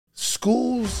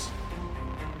schools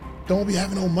don't be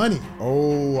having no money.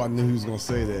 Oh, I knew he was gonna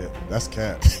say that. That's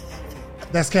cap.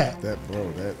 That's cap. That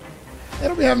They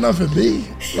don't be having nothing for me.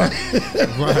 Like,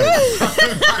 right.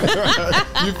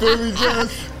 You feel me,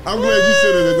 Jess? I'm glad you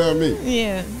said it and not me.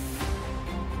 Yeah.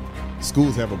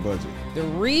 Schools have a budget. The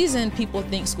reason people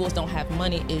think schools don't have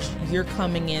money is you're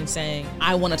coming in saying,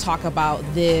 I want to talk about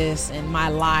this and my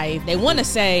life. They want to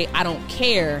say, I don't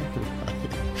care.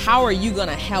 How are you going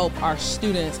to help our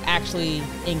students actually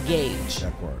engage?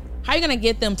 That part. How are you going to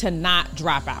get them to not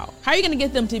drop out? How are you going to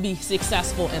get them to be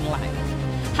successful in life?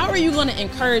 How are you going to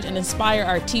encourage and inspire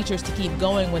our teachers to keep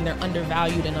going when they're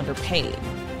undervalued and underpaid?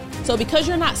 So because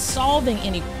you're not solving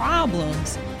any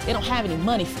problems, they don't have any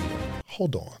money for you.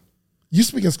 hold on. You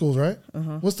speak in schools, right?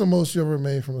 Uh-huh. What's the most you ever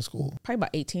made from a school? Probably about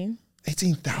 18.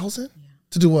 18,000? Yeah.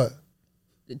 To do what?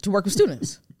 To work with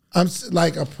students.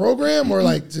 Like a program or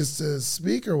like just to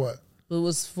speak or what? It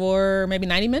was for maybe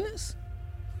 90 minutes.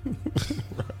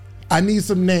 I need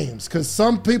some names because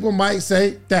some people might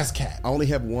say that's cat. I only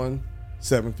have one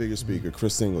 7-figure speaker,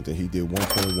 Chris Singleton. He did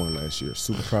 1.1 last year.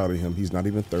 Super proud of him. He's not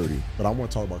even 30. But I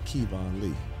want to talk about Kevon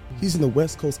Lee. He's in the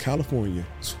West Coast, California,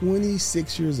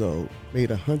 26 years old, made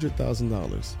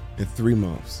 $100,000 in 3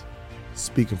 months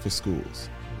speaking for schools.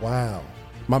 Wow.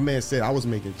 My man said I was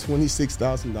making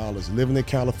 $26,000 living in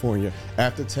California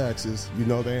after taxes. You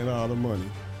know they ain't all the money.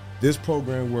 This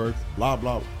program works, blah,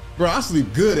 blah. Bro, I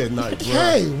sleep good at night, bro.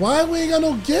 Hey, why we ain't got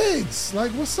no gigs?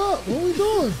 Like, what's up? What we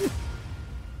doing?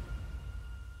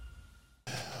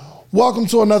 Welcome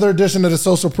to another edition of the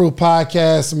Social Proof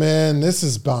Podcast, man. This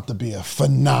is about to be a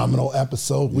phenomenal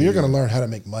episode. We are going to learn how to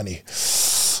make money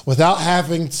without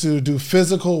having to do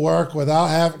physical work, without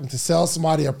having to sell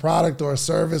somebody a product or a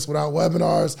service, without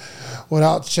webinars,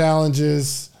 without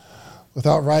challenges,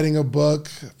 without writing a book,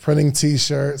 printing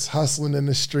t-shirts, hustling in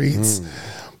the streets,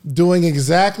 doing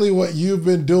exactly what you've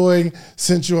been doing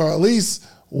since you are at least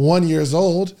 1 year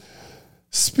old,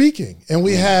 speaking. And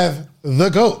we have the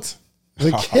GOAT,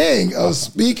 the king of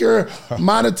speaker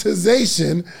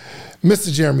monetization,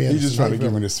 Mr. Jeremy Anderson. He's just trying to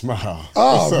give me the smile.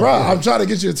 Oh, bro, I'm trying to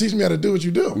get you to teach me how to do what you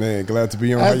do. Man, glad to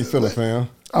be on. How you feeling, fam?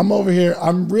 I'm over here.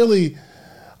 I'm really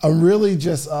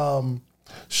just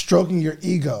stroking your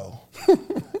ego.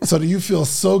 So do you feel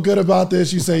so good about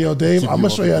this? You say, yo, Dave, I'm going to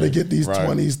show you how to get these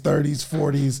 20s, 30s,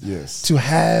 40s to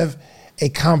have a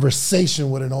conversation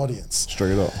with an audience.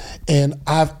 Straight up. And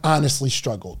I've honestly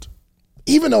struggled,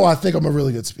 even though I think I'm a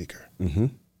really good speaker. Mm-hmm.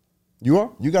 You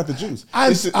are? You got the juice.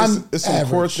 It's some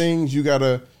core things you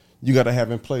gotta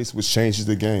have in place, which changes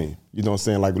the game. You know what I'm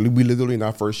saying? Like we literally in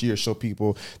our first year show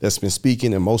people that's been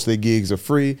speaking and most of their gigs are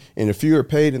free. And if you're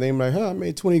paid and they're like, I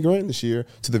made 20 grand this year,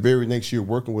 to the very next year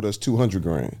working with us 200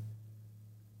 grand.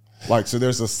 Like, so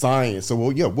there's a science. So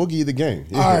we'll give you the game.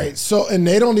 Yeah. All right. So, and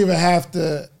they don't even have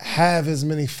to have as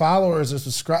many followers or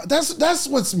subscribe. That's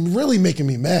what's really making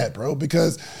me mad, bro,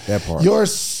 because that part. Your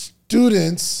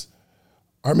students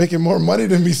are making more money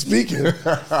than me speaking.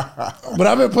 But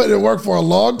I've been putting in work for a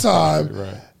long time.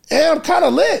 Right. And I'm kind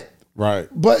of lit. Right.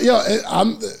 But,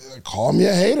 call me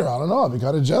a hater. I don't know. I'll be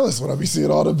kind of jealous when I be seeing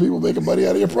all the people making money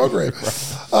out of your program.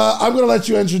 I'm going to let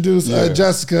you introduce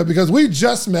Jessica because we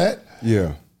just met.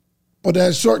 Yeah. But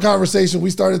that short conversation, we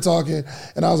started talking,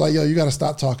 and I was like, yo, you got to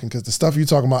stop talking because the stuff you're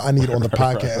talking about, I need on the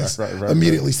podcast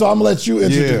immediately. So I'm going to let you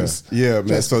introduce. Yeah,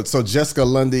 man. So Jessica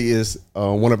Lundy is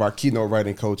one of our keynote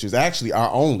writing coaches, actually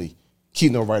our only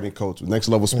keynote writing coach with Next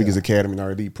Level Speakers Academy and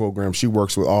our elite program. She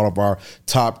works with all of our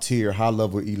top tier, high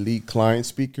level elite client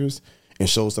speakers and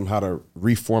shows them how to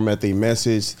reformat their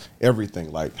message,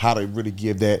 everything, like how to really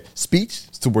give that speech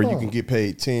to where you can get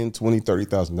paid $10,000, $20,000,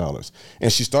 $30,000.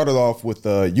 And she started off with,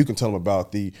 you can tell them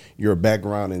about your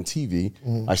background in TV.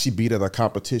 Like she beat at a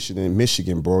competition in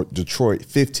Michigan, bro, Detroit,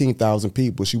 15,000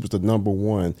 people. She was the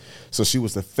 #1. So she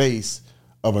was the face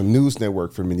of a news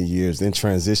network for many years, then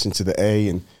transitioned to the A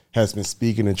and has been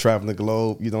speaking and traveling the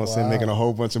globe, you know what I'm saying, making a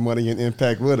whole bunch of money and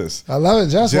impact with us. I love it,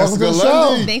 Jess. Welcome to the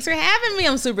show. Thanks for having me.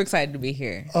 I'm super excited to be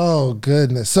here. Oh,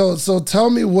 goodness. So tell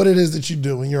me what it is that you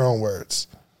do in your own words.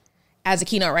 As a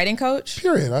keynote writing coach?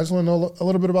 Period. I just want to know a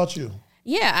little bit about you.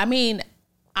 Yeah, I mean,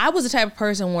 I was the type of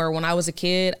person where when I was a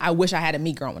kid, I wish I had a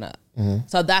me growing up.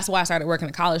 So that's why I started working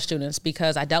with college students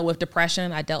because I dealt with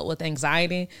depression, I dealt with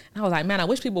anxiety. And I was like, man, I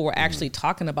wish people were actually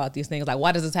talking about these things. Like,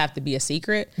 why does this have to be a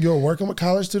secret? You're working with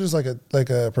college students like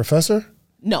a professor?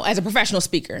 No, as a professional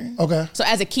speaker. Okay. So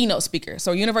as a keynote speaker.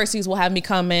 So universities will have me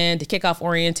come in to kick off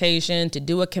orientation, to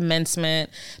do a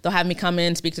commencement. They'll have me come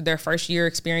in, speak to their first year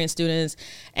experienced students.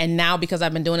 And now because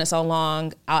I've been doing it so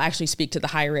long, I'll actually speak to the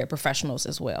higher ed professionals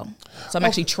as well. So I'm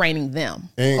actually training them.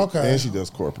 And she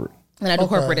does corporate. And I do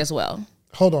corporate as well.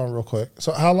 Hold on real quick.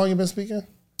 So how long you been speaking?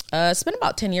 It's been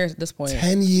about 10 years at this point.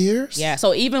 10 years? Yeah.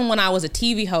 So even when I was a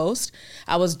TV host,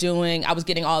 I was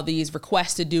getting all these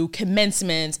requests to do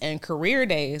commencements and career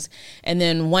days. And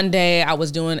then one day I was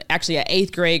doing actually an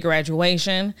 8th grade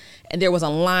graduation, and there was a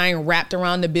line wrapped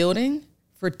around the building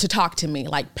to talk to me,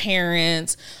 like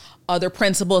parents, other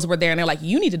principals were there, and they're like,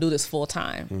 you need to do this full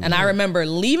time. Mm-hmm. And I remember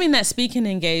leaving that speaking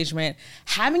engagement,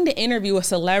 having to interview a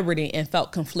celebrity, and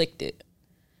felt conflicted.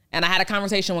 And I had a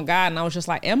conversation with God, and I was just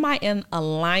like, am I in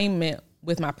alignment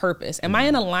with my purpose? Am I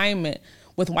in alignment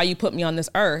with why you put me on this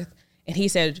earth? And he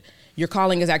said, your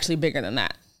calling is actually bigger than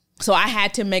that. So I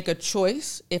had to make a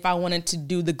choice if I wanted to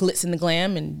do the glitz and the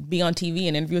glam and be on TV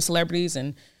and interview celebrities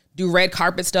and do red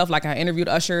carpet stuff like I interviewed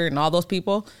Usher and all those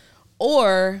people,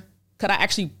 or could I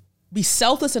actually be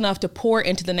selfless enough to pour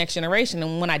into the next generation?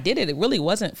 And when I did it, it really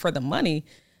wasn't for the money.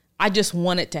 I just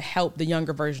wanted to help the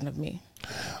younger version of me.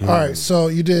 All right, so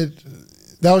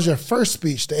that was your first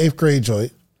speech, the 8th grade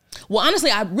joint. Well,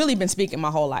 honestly, I've really been speaking my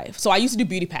whole life. So I used to do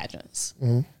beauty pageants.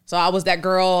 Mm-hmm. So I was that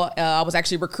girl. I was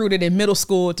actually recruited in middle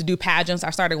school to do pageants. I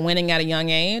started winning at a young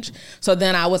age. So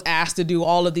then I was asked to do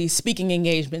all of these speaking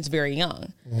engagements very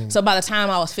young. Mm-hmm. So by the time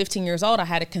I was 15 years old, I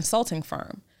had a consulting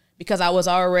firm because I was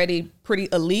already pretty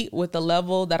elite with the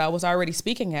level that I was already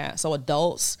speaking at. So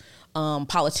adults,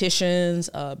 politicians,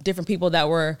 different people that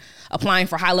were applying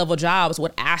for high level jobs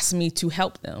would ask me to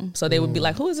help them. So they would be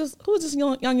like, who is this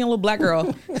young little black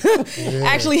girl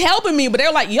actually helping me? But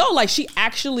they're like, yo, like she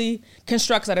actually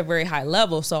constructs at a very high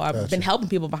level. So I've been helping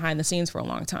people behind the scenes for a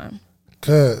long time.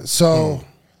 Good. So,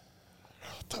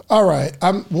 all right.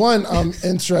 I'm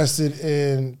interested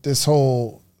in this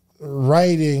whole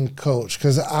writing coach,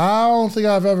 because I don't think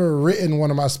I've ever written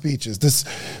one of my speeches.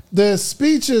 The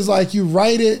speech is like you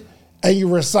write it and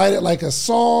you recite it like a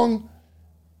song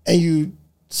and you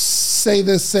say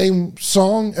the same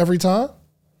song every time?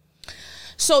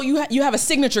 So you have a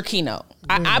signature keynote.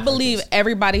 I believe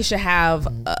everybody should have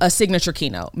a signature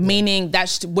keynote, meaning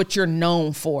that's what you're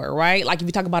known for, right? Like if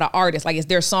you talk about an artist, like it's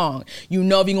their song. You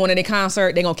know, if you're going to their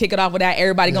concert, they're going to kick it off with that.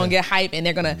 Everybody going to get hype and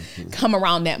they're going to come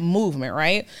around that movement,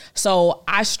 right? So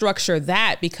I structure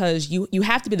that because you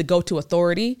have to be the go-to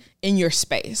authority in your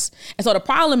space. And so the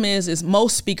problem is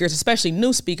most speakers, especially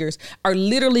new speakers, are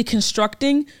literally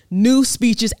constructing new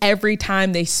speeches every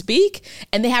time they speak,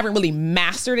 and they haven't really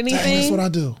mastered anything. Dang, that's what I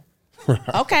do.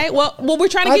 Okay, well, we're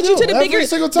trying to get you to the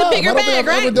bigger bag,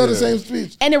 right? I've done the same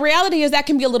speech. And the reality is that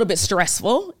can be a little bit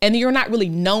stressful, and you're not really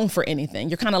known for anything.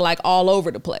 You're kind of like all over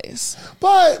the place.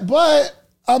 But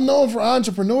I'm known for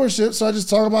entrepreneurship, so I just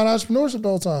talk about entrepreneurship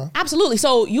all the time. Absolutely.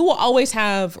 So you will always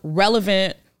have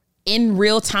relevant, in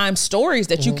real time stories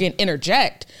that you can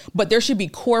interject, but there should be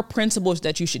core principles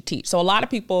that you should teach. So a lot of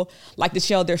people like to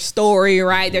share their story,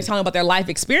 right? They're telling about their life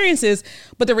experiences,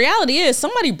 but the reality is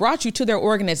somebody brought you to their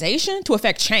organization to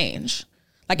affect change.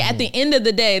 Like at the end of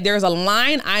the day, there's a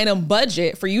line item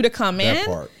budget for you to come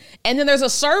in. And then there's a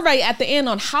survey at the end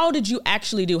on how did you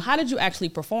actually do? How did you actually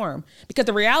perform? Because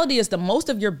the reality is the most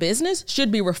of your business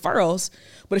should be referrals.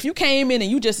 But if you came in and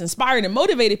you just inspired and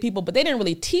motivated people, but they didn't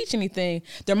really teach anything,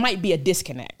 there might be a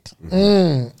disconnect.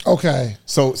 Okay.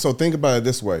 So think about it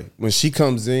this way. When she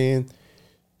comes in,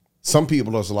 some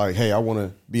people are like, hey, I want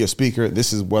to be a speaker.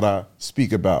 This is what I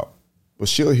speak about. But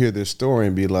she'll hear this story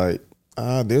and be like,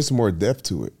 there's more depth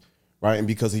to it. Right. And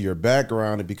because of your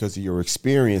background and because of your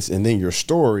experience and then your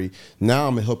story, now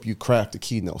I'm going to help you craft the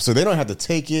keynote. So they don't have to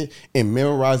take it and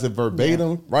memorize it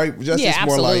verbatim. Right. Just it's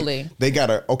more absolutely. Like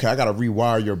I got to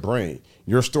rewire your brain.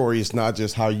 Your story is not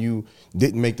just how you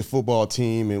didn't make the football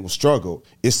team and struggled.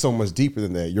 It's so much deeper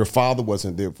than that. Your father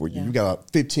wasn't there for you. Yeah. You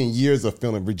got 15 years of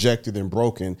feeling rejected and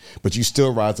broken, but you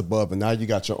still rise above, and now you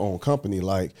got your own company.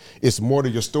 Like, it's more to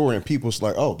your story, and people's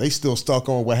like, oh, they still stuck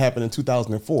on what happened in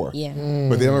 2004. Yeah.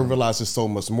 But they don't realize it's so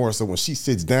much more. So when she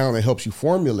sits down and helps you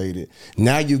formulate it,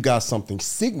 now you got something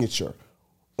signature.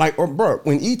 Like, or bro,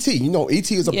 when E.T., you know,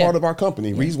 E.T. is a part of our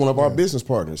company. He's one of our business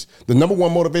partners. The number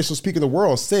one motivational speaker in the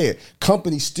world said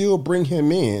companies still bring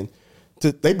him in.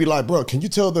 They be like, bro, can you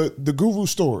tell the guru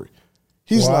story?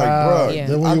 He's like, bro.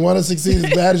 Then when you want to succeed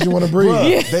as bad as you want to breathe.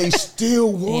 Bruh, they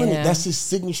still want it. That's his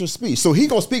signature speech. So he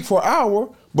going to speak for an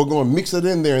hour, but going to mix it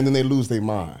in there, and then they lose their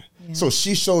mind. Yeah. So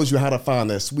she shows you how to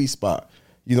find that sweet spot.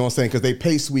 You know what I'm saying? Because they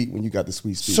pay sweet when you got the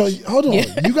sweet speech. So hold on.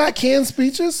 You got canned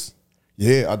speeches?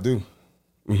 Yeah, I do.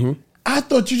 I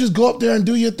thought you just go up there and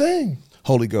do your thing.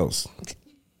 Holy Ghost.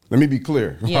 Let me be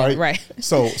clear, right?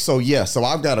 So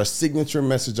I've got a signature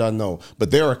message I know,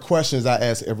 but there are questions I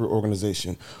ask every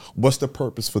organization. What's the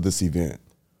purpose for this event?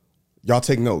 Y'all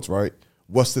take notes, right?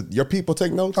 Your people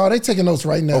take notes? Oh, they taking notes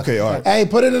right now. Okay, all right. Hey,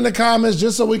 put it in the comments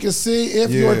just so we can see if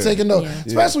you're taking notes. Yeah.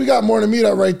 Especially we got more than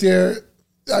meetup right there.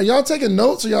 Are y'all taking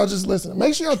notes or y'all just listening?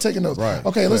 Make sure y'all taking notes. Right.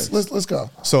 Okay, let's go.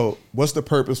 So what's the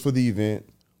purpose for the event?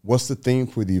 What's the theme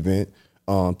for the event?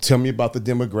 Tell me about the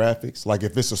demographics. Like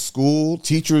if it's a school,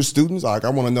 teachers, students, like I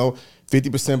want to know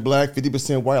 50% black,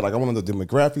 50% white. Like I want to know the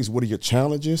demographics. What are your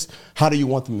challenges? How do you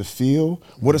want them to feel?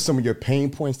 What are some of your pain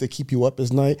points that keep you up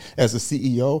at night as a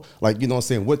CEO? Like, you know what I'm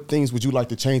saying? What things would you like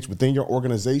to change within your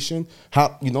organization?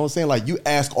 How, you know what I'm saying? Like you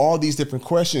ask all these different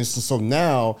questions. So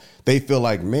now they feel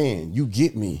like, man, you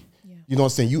get me. You know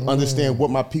what I'm saying? You understand what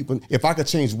my people, if I could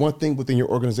change one thing within your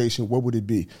organization, what would it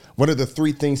be? What are the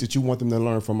 3 things that you want them to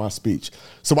learn from my speech?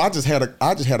 So I just had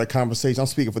a conversation. I'm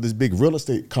speaking for this big real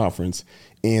estate conference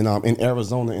in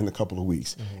Arizona in a couple of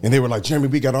weeks. And they were like, Jeremy,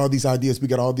 we got all these ideas. We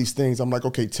got all these things. I'm like,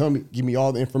 okay, give me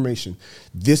all the information.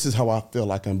 This is how I feel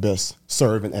like I'm best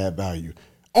serve and add value.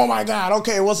 Oh my God,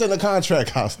 okay, what's in the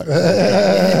contract? I was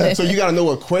like, so you got to know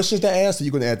what questions to ask so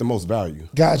you're going to add the most value.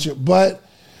 Gotcha. But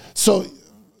so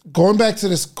going back to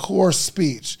this core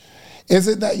speech, is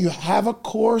it that you have a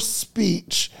core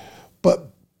speech,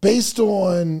 but based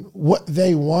on what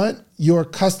they want, you're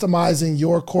customizing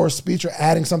your core speech or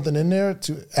adding something in there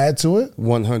to add to it?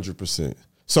 100%.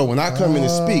 So when I come in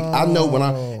and speak, I know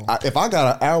if I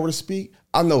got an hour to speak,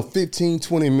 I know 15,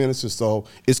 20 minutes or so,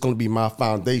 it's going to be my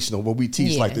foundation of what we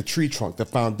teach, like the tree trunk, the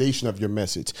foundation of your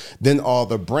message. Then all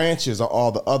the branches are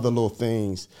all the other little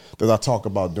things that I talk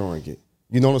about during it.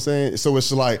 You know what I'm saying? So it's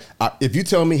like, if you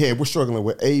tell me, hey, we're struggling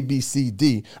with A, B, C,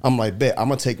 D, I'm like, bet, I'm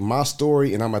going to take my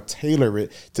story and I'm going to tailor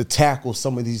it to tackle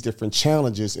some of these different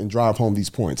challenges and drive home these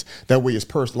points. That way it's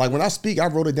personal. Like when I speak, I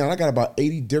wrote it down. I got about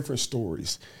 80 different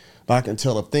stories that I can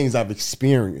tell of things I've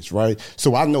experienced, right?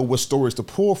 So I know what stories to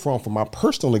pull from my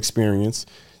personal experience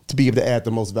to be able to add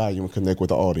the most value and connect with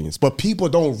the audience. But people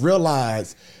don't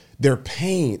realize their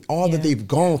pain, all that they've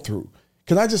gone through.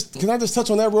 Can I just touch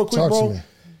on that real quick, Talk bro? to me.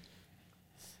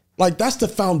 Like, that's the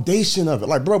foundation of it.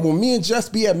 Like, bro, when me and Jess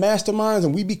be at masterminds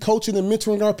and we be coaching and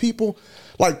mentoring our people,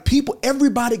 like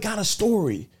everybody got a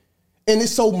story. And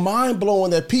it's so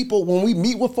mind-blowing that people, when we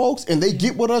meet with folks and they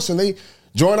get with us and they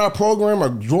join our program or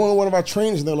join one of our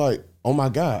trainings, and they're like, oh my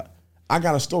God, I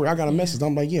got a story, I got a message.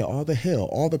 I'm like, yeah, all the hell,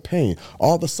 all the pain,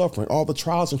 all the suffering, all the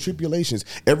trials and tribulations,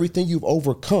 everything you've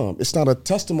overcome. It's not a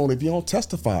testimony if you don't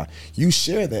testify. You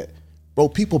share that. Bro,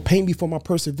 people pay me for my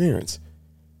perseverance.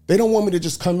 They don't want me to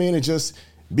just come in and just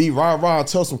be rah-rah and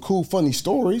tell some cool, funny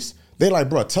stories. They like,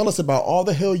 bro, tell us about all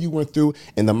the hell you went through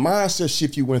and the mindset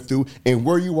shift you went through and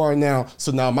where you are now.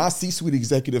 So now my C-suite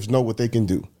executives know what they can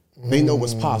do. They know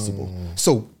what's possible.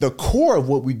 So the core of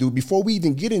what we do before we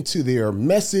even get into their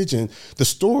message and the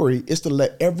story is to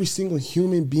let every single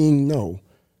human being know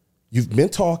you've been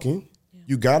talking,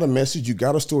 you got a message, you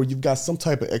got a story, you've got some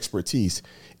type of expertise.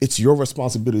 It's your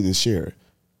responsibility to share it.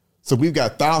 So we've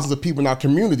got thousands of people in our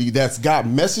community that's got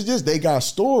messages, they got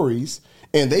stories,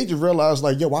 and they just realize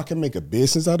like, yo, I can make a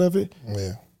business out of it.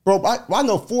 Yeah. Bro, I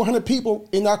know 400 people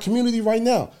in our community right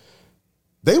now.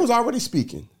 They was already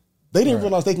speaking. They didn't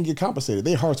realize they can get compensated.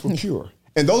 Their hearts were pure.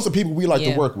 And those are people we like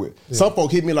to work with. Yeah. Some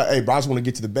folk hit me like, hey, bro, I just want to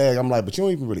get to the bag. I'm like, but you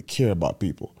don't even really care about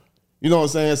people. You know what I'm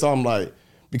saying? So I'm like,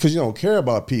 because you don't care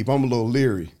about people, I'm a little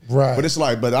leery. Right. But it's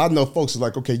like, but I know folks are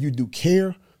like, okay, you do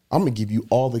care. I'm gonna give you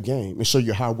all the game and show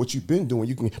you how what you've been doing.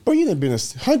 You can, bro, you done been in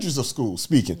hundreds of schools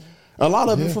speaking. A lot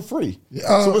of it for free.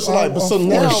 So it's like, but so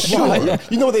now, right,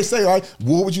 you know what they say, right?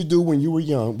 What would you do when you were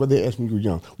young? But they asked me when you were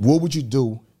young. What would you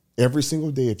do every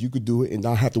single day if you could do it and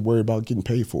not have to worry about getting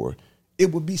paid for it?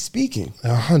 It would be speaking.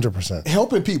 100%.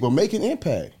 Helping people, making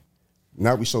impact.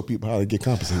 Now we show people how to get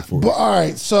compensated for it. But all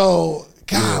right, so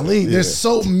golly, there's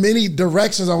so many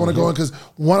directions I want to go in because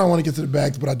one, I want to get to the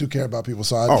bags, but I do care about people.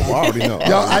 So I already know.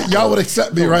 Y'all would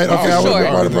accept me, right? Okay, I would be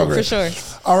part of the program. For sure.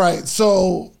 All right,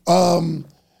 so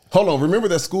hold on, remember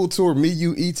that school tour me,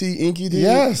 you, E.T., Inky did?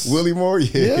 Yes. Willie Moore?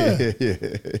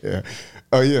 Yeah.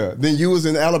 Oh, yeah. Then you was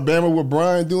in Alabama with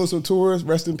Brian doing some tours,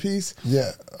 rest in peace?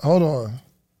 Yeah, hold on.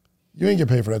 You didn't get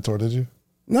paid for that tour, did you?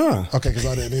 Nah. Okay, because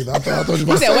I didn't either. I thought you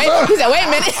he said, wait a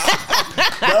minute.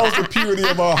 That was the purity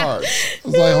of our heart. I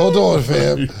was like, hold on,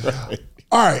 fam. Right.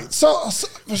 All right, so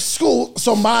school.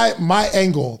 So my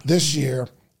angle this year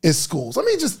is schools. Let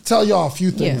me just tell y'all a few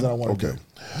things that I want to do.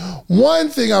 One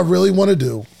thing I really want to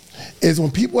do is when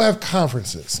people have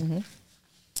conferences,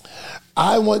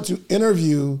 I want to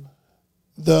interview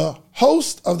the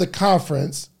host of the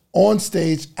conference on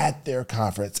stage at their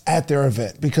conference, at their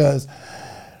event, because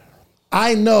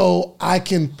I know I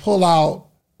can pull out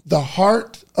the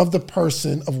heart of the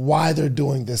person of why they're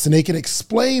doing this, and they can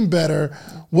explain better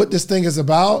what this thing is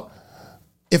about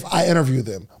if I interview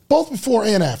them, both before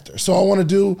and after. So I want to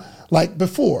do like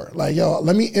before, like, yo,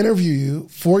 let me interview you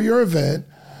for your event.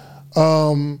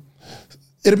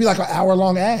 It'll be like an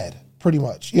hour-long ad, pretty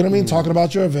much. You know what I mean? Talking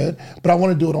about your event, but I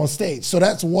want to do it on stage. So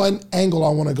that's one angle I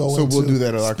want to go into. So we'll do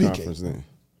that at our speaking. conference then.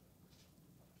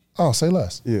 Oh, say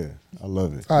less. Yeah, I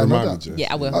love it. All right, Remind no me, doubt. Jess.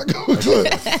 Yeah, I will.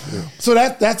 Good. So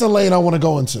that's a lane I want to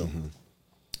go into.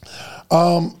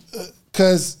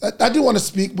 Because I do want to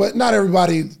speak, but not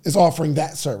everybody is offering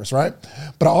that service, right?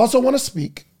 But I also want to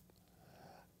speak.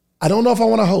 I don't know if I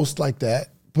want to host like that,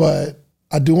 but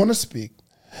I do want to speak.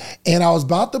 And I was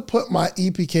about to put my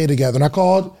EPK together, and I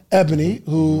called Ebony,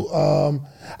 who I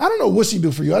don't know what she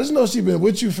do for you. I just know she's been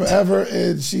with you forever,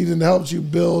 and she done helped you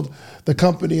build the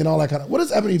company and all that kind of. What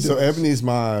does Ebony do? So Ebony's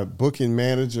my booking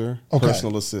manager,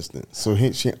 personal assistant. So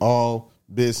she all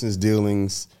business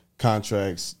dealings,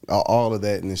 contracts, all of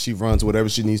that, and then she runs whatever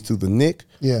she needs to the Nick,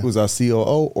 who's our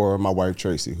COO, or my wife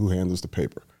Tracy, who handles the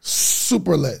paper.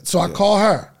 Super lit. So I call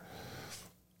her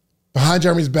behind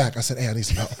Jeremy's back. I said, "Hey, I need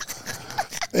some help."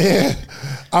 And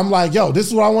I'm like, yo, this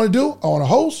is what I want to do. I want to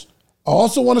host. I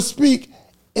also want to speak,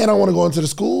 and I want to go into the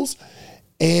schools.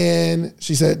 And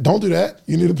she said, don't do that.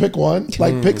 You need to pick one.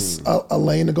 Like, pick a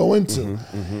lane to go into.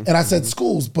 And I said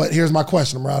schools, but here's my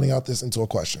question. I'm rounding out this into a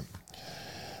question.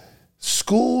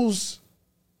 Schools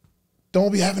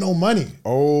don't be having no money.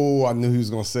 Oh, I knew he was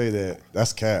going to say that.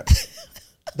 That's cap.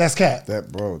 That's cap.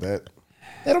 That.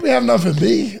 They don't be having nothing for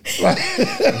me. Like,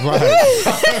 Right.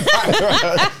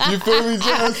 You feel me,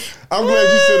 Jess? I'm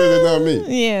glad you said it and not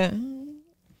me. Yeah.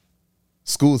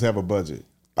 Schools have a budget.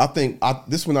 I think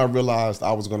this when I realized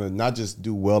I was going to not just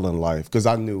do well in life, because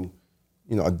I knew,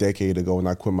 a decade ago when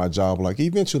I quit my job, like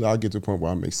eventually I'll get to a point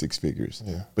where I make six figures.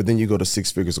 Yeah. But then you go to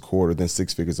 6 figures a quarter, then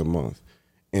 6 figures a month.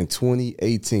 In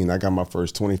 2018, I got my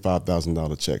first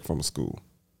 $25,000 check from a school.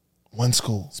 One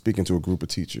school. Speaking to a group of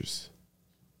teachers.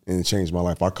 And it changed my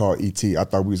life. I called ET. I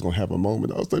thought we was going to have a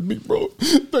moment. I was like, big bro,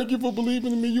 thank you for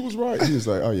believing in me. You was right. He was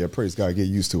like, oh, yeah, praise God. Get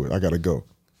used to it. I got to go.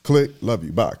 Click. Love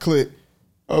you. Bye. Click.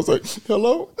 I was like,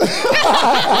 hello?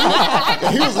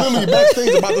 And he was literally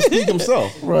backstage about to speak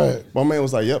himself. Right. My man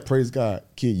was like, yep, praise God.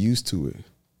 Get used to it.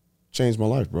 Changed my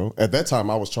life, bro. At that time,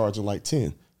 I was charging like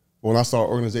 10. When I saw an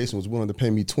organization was willing to pay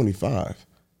me 25,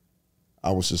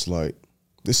 I was just like,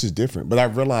 this is different. But I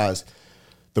realized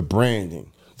the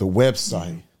branding, the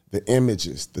website, the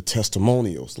images, the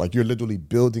testimonials, like you're literally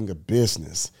building a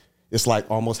business. It's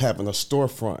like almost having a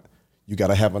storefront. You got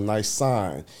to have a nice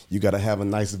sign. You got to have a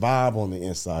nice vibe on the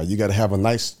inside. You got to have a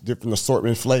nice different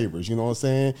assortment flavors. You know what I'm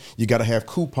saying? You got to have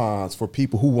coupons for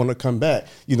people who want to come back.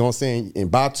 You know what I'm saying? And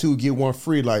buy two, get one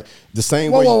free. Like the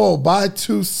same way. Whoa. Buy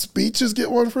 2 speeches, get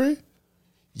one free?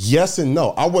 Yes and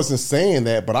no. I wasn't saying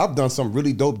that, but I've done some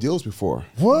really dope deals before.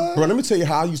 What? Bro, let me tell you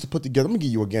how I used to put together. Let me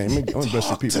give you a game. Let me bless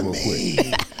your people real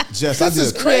quick. Jess, This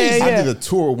is crazy. I did a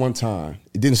tour one time.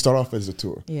 It didn't start off as a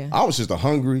tour. Yeah. I was just a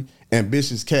hungry,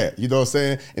 ambitious cat. You know what I'm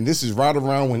saying? And this is right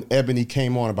around when Ebony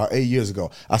came on about 8 years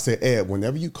ago. I said, Ed,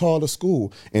 whenever you call a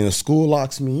school and the school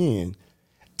locks me in,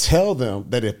 tell them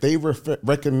that if they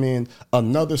recommend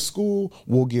another school,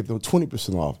 we'll give them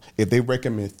 20% off. If they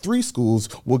recommend 3 schools,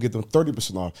 we'll give them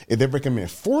 30% off. If they recommend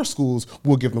 4 schools,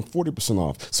 we'll give them 40%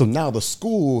 off. So now the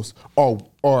schools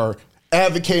are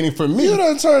advocating for me. You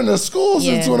done turned the schools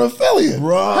into an affiliate.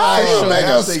 Right. How you make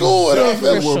a school an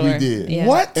affiliate? What we did. Yeah.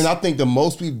 What? And I think the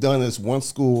most we've done is one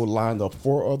school lined up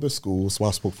 4 other schools. So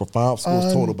I spoke for 5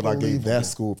 schools total, but I gave that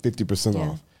school 50%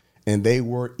 off. And they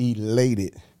were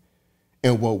elated.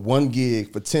 And what one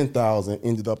gig for $10,000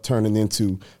 ended up turning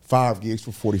into 5 gigs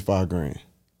for $45,000.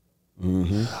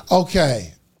 Mm-hmm.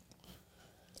 Okay.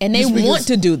 And they want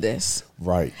to do this.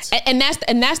 Right. And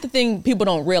that's the thing people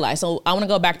don't realize. So I want to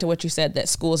go back to what you said, that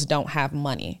schools don't have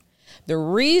money. The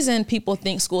reason people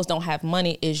think schools don't have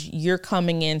money is you're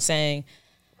coming in saying,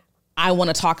 I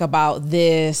want to talk about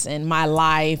this and my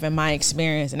life and my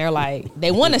experience. And they're like,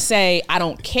 they want to say, I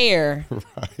don't care.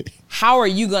 Right. How are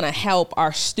you going to help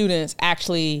our students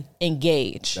actually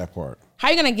engage? That part. How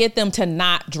are you going to get them to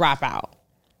not drop out?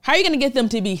 How are you going to get them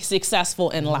to be successful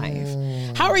in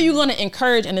life? How are you going to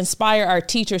encourage and inspire our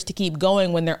teachers to keep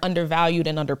going when they're undervalued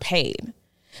and underpaid?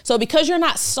 So because you're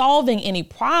not solving any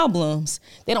problems,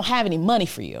 they don't have any money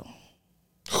for you.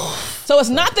 So it's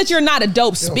not that you're not a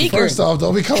dope speaker. First off,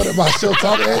 don't be coming at my show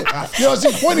talking.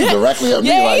 She's pointing directly at me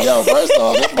like, first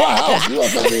off, it's my house. You don't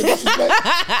take me disrespect. You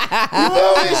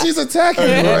know what I mean? She's attacking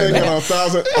me right now.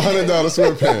 $1,100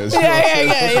 sweatpants.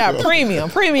 Yeah.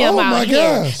 Premium Oh out my here.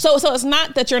 gosh. So it's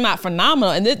not that you're not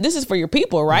phenomenal. And this is for your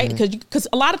people, right? Because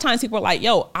a lot of times people are like,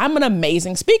 yo, I'm an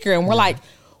amazing speaker. And we're like,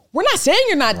 we're not saying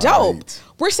you're not dope.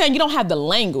 We're saying you don't have the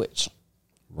language.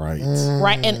 Right.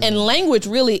 Right. And language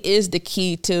really is the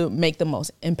key to make the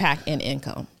most impact in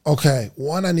income. Okay.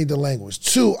 One, I need the language.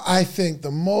 Two, I think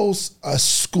the most a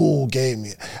school gave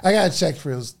me, I got a check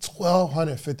for it was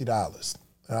 $1,250.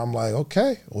 And I'm like,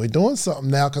 okay, we're doing something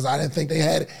now because I didn't think they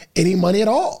had any money at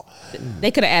all.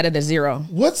 They could have added a zero.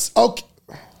 Okay?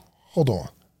 Hold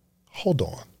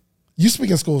on. You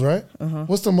speak in schools, right?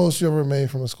 What's the most you ever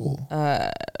made from a school?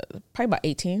 Probably about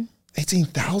 18.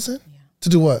 18,000? Yeah. To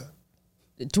do what?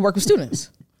 To work with students.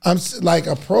 Like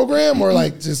a program or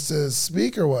like just to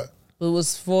speak or what? It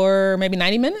was for maybe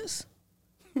 90 minutes.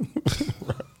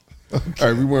 All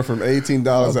right, we went from $18 an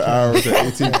hour to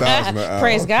 $18,000 an hour.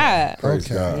 Praise God. Praise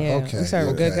God. Yeah, Okay. we serve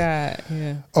a good God.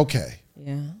 Yeah. Okay.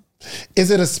 Yeah.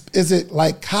 Is it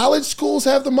like college schools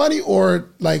have the money or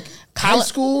like high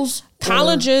schools?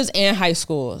 Colleges and high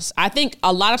schools. I think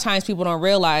a lot of times people don't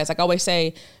realize, like I always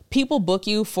say, people book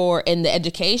you in the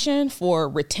education for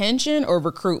retention or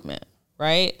recruitment,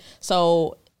 right?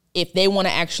 So if they want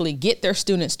to actually get their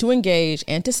students to engage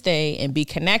and to stay and be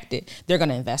connected, they're going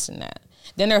to invest in that.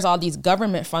 Then there's all these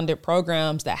government funded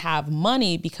programs that have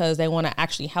money because they want to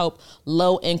actually help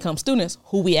low income students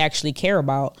who we actually care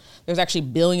about. There's actually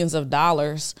billions of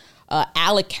dollars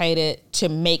allocated to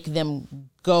make them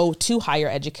go to higher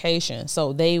education.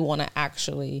 So they want to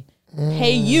actually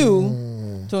pay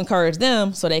you to encourage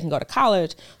them so they can go to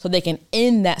college, so they can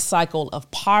end that cycle of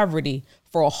poverty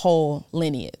for a whole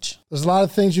lineage. There's a lot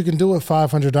of things you can do with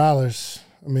 $500.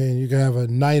 I mean, you can have a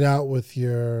night out with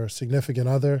your significant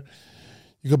other.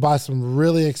 You could buy some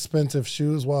really expensive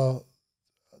shoes. Well,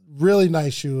 really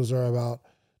nice shoes are about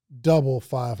double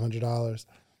 $500.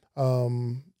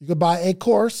 You could buy a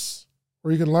course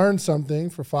where you can learn something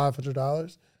for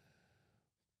 $500.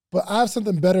 But I have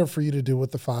something better for you to do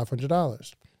with the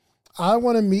 $500. I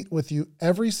want to meet with you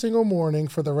every single morning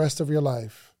for the rest of your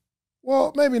life.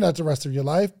 Well, maybe not the rest of your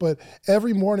life, but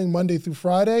every morning, Monday through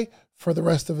Friday, for the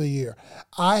rest of the year.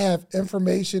 I have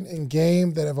information and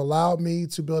game that have allowed me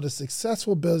to build a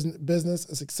successful business,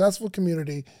 a successful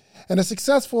community, and a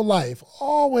successful life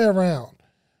all the way around.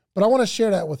 But I want to share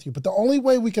that with you. But the only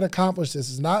way we can accomplish this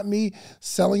is not me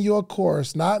selling you a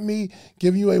course, not me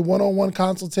giving you a one-on-one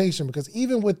consultation, because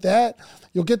even with that,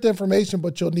 you'll get the information,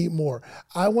 but you'll need more.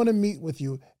 I want to meet with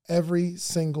you every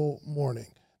single morning.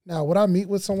 Now, would I meet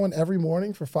with someone every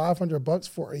morning for $500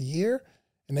 for a year?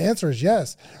 And the answer is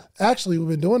yes. Actually, we've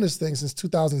been doing this thing since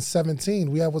 2017.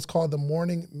 We have what's called the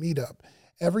Morning Meetup.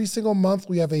 Every single month,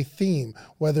 we have a theme,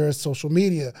 whether it's social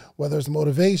media, whether it's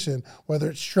motivation, whether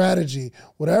it's strategy,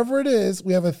 whatever it is,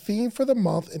 we have a theme for the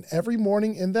month. And every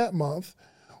morning in that month,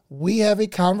 we have a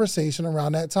conversation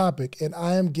around that topic. And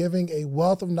I am giving a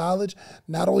wealth of knowledge,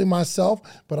 not only myself,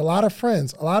 but a lot of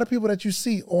friends, a lot of people that you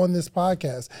see on this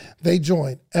podcast. They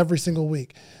join every single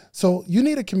week. So you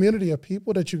need a community of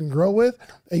people that you can grow with,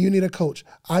 and you need a coach.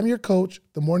 I'm your coach.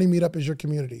 The Morning Meetup is your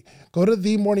community. Go to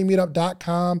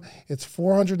themorningmeetup.com. It's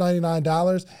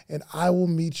 $499, and I will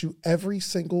meet you every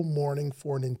single morning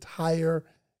for an entire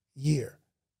year.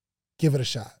 Give it a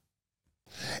shot.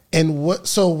 And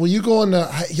so when you go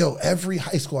into, every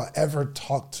high school I ever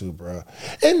talked to, bro,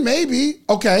 and maybe,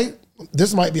 okay,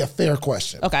 this might be a fair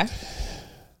question. Okay.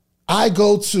 I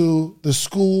go to the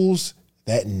schools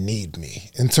that need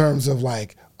me in terms of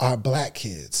like our black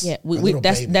kids. Yeah,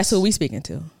 that's who we speaking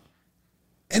to.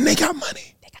 And they got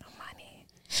money.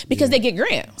 Because they get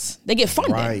grants. They get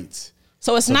funding. Right.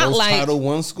 So it's not those like Title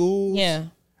I schools. Yeah.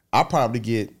 I probably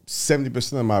get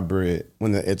 70% of my bread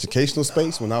when the educational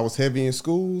space, when I was heavy in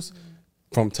schools,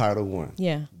 from Title I.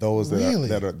 Yeah. Those that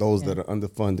are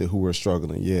underfunded who are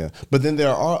struggling. Yeah. But then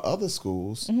there are other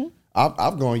schools. Mm-hmm.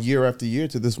 I've gone year after year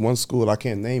to this one school. I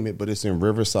can't name it, but it's in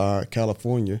Riverside,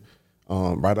 California,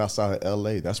 right outside of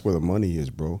LA. That's where the money is,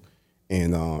 bro.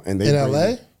 And they in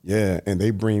LA? And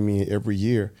they bring me in every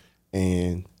year,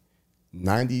 and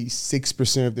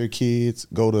 96% of their kids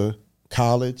go to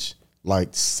college.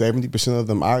 Like 70% of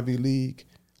them Ivy League.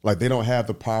 Like they don't have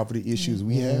the poverty issues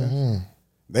we have. Mm-hmm.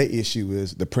 Their issue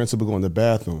is the principal going to the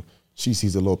bathroom. She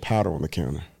sees a little powder on the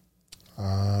counter.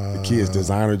 The kids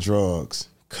designer drugs,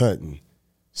 cutting,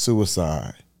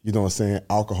 suicide, you know what I'm saying,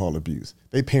 alcohol abuse.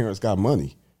 They parents got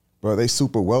money, bro. They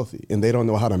super wealthy, and they don't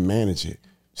know how to manage it.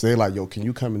 So they're like, yo, can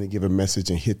you come in and give a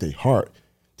message and hit their heart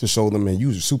to show them, man,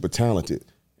 you're super talented.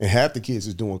 And half the kids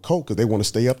is doing coke because they want to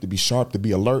stay up, to be sharp, to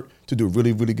be alert, to do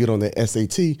really, really good on their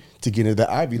SAT, to get into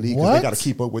the Ivy League because they got to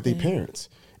keep up with their parents.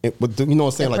 But you know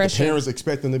what I'm saying? Like the parents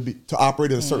expect them to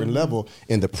operate at a certain level,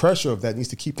 and the pressure of that needs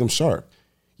to keep them sharp.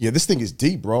 Yeah, this thing is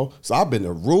deep, bro. So I've been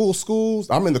to rural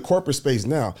schools. I'm in the corporate space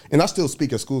now, and I still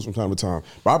speak at schools from time to time.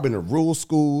 But I've been to rural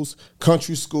schools,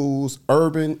 country schools,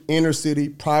 urban, inner city,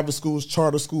 private schools,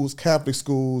 charter schools, Catholic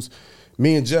schools.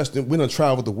 Me and Justin, we done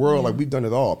traveled the world. Like, we've done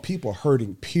it all. People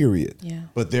hurting, period. Yeah.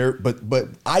 But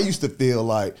I used to feel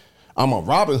like I'm a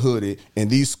Robin Hood, and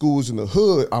these schools in the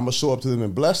hood, I'm going to show up to them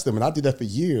and bless them. And I did that for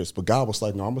years. But God was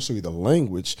like, no, I'm going to show you the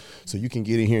language so you can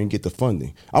get in here and get the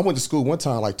funding. I went to school one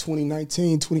time, like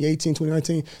 2018,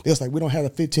 2019. They was like, we don't have the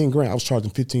 15 grand. I was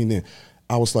charging 15 then.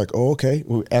 I was like, oh, okay.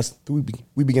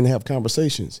 We began to have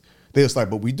conversations. They was like,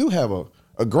 but we do have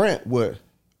a grant with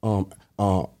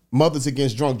Mothers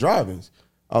Against Drunk Driving.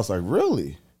 I was like,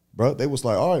 really? Bro, they was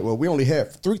like, all right, well, we only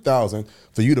have $3,000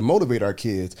 for you to motivate our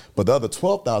kids, but the other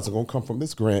 $12,000 gonna come from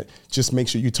this grant. Just make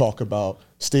sure you talk about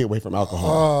stay away from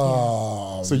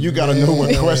alcohol. Oh, so you got to know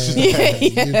what questions to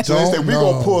ask. So they said, we're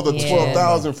going to pull the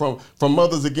 $12,000 from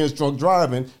Mothers Against Drunk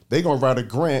Driving. They going to write a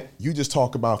grant. You just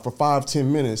talk about for 5-10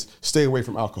 minutes, stay away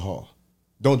from alcohol.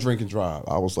 Don't drink and drive.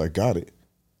 I was like, got it.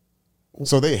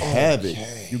 So they have it.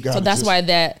 You got. So that's why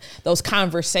those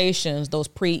conversations, those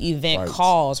pre-event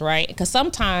calls, right? Because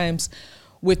sometimes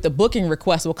with the booking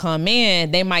request will come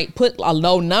in, they might put a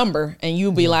low number and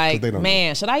you'll be like,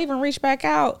 man, should I even reach back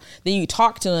out? Then you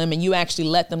talk to them and you actually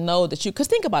let them know that because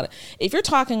think about it. If you're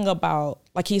talking about,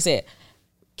 like he said,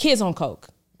 kids on coke,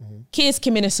 kids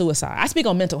committing suicide. I speak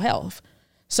on mental health.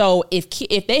 So if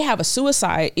they have a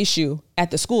suicide issue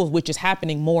at the schools, which is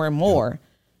happening more and more,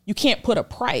 you can't put a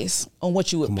price on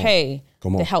what you would pay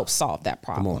to help solve that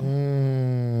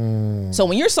problem. So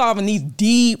when you're solving these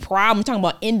deep problems, talking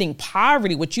about ending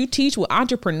poverty, what you teach with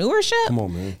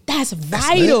entrepreneurship, that's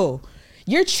vital.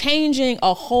 You're changing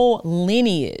a whole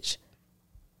lineage.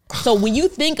 So when you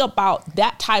think about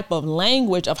that type of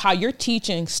language of how you're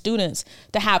teaching students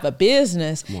to have a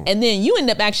business, and then you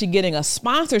end up actually getting a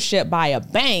sponsorship by a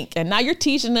bank, and now you're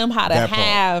teaching them how to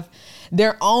have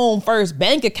their own first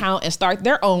bank account and start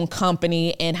their own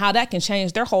company, and how that can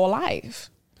change their whole life.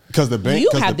 Because the bank, you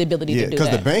have the ability to do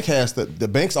that. Because the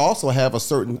banks also have a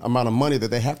certain amount of money that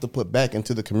they have to put back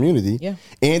into the community. Yeah.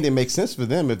 And it makes sense for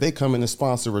them if they come in and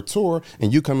sponsor a tour,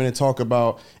 and you come in and talk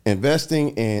about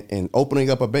investing and opening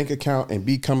up a bank account and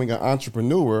becoming an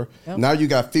entrepreneur. Yep. Now you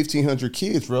got 1,500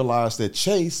 kids realize that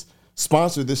Chase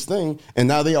sponsored this thing, and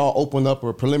now they all open up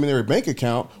a preliminary bank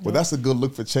account. Well, that's a good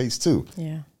look for Chase too.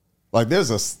 Yeah. Like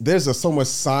there's so much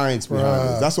science behind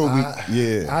this. That's what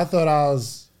I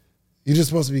thought you're just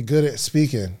supposed to be good at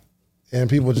speaking, and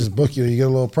people just book you. You get a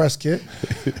little press kit.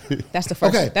 That's the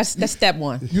first. Okay. That's step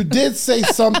one. You did say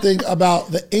something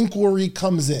about the inquiry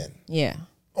comes in. Yeah.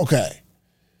 Okay.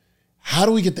 How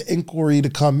do we get the inquiry to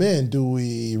come in? Do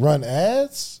we run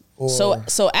ads? Or?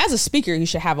 So as a speaker, you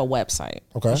should have a website.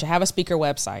 Okay. You should have a speaker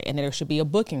website, and there should be a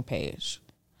booking page.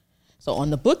 So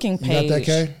on the booking page. You got that,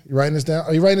 Kay? You writing this down?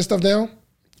 Are you writing this stuff down?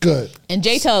 Good. And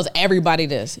Jay tells everybody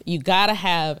this. You got to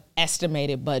have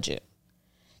estimated budget.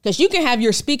 Because you can have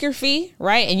your speaker fee,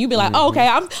 right? And you be like, oh, okay,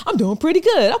 I'm doing pretty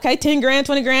good. Okay, 10 grand,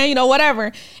 20 grand,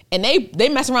 whatever. And they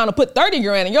mess around and put 30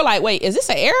 grand. And you're like, wait, is this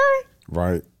an error?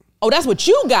 Right. Oh, that's what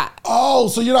you got. Oh,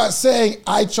 so you're not saying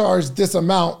I charge this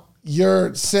amount.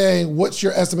 You're saying what's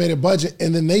your estimated budget,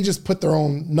 and then they just put their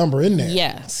own number in there.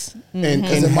 Yes. And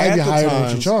it might be higher than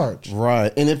what you charge.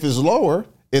 Right. And if it's lower,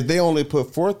 if they only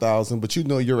put 4,000, but you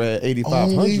know you're at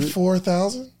 8,500. Only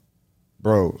 4,000?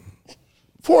 Bro.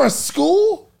 For a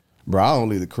school? Bro, I don't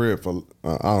leave the crib for,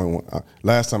 I don't want,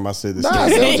 last time I said this. Say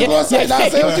what you going to say.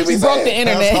 Say what you be saying. Broke the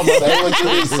internet. Say what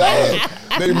you be saying.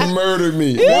 They murdered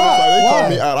me. They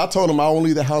called me out. I told them I only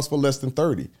leave the house for less than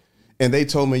 30. And they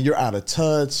told me, you're out of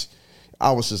touch.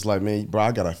 I was just like, man, bro,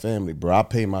 I got a family, bro. I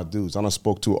pay my dues. I done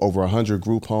spoke to over 100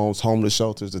 group homes, homeless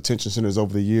shelters, detention centers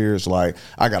over the years. Like,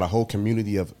 I got a whole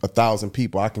community of 1,000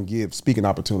 people I can give speaking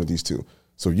opportunities to.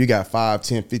 So you got 5,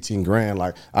 10, 15 grand.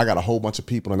 Like, I got a whole bunch of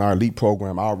people in our elite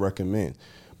program I'll recommend.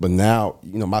 But now,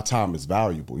 my time is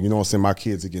valuable. You know what I'm saying? My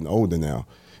kids are getting older now.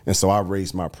 And so I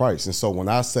raised my price. And so when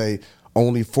I say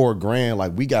only 4 grand,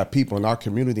 like, we got people in our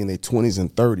community in their 20s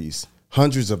and 30s.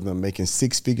 Hundreds of them making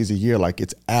 6 figures a year. Like,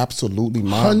 it's absolutely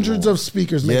mind-blowing. Hundreds of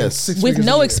speakers making 6 figures with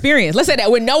no experience. Let's say that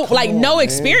with no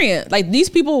experience. Like, these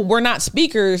people were not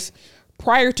speakers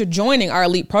prior to joining our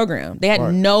elite program. They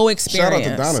had no experience.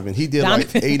 Shout out to Donovan. He did like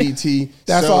ADT.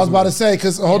 That's what I was about to say.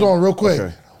 Because hold on, real quick.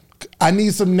 Okay. I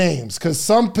need some names because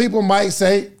some people might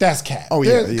say that's cap. Oh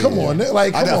yeah, come on.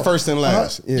 Like, I got first and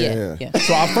last. Yeah.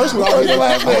 So our first one,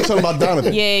 I was talking about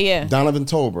Donovan. Yeah. Donovan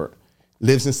Tolbert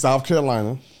lives in South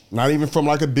Carolina. Not even from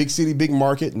like a big city, big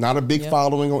market, not a big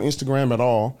following on Instagram at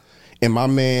all. And my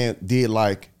man did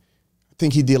I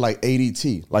think he did like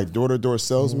ADT, like door-to-door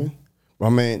salesman. I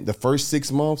mean, the first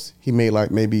 6 months, he made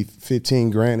like maybe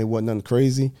 15 grand. It wasn't nothing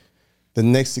crazy. The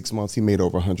next 6 months, he made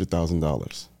over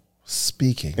 $100,000.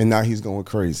 Speaking. And now he's going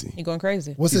crazy. You're going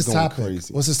crazy. What's his topic?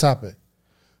 Crazy. What's his topic?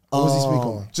 What does he speak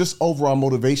on? Just overall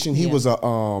motivation. He was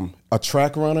a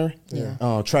track runner,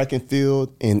 track and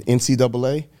field in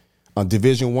NCAA,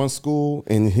 Division I school,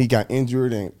 and he got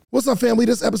injured. And what's up, family?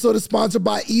 This episode is sponsored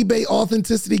by eBay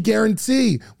Authenticity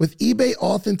Guarantee. With eBay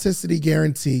Authenticity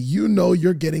Guarantee, you know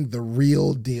you're getting the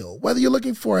real deal. Whether you're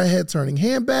looking for a head-turning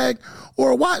handbag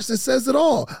or a watch that says it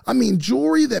all. I mean,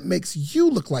 jewelry that makes you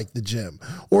look like the gym,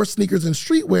 or sneakers and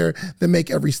streetwear that make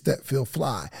every step feel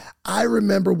fly. I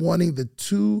remember wanting the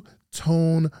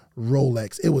two-tone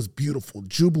Rolex. It was beautiful.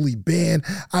 Jubilee band.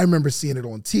 I remember seeing it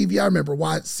on TV. I remember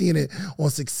seeing it on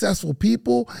successful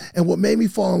people. And what made me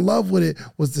fall in love with it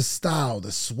was the style,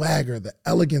 the swagger, the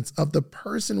elegance of the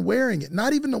person wearing it.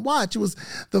 Not even the watch. It was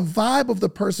the vibe of the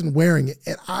person wearing it.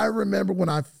 And I remember when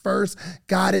I first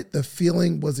got it, the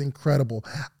feeling was incredible.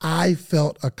 I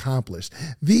felt accomplished.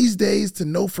 These days, to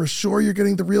know for sure you're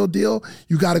getting the real deal,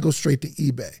 you got to go straight to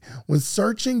eBay. When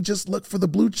searching, just look for the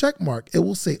blue check mark. It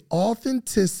will say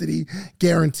authenticity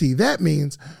guarantee. That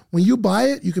means when you buy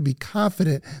it, you can be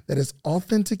confident that it's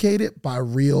authenticated by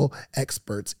real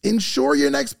experts. Ensure your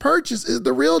next purchase is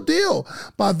the real deal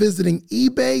by visiting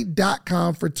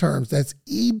ebay.com for terms. That's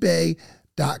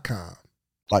ebay.com.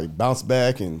 like bounced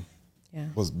back and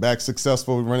was back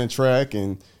successful running track,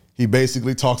 and he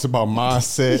basically talks about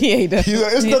mindset. Yeah, he does.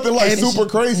 It's nothing like super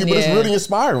crazy, but it's really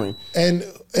inspiring. And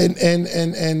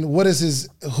what is his?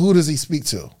 Who does he speak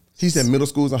to? He said middle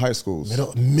schools and high schools.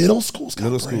 Middle schools.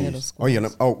 Middle schools. Oh yeah.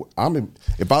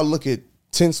 If I look at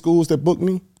 10 schools that booked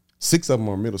me, 6 of them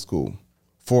are middle school,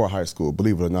 4 are high school.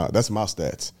 Believe it or not, that's my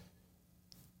stats.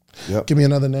 Yep. Give me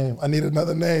another name. I need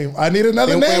another name.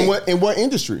 In what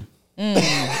industry?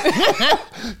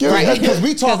 Because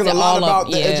we talking a lot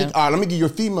about the education. All right, let me give you a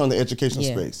female in the educational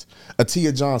space.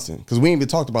 Atia Johnson, because we ain't even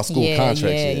talked about school contracts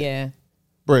yet. Yeah.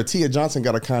 Bro, Tia Johnson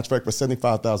got a contract for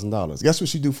 $75,000. Guess what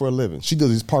she do for a living? She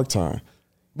does this part-time.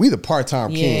 We the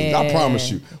part-time kings, I promise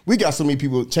you. We got so many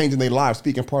people changing their lives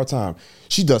speaking part-time.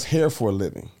 She does hair for a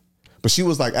living. But she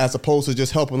was like, as opposed to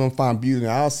just helping them find beauty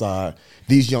on the outside,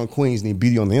 these young queens need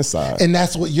beauty on the inside. And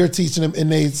that's what you're teaching them in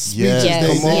their speeches.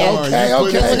 Yes. Come on.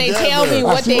 Okay. When they tell me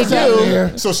what they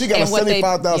do. So she got a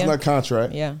 $75,000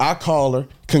 contract. Yeah. I call her,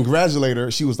 congratulate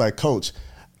her. She was like, Coach,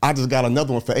 I just got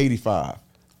another one for $85,000.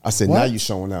 I said, what? Now you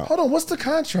showing out. Hold on, what's the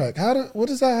contract?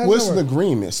 What is that? What's an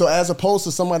agreement? So as opposed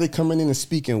to somebody coming in and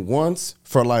speaking once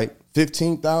for like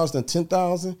 $15,000 and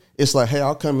 $10,000, it's like, hey,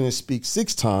 I'll come in and speak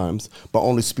 6 times, but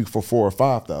only speak for $4,000 or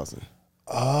 $5,000.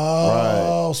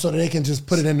 Oh, right. So they can just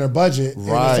put it in their budget and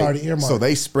it's already earmarked. So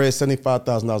they spread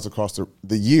 $75,000 across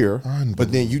the year,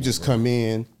 but then you just come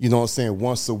in, you know what I'm saying,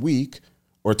 once a week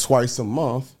or twice a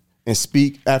month and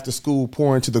speak after school,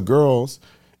 pour into the girls,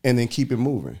 and then keep it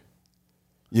moving.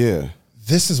 Yeah.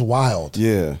 This is wild.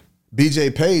 Yeah.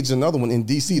 BJ Page, another one in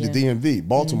DC, the DMV,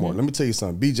 Baltimore. Let me tell you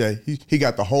something. BJ, he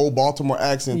got the whole Baltimore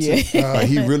accent too.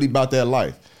 He really about that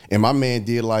life. And my man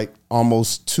did like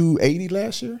almost 280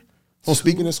 last year from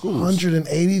speaking in schools.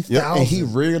 180,000. Yep. And he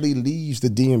rarely leaves the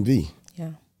DMV.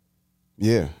 Yeah.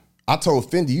 Yeah. I told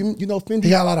Fendi, you know Fendi? He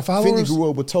got a lot of followers? Fendi grew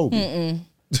up with Toby.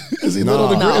 Is he little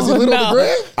to the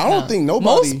gram? I don't think nobody.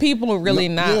 Most people are really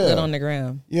not lit on the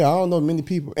gram. Yeah, I don't know many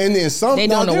people. And then some,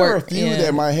 there are a few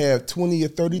that might have 20 or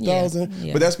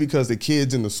 30,000, but that's because the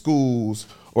kids in the schools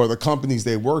or the companies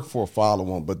they work for follow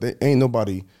them, but they ain't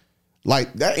nobody,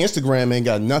 like that Instagram ain't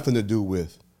got nothing to do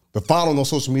with, the following on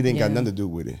social media ain't got nothing to do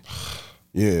with it.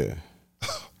 Yeah.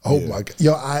 Oh my God.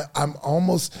 Yo, I'm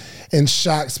almost in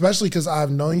shock, especially because I've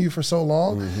known you for so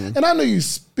long and I know you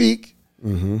speak.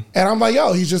 And I'm like,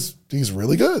 yo, he's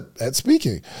really good at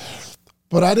speaking.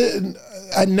 But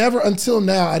I never until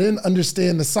now, I didn't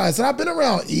understand the science. And I've been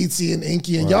around E.T. and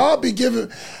Inky, and y'all be giving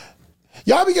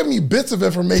me bits of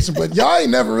information, but y'all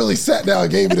ain't never really sat down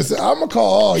and gave me this. I'm gonna call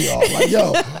all y'all. Like,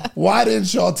 yo, why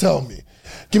didn't y'all tell me?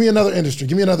 Give me another industry.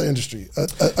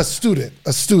 A student.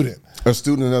 A student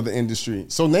in another industry.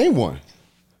 So name one.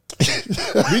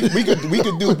 we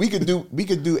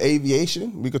could do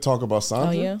aviation. We could talk about Sandra.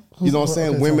 Oh, yeah? You know what I'm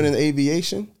saying? Women in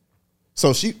aviation.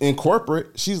 So she in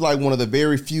corporate, she's like one of the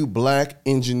very few black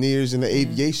engineers in the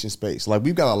aviation space. Like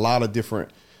we've got a lot of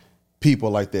different people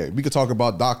like that. We could talk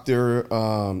about Dr.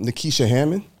 Nikisha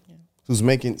Hammond, who's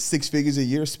making 6 figures a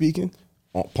year speaking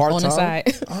part-time. On the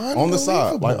side. On the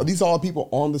side. Like these are all people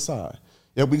on the side.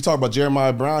 Yeah, we can talk about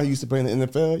Jeremiah Brown. He used to play in the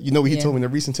NFL. You know what he told me in a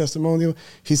recent testimonial?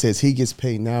 He says he gets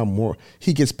paid now more.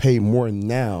 He gets paid more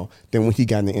now than when he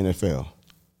got in the NFL.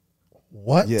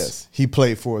 What? Yes. He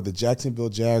played for the Jacksonville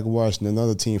Jaguars and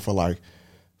another team for like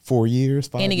 4 years,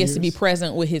 5 years. And he gets to be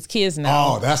present with his kids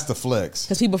now. Oh, that's the flex.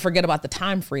 Because people forget about the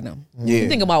time freedom. Yeah. You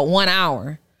think about 1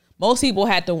 hour. Most people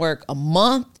had to work a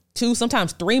month, 2,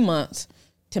 sometimes 3 months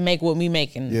to make what we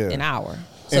make in an hour.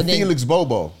 So and Felix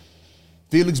Bobo,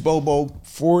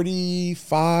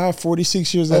 45,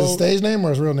 46 years That's old. his stage name or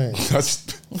his real name?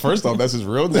 First off, that's his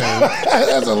real name.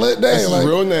 That's a lit name. That's his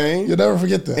real name. You'll never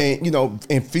forget that. And,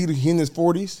 and Felix, he in his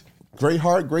 40s, great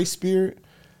heart, great spirit.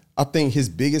 I think his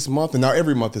biggest month, and now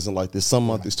every month isn't like this. Some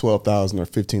month is 12,000 or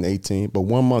 15, 18, but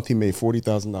one month he made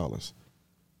 $40,000.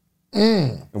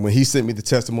 And when he sent me the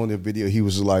testimonial video, he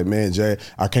was just like, man, Jay,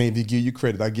 I can't even give you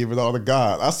credit. I give it all to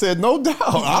God. I said, no doubt.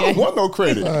 I don't want no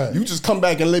credit. Right. You just come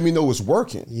back and let me know it's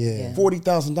working. Yeah.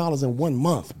 $40,000 in 1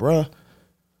 month, bruh.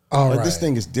 All Like, right. this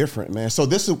thing is different, man. So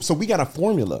we got a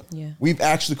formula. Yeah. We've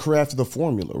actually crafted a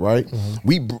formula, right?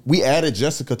 We added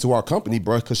Jessica to our company,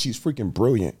 bro, because she's freaking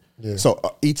brilliant. Yeah. So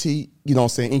ET, you know what I'm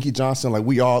saying, Inky Johnson, like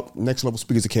we all Next Level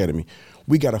Speakers Academy.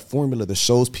 We got a formula that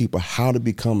shows people how to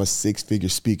become a 6-figure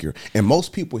speaker. And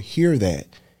most people hear that.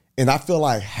 And I feel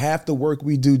like half the work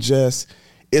we do, Jess,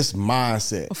 it's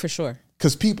mindset. Oh, for sure.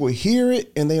 Because people hear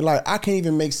it and they like, I can't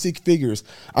even make 6 figures.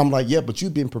 I'm like, yeah, but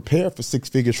you've been prepared for 6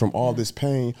 figures from all this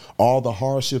pain, all the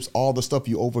hardships, all the stuff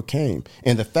you overcame.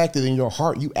 And the fact that in your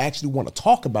heart, you actually want to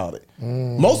talk about it.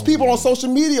 Most people on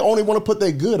social media only want to put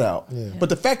their good out. Yeah. But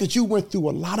the fact that you went through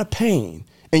a lot of pain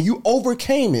and you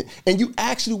overcame it and you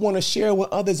actually want to share with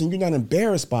others and you're not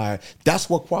embarrassed by it, that's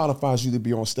what qualifies you to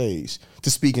be on stage, to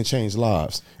speak and change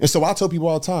lives. And so I tell people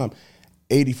all the time,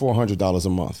 $8,400 a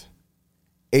month.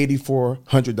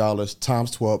 $8,400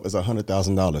 times 12 is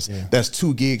 $100,000. Yeah. That's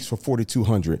 2 gigs for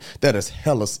 $4,200. That is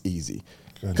hella easy.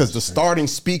 Because the starting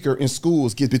speaker in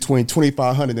schools gets between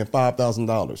 $2,500 and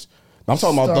 $5,000. I'm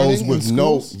talking about those with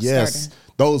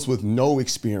those with no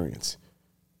experience.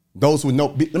 Those with no.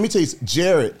 Let me tell you,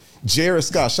 Jared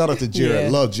Scott. Shout out to Jared.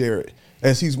 Yeah. Love Jared,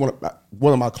 as he's one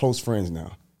of my close friends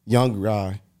now. Young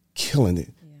guy, killing it.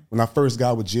 Yeah. When I first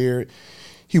got with Jared,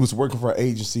 he was working for an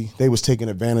agency. They was taking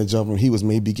advantage of him. He was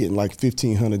maybe getting like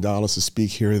 $1,500 to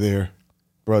speak here or there.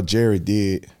 Bro, Jared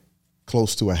did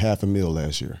close to $500,000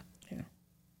 last year. Yeah.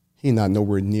 He not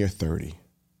nowhere near 30.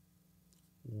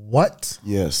 What?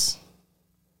 Yes.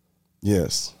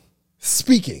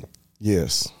 Speaking.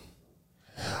 Yes.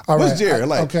 All right. What's Jared?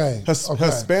 Okay.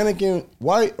 Hispanic and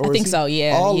white? Or I think so,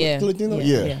 yeah. All yeah. Filipino?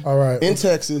 Yeah. All right. In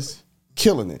Texas,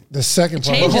 killing it. The second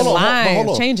part.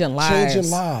 Changing Changing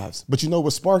lives. But you know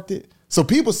what sparked it? So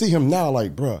people see him now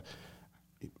like, bruh,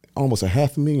 almost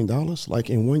 $500,000, like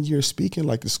in 1 year speaking,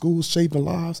 like the school's shaping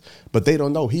lives. But they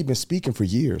don't know he been speaking for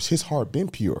years. His heart been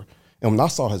pure. And when I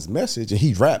saw his message, and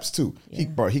he raps too, he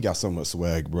got so much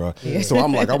swag, bro. Yeah. So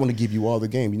I'm like, I want to give you all the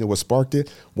game. You know what sparked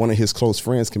it? One of his close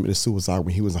friends committed suicide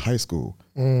when he was in high school.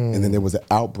 And then there was an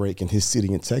outbreak in his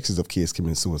city in Texas of kids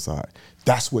committing suicide.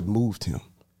 That's what moved him.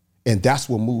 And that's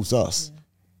what moves us. Yeah.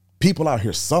 People out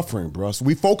here suffering, bro. So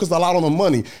we focus a lot on the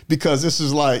money because this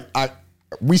is like,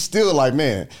 we still like,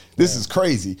 man, this is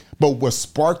crazy. But what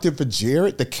sparked it for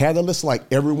Jared, the catalyst, like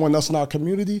everyone else in our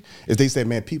community, is they said,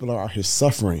 man, people are out here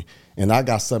suffering. And I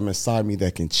got something inside me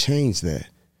that can change that.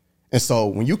 And so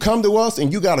when you come to us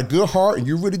and you got a good heart and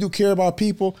you really do care about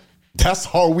people, that's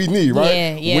all we need,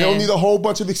 right? Yeah. We don't need a whole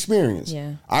bunch of experience.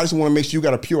 Yeah. I just want to make sure you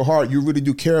got a pure heart. You really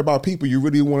do care about people. You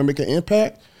really want to make an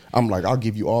impact. I'm like, I'll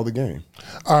give you all the game.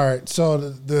 All right. So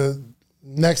the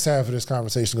next half of this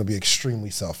conversation is going to be extremely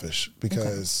selfish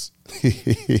because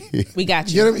we got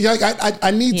you.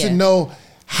 I need to know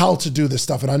how to do this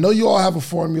stuff. And I know you all have a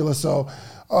formula, so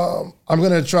I'm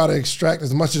going to try to extract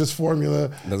as much of this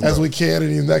formula as we can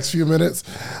in the next few minutes.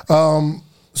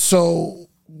 So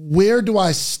where do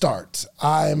I start?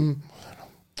 And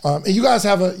you guys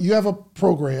have a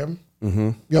program.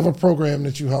 Mm-hmm. You have a program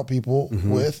that you help people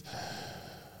with.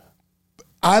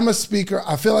 I'm a speaker.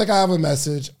 I feel like I have a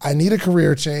message. I need a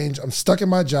career change. I'm stuck in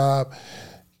my job.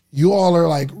 You all are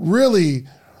like, really,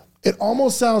 it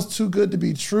almost sounds too good to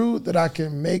be true that I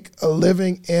can make a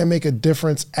living and make a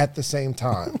difference at the same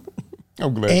time.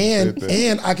 I'm glad you said that.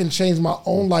 And I can change my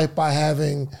own life by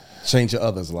change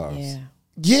others' lives.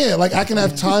 Yeah, like I can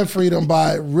have time freedom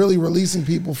by really releasing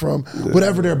people from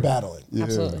whatever they're battling. Yeah.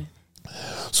 Absolutely.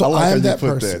 So I like I'm how that you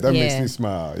put person. That makes me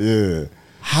smile. Yeah.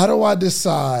 How do I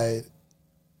decide?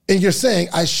 And you're saying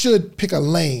I should pick a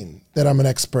lane that I'm an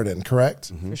expert in,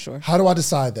 correct? For sure. How do I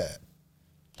decide that?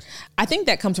 I think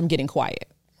that comes from getting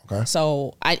quiet. Okay.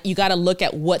 So you got to look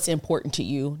at what's important to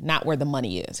you, not where the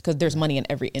money is, because there's money in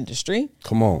every industry.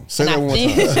 Come on. Say And that I one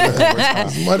think- time. Say that one time.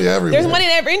 There's money everywhere. There's money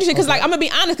in every industry because, like, I'm gonna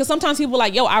be honest, because sometimes people are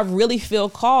like, yo, I really feel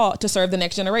called to serve the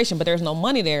next generation, but there's no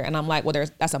money there, and I'm like, well,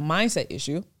 that's a mindset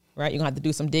issue, right? You're gonna have to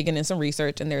do some digging and some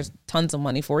research, and there's tons of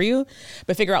money for you,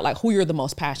 but figure out like who you're the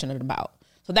most passionate about.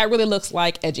 So that really looks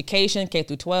like education, K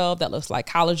through 12. That looks like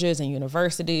colleges and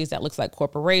universities. That looks like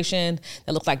corporation.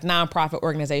 That looks like nonprofit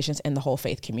organizations and the whole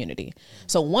faith community.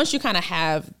 So once you kind of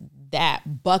have that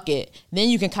bucket, then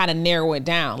you can kind of narrow it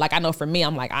down. Like I know for me,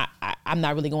 I'm like, I'm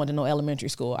not really going to no elementary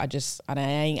school. I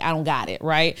don't got it,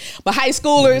 right? But high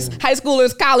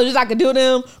schoolers, colleges, I could do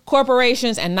them,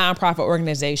 corporations and nonprofit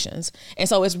organizations. And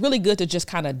so it's really good to just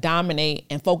kind of dominate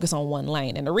and focus on one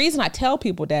lane. And the reason I tell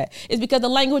people that is because the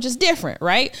language is different,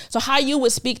 right? So how you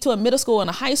would speak to a middle school and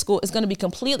a high school is going to be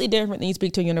completely different than you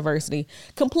speak to a university,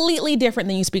 completely different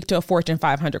than you speak to a Fortune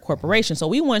 500 corporation. So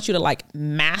we want you to like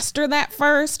master that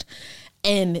first,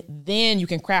 and then you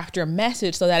can craft your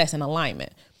message so that it's in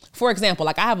alignment. For example,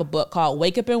 like I have a book called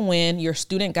Wake Up and Win, Your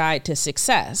Student Guide to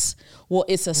Success. Well,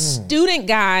 it's a student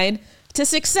guide to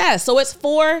success. So it's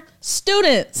for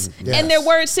students. Yes. And their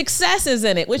word success is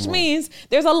in it, which means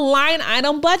there's a line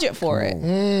item budget for it.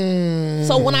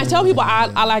 So when I tell people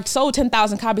I like sold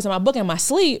 10,000 copies of my book in my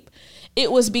sleep,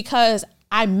 it was because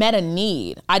I met a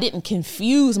need. I didn't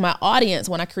confuse my audience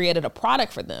when I created a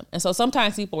product for them. And so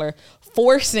sometimes people are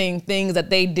forcing things that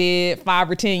they did 5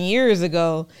 or 10 years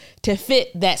ago to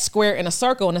fit that square in a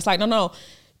circle. And it's like, no,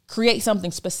 create something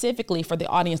specifically for the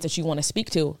audience that you want to speak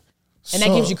to. And that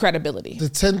gives you credibility. The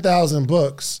 10,000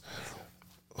 books,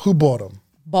 who bought them?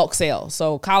 Bulk sales.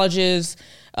 So colleges,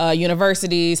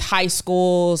 universities, high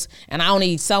schools, and I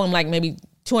only sell them like maybe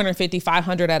 250,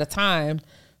 500 at a time.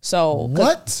 So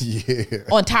What? Yeah.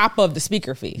 on top of the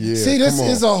speaker fee. Yeah. See, this Come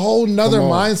on. is a whole nother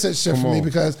Come on. mindset shift Come for me on.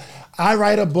 because I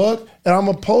write a book and I'm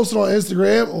going to post it on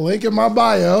Instagram, link in my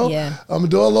bio. Yeah. I'm going to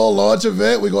do a little launch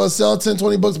event. We're going to sell 10,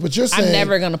 20 books. But you're saying... I'm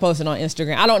never going to post it on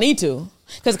Instagram. I don't need to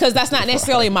because that's not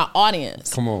necessarily my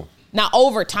audience. Come on. Now,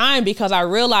 over time, because I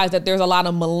realize that there's a lot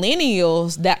of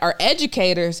millennials that are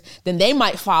educators, then they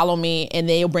might follow me and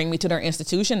they'll bring me to their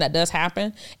institution. That does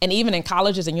happen. And even in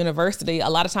colleges and university, a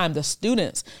lot of times the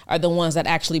students are the ones that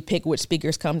actually pick which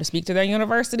speakers come to speak to their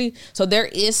university. So there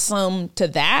is some to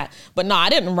that. But no, I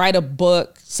didn't write a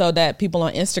book so that people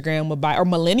on Instagram would buy or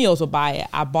millennials would buy it.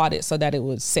 I bought it so that it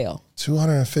would sell.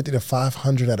 250 to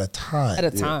 500 at a time. At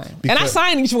a time. Because- And I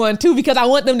sign each one too because I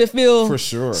want them to feel For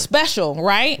sure. special,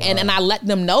 right? And I let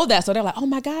them know that. So they're like, oh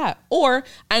my God. Or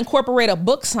I incorporate a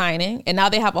book signing and now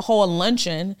they have a whole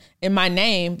luncheon in my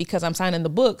name because I'm signing the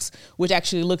books, which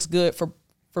actually looks good for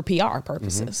PR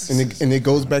purposes. And it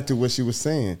goes back to what she was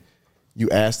saying.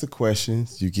 You ask the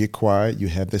questions, you get quiet, you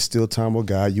have the still time with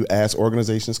God, you ask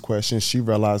organizations questions, she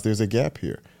realized there's a gap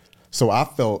here. So I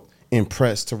felt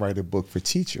impressed to write a book for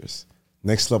teachers.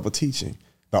 Next Level Teaching,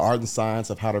 the art and science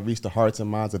of how to reach the hearts and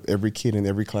minds of every kid in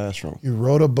every classroom. You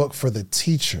wrote a book for the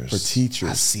teachers. For teachers.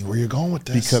 I see where you're going with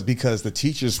this. Because the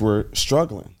teachers were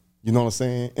struggling. You know what I'm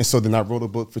saying? And so then I wrote a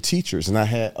book for teachers and I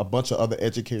had a bunch of other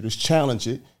educators challenge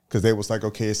it because they was like,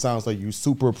 okay, it sounds like you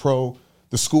super pro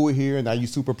the school here and now you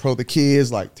super pro the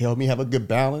kids. Like, tell me have a good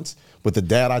balance. But the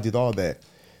dad, I did all that.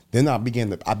 Then I began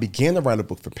to write a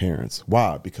book for parents.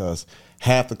 Why? Because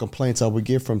half the complaints I would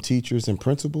get from teachers and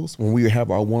principals when we have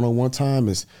our one-on-one time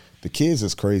is the kids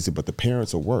is crazy, but the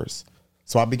parents are worse.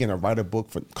 So I began to write a book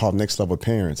called Next Level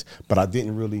Parents, but I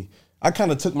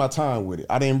kind of took my time with it.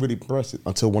 I didn't really press it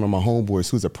until one of my homeboys,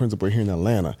 who's a principal here in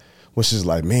Atlanta, was just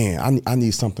like, man, I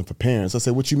need something for parents. I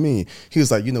said, what you mean? He was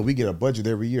like, we get a budget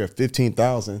every year of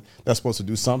 $15,000 that's supposed to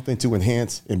do something to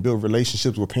enhance and build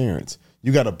relationships with parents.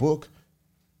 You got a book?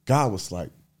 God was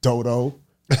like, Dodo,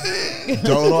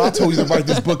 I told you to write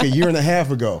this book a year and a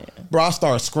half ago. Bro, I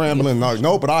started scrambling. Like,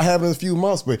 no, but I'll have it in a few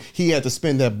months. But he had to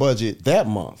spend that budget that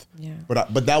month. Yeah.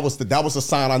 But that was the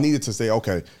sign I needed to say,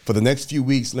 okay, for the next few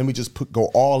weeks, let me just go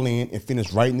all in and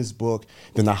finish writing this book.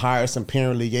 Then I hired some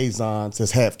parent liaisons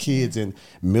that have kids in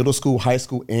middle school, high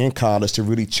school, and college to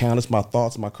really challenge my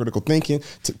thoughts, my critical thinking,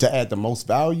 to add the most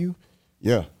value.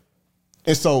 Yeah.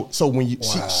 And so when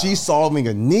she's solving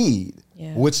a need,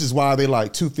 which is why they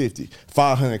like 250,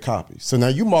 500 copies. So now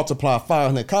you multiply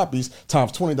 500 copies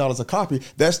times $20 a copy,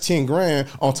 that's 10 grand.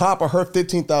 On top of her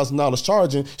 $15,000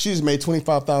 charging, she's made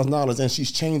 $25,000 and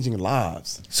she's changing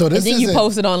lives. So this and then you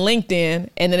post it on LinkedIn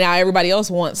and then now everybody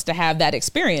else wants to have that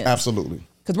experience. Absolutely.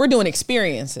 Because we're doing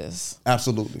experiences.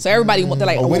 Absolutely. So everybody, they're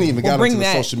like, we didn't even got into the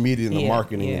that. social media and the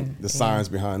marketing and the science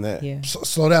behind that. Yeah.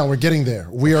 Slow down. We're getting there.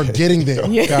 We are getting there,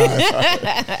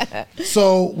 guys.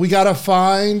 So we got to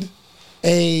find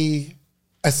a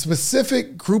a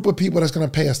specific group of people that's going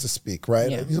to pay us to speak, right?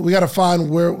 Yeah. We got to find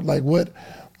where, like, what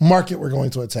market we're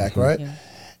going to attack, right? Yeah.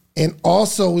 And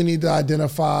also we need to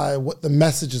identify what the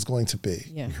message is going to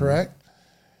be, correct?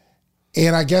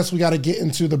 And I guess we got to get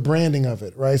into the branding of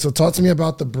it, right? So talk to me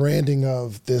about the branding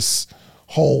of this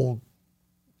whole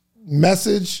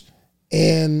message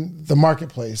and the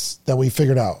marketplace that we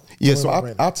figured out. Yeah,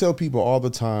 so I tell people all the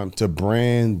time to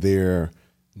brand their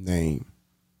name.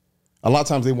 A lot of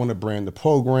times they want to brand the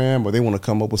program or they want to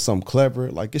come up with something clever.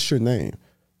 Like, it's your name.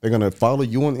 They're going to follow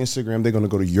you on Instagram. They're going to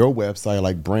go to your website,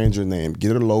 like brand your name,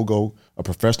 get a logo, a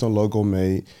professional logo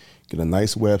made, get a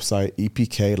nice website,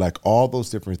 EPK, like all those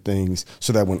different things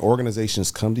so that when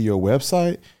organizations come to your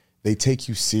website, they take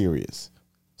you serious.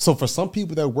 So for some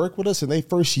people that work with us in their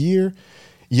first year,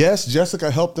 yes, Jessica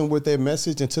helped them with their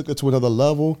message and took it to another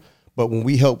level. But when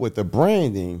we help with the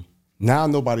branding, now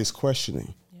nobody's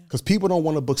questioning. Because people don't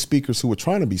want to book speakers who are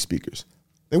trying to be speakers.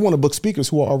 They want to book speakers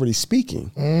who are already speaking.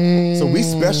 So we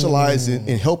specialize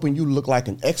in helping you look like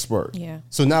an expert. Yeah.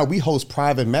 So now we host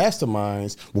private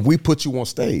masterminds where we put you on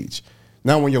stage.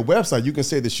 Now on your website, you can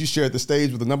say that you shared the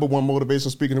stage with the #1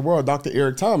 motivational speaker in the world, Dr.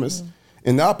 Eric Thomas.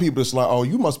 And now people are just like, oh,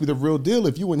 you must be the real deal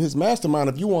if you in his mastermind,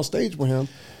 if you on stage with him.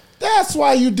 That's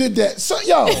why you did that. So,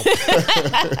 yo,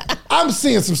 I'm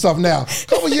seeing some stuff now. A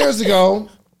couple years ago,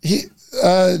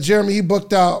 Jeremy, he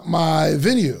booked out my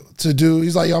venue to do.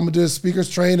 He's like, yo, I'm gonna do a speakers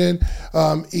training.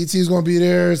 ET's gonna be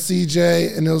there,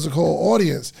 CJ, and there was a whole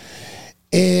audience.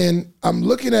 And I'm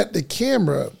looking at the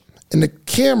camera, and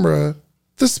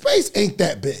the space ain't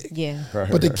that big. Yeah.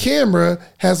 But the camera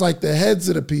has like the heads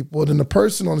of the people, and then the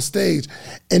person on the stage.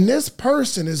 And this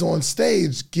person is on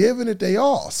stage giving it they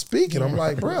all, speaking. I'm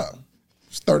like, bro,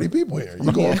 there's 30 people here.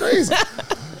 You're going crazy.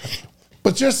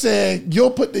 But you're saying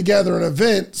you'll put together an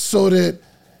event so that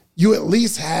you at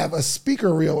least have a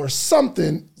speaker reel or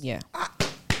something. Yeah.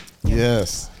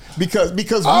 Yes. Because we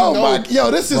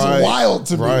know, this is wild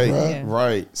to me, bro. Yeah.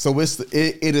 Right. So it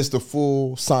is the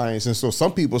full science. And so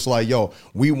some people it's like, yo,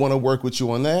 we want to work with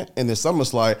you on that. And then some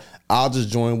it's like, I'll just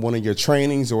join one of your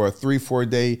trainings or a 3-4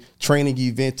 day training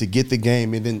event to get the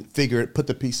game and then put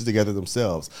the pieces together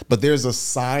themselves. But there's a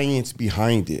science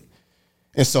behind it.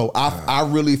 And so I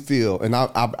really feel, and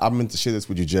I meant to share this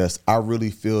with you, Jess, I really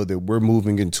feel that we're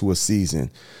moving into a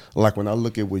season. Like when I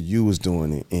look at what you was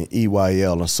doing in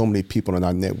EYL and so many people in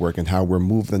our network and how we're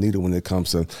moving the needle when it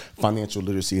comes to financial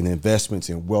literacy and investments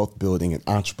and wealth building and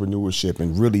entrepreneurship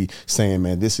and really saying,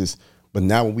 man, but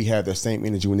now when we have that same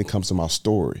energy when it comes to my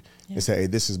story, and say, hey,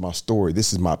 this is my story,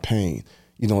 this is my pain.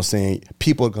 You know what I'm saying?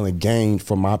 People are going to gain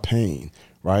from my pain.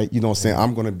 Right? You know what I'm saying?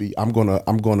 I'm going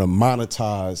to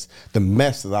monetize the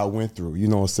mess that I went through, you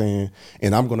know what I'm saying?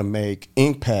 And I'm going to make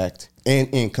impact and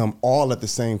income all at the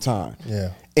same time.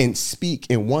 Yeah. And speak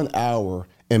in 1 hour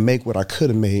and make what I could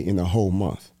have made in a whole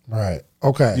month. Right.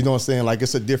 Okay. You know what I'm saying? Like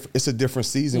it's a different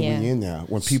season we're in now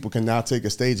when people can now take a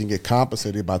stage and get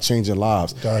compensated by changing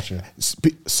lives. Gotcha.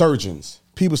 Surgeons.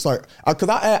 People start, because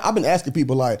I've been asking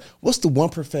people like, what's the one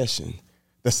profession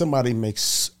that somebody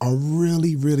makes a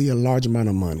really, really a large amount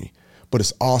of money, but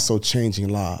it's also changing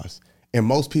lives? And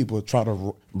most people try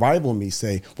to rival me,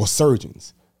 say, well,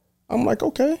 surgeons. I'm like,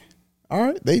 okay, all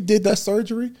right, they did that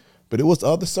surgery, but it was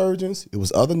other surgeons, it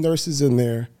was other nurses in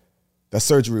there. That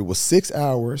surgery was 6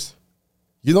 hours.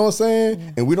 You know what I'm saying?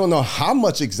 Yeah. And we don't know how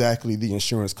much exactly the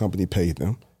insurance company paid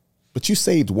them, but you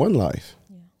saved one life.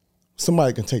 Yeah.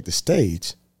 Somebody can take the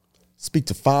stage, speak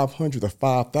to 500 or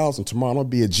 5,000. Tomorrow I'll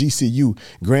be at GCU,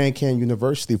 Grand Canyon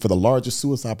University, for the largest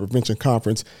suicide prevention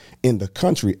conference in the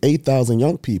country. 8,000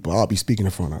 young people I'll be speaking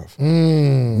in front of.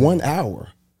 1 hour,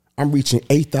 I'm reaching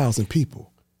 8,000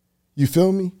 people. You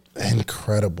feel me?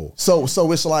 Incredible. So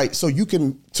it's like, so you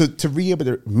can, to be able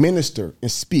to minister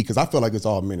and speak, because I feel like it's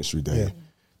all ministry day. Yeah.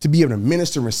 To be able to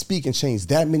minister and speak and change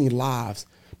that many lives,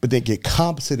 but they get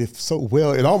compensated so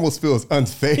well, it almost feels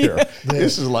unfair. Yeah.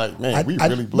 It's just like, man, we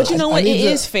really blessed. But you know what? It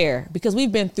is fair because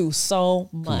we've been through so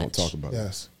much. Come on, talk about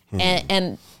yes.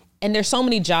 And there's so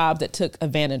many jobs that took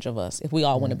advantage of us, if we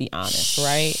all want to be honest,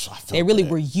 right? They really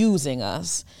were using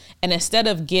us. And instead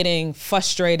of getting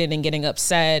frustrated and getting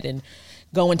upset and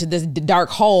going to this dark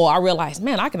hole, I realized,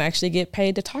 man, I can actually get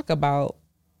paid to talk about.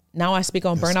 Now I speak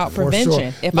on burnout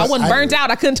prevention. Sure. If I wasn't burnt out,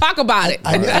 I couldn't talk about it.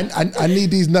 I need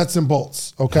these nuts and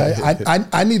bolts, okay?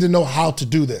 I need to know how to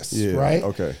do this, right?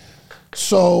 Okay.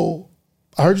 So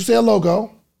I heard you say a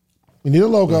logo. We need a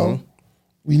logo. Mm-hmm.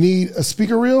 We need a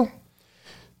speaker reel.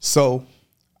 So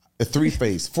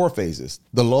 4 phases.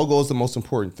 The logo is the most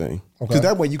important thing. Because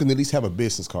that way you can at least have a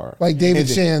business card. Like David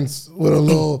Shan's with a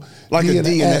little like D a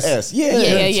D and an S.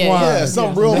 Yeah.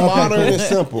 Something real modern and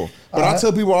simple. But I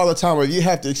tell people all the time, if you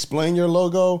have to explain your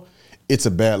logo, it's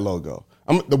a bad logo.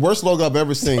 The worst logo I've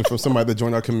ever seen from somebody that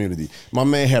joined our community. My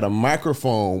man had a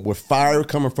microphone with fire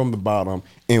coming from the bottom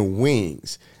and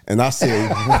wings. And I said,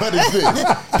 what is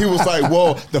this? He was like,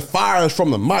 well, the fire is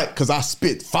from the mic because I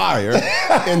spit fire.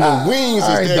 And the wings is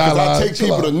there because I take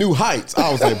people to new heights.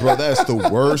 I was like, bro, that's the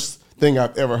worst thing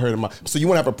I've ever heard in my. So you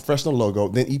want to have a professional logo,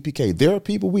 then EPK. There are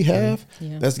people we have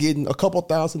that's getting a couple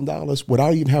 $1,000s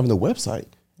without even having a website.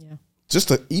 Just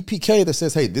an EPK that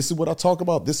says, hey, this is what I talk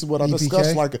about. This is what I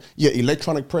discuss. Like,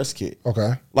 electronic press kit.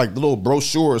 Okay. Like the little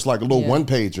brochures, like a little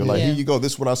one-pager. Like, here you go.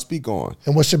 This is what I speak on.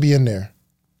 And what should be in there?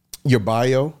 Your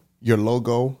bio, your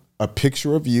logo, a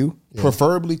picture of you,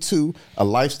 preferably 2, a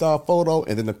lifestyle photo,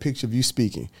 and then a picture of you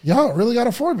speaking. Y'all really got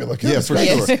a formula. Yeah, for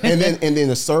sure. And then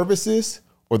the services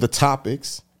or the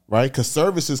topics, right? Because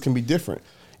services can be different.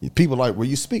 People like, where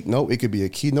you speak. No, it could be a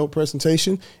keynote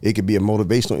presentation. It could be a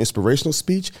motivational, inspirational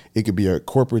speech. It could be a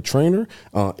corporate trainer.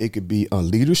 It could be a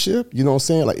leadership. You know what I'm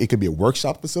saying? Like, it could be a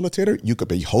workshop facilitator. You could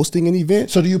be hosting an event.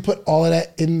 So do you put all of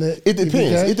that in the It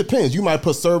depends. EPK? It depends. You might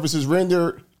put services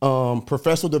rendered,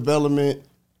 professional development,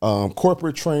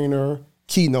 corporate trainer,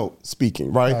 keynote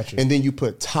speaking, right? Gotcha. And then you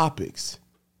put topics.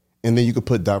 And then you could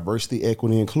put diversity,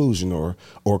 equity, inclusion, or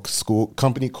school,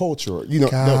 company culture. You know,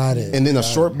 Got it. And then a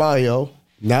short bio.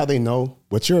 Now they know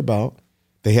what you're about.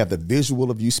 They have the visual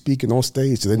of you speaking on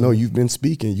stage. So they know you've been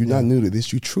speaking. You're not new to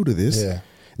this. You're true to this. Yeah.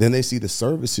 Then they see the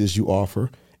services you offer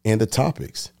and the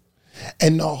topics.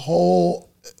 And the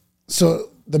whole, so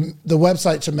the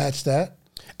website should match that?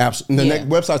 Absolutely. The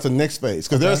website's the next phase.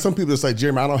 Because there are some people that say,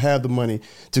 Jeremy, I don't have the money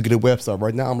to get a website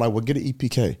right now. I'm like, well, get an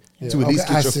EPK to at least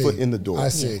get your foot in the door. I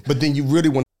see. But then you really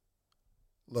want.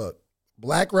 Look,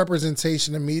 Black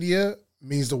representation in media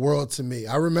means the world to me.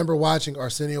 I remember watching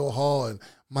Arsenio Hall and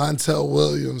Montel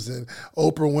Williams and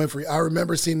Oprah Winfrey. I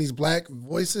remember seeing these Black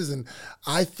voices, and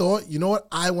I thought, you know what?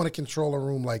 I want to control a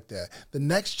room like that. The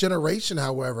next generation,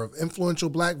 however, of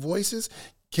influential Black voices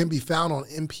can be found on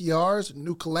NPR's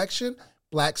new collection,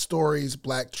 Black Stories,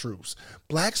 Black Truths.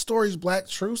 Black Stories, Black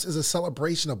Truths is a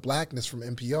celebration of Blackness from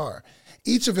NPR.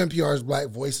 Each of NPR's Black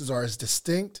voices are as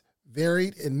distinct,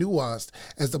 varied, and nuanced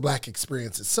as the Black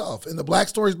experience itself. In the Black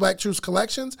Stories, Black Truths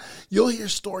collections, you'll hear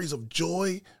stories of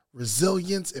joy,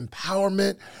 resilience,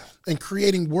 empowerment, and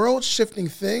creating world-shifting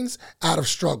things out of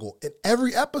struggle. And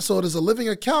every episode is a living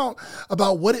account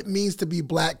about what it means to be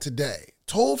Black today,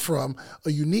 told from a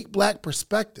unique Black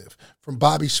perspective. From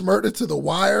Bobby Shmurda to The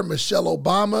Wire, Michelle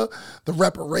Obama, the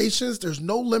reparations, there's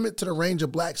no limit to the range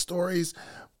of Black stories,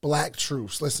 Black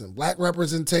truths. Listen, Black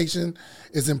representation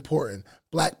is important.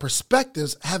 Black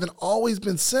perspectives haven't always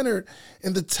been centered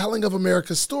in the telling of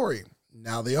America's story.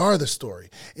 Now they are the story.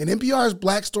 In NPR's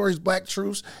Black Stories, Black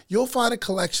Truths, you'll find a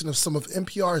collection of some of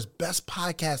NPR's best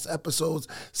podcast episodes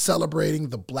celebrating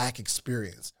the Black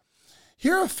experience.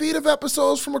 Here are a feed of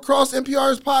episodes from across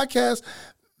NPR's podcast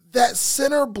that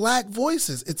center Black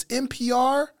voices. It's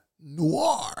NPR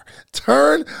Noir.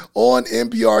 Turn on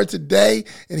NPR today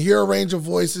and hear a range of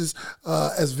voices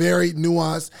as varied,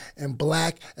 nuanced, and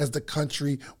Black as the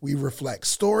country we reflect.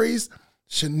 Stories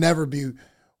should never be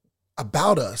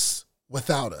about us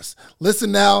without us.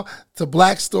 Listen now to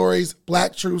Black Stories,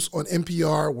 Black Truths on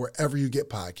NPR, wherever you get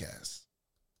podcasts.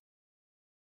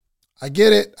 I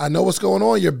get it. I know what's going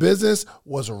on. Your business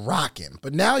was rocking,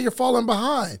 but now you're falling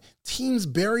behind. Teams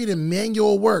buried in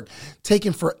manual work,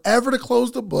 taking forever to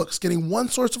close the books. Getting one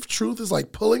source of truth is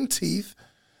like pulling teeth.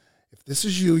 If this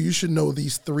is you, you should know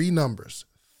these 3 numbers: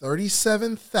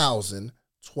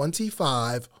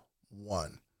 37,025,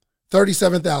 1.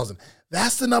 37,000.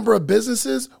 That's the number of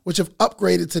businesses which have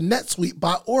upgraded to NetSuite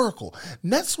by Oracle.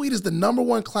 NetSuite is the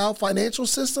 #1 cloud financial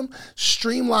system,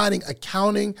 streamlining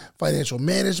accounting, financial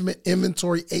management,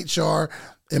 inventory, HR,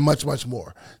 and much, much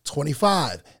more.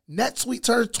 25. NetSuite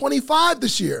turns 25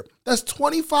 this year. That's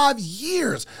 25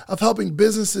 years of helping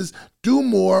businesses do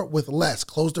more with less,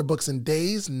 close their books in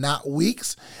days, not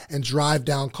weeks, and drive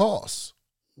down costs.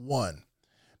 1.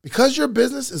 Because your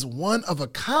business is one of a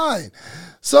kind.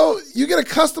 So you get a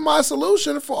customized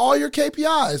solution for all your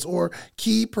KPIs or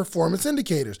key performance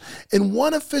indicators in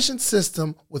one efficient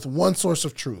system with one source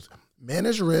of truth.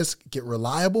 Manage risk, get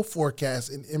reliable forecasts,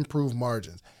 and improve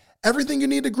margins. Everything you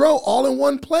need to grow all in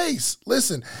one place.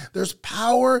 Listen, there's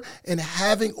power in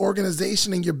having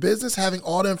organization in your business, having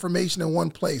all the information in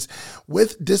one place.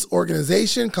 With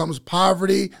disorganization comes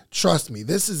poverty. Trust me,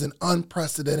 this is an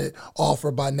unprecedented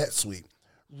offer by NetSuite.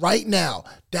 right now.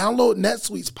 Download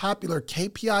NetSuite's popular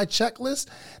KPI checklist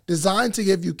designed to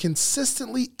give you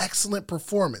consistently excellent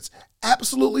performance.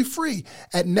 Absolutely free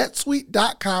at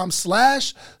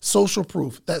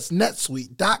netsuite.com/socialproof. That's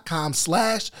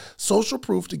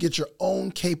netsuite.com/socialproof to get your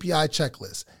own KPI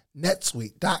checklist.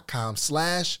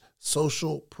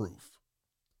 netsuite.com/socialproof.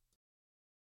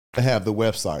 I have the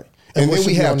website. And then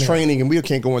we have training, and we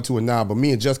can't go into it now, but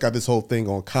me and Jess got this whole thing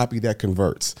on copy that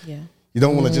converts. Yeah. You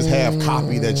don't want to just have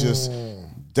copy that just,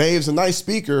 Dave's a nice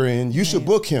speaker and you should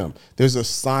book him. There's a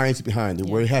science behind it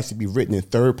where it has to be written in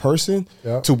third person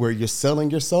to where you're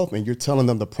selling yourself and you're telling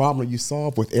them the problem you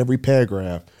solve with every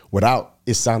paragraph without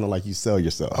it sounding like you sell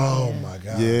yourself. Oh my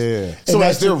God. Yeah. So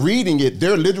as they're reading it,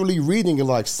 they're literally reading it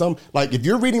like if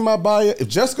you're reading my bio, if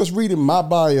Jessica's reading my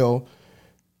bio,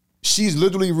 she's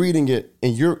literally reading it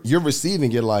and you're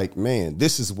receiving it like, man,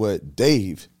 this is what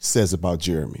Dave says about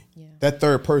Jeremy. Yeah. That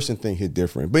third person thing hit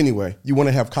different. But anyway, you want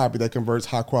to have copy that converts,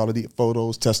 high quality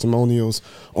photos, testimonials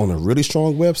on a really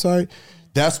strong website.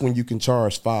 That's when you can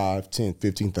charge $5,000,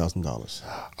 $10,000, $15,000.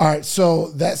 All right,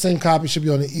 so that same copy should be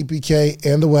on the EPK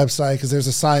and the website because there's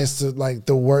a science to like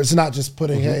the words. It's not just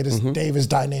putting, hey, this Dave is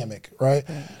dynamic, right?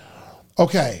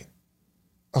 Okay.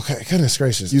 Okay, goodness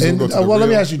gracious. And, let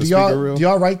me ask you, do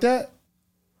y'all write that?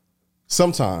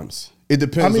 Sometimes. It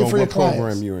depends on what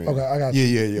program you're in. Okay, I got you.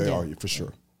 Yeah, for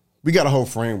sure. We got a whole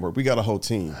framework. We got a whole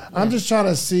team. I'm just trying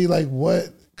to see like what,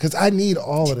 because I need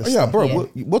all of this stuff. Bro,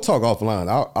 we'll talk offline.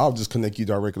 I'll just connect you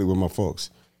directly with my folks.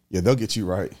 Yeah, they'll get you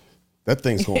right. That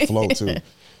thing's going to flow too.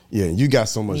 Yeah, you got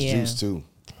so much juice too.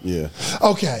 Yeah.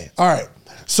 Okay, all right.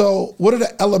 So what are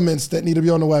the elements that need to be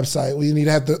on the website? We need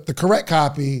to have the correct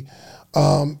copy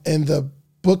and the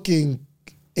booking,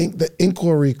 the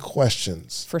inquiry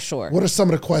questions. For sure. What are some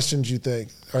of the questions you think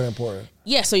are important?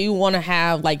 Yeah, so you want to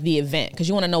have like the event because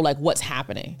you want to know like what's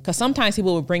happening. Because sometimes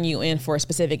people will bring you in for a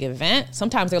specific event.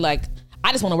 Sometimes they're like,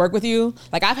 I just want to work with you.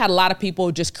 Like I've had a lot of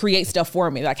people just create stuff for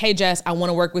me. Like, hey, Jess, I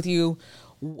want to work with you.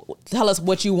 Tell us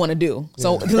what you want to do.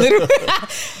 So literally,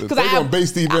 because I have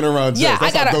base the event around Jess.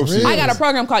 I got a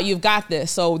program called You've Got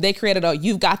This. So they created a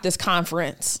You've Got This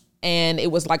conference. And it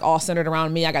was like all centered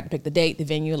around me. I got to pick the date, the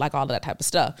venue, like all of that type of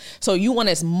stuff. So you want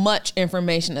as much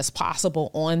information as possible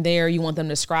on there. You want them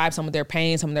to describe some of their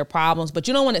pain, some of their problems. But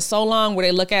you don't want it so long where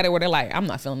they look at it where they're like, I'm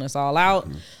not filling this all out.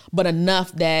 But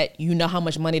enough that you know how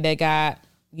much money they got,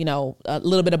 you know, a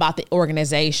little bit about the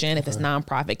organization, if it's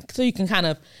nonprofit. So you can kind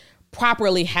of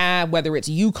properly have, whether it's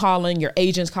you calling, your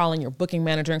agents calling, your booking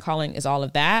manager calling, is all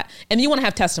of that. And you want to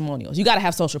have testimonials. You got to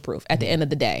have social proof at the end of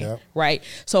the day, right?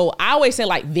 So I always say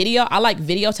like video. I like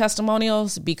video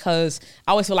testimonials because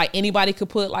I always feel like anybody could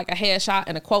put like a headshot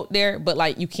and a quote there, but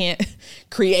like you can't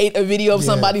create a video of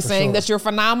somebody saying that you're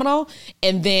phenomenal.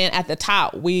 And then at the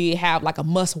top, we have like a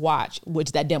must watch, which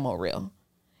is that demo reel.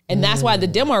 And that's why the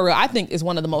demo reel, I think, is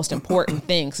one of the most important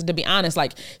things. To be honest,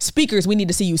 like speakers, we need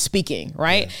to see you speaking,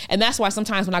 right? Yeah. And that's why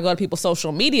sometimes when I go to people's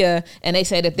social media and they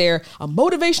say that they're a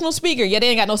motivational speaker, yet they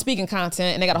ain't got no speaking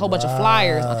content and they got a whole bunch of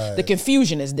flyers, the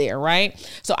confusion is there, right?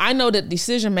 So I know that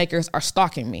decision makers are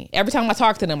stalking me. Every time I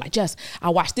talk to them, like, Jess, I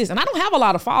watch this. And I don't have a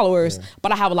lot of followers,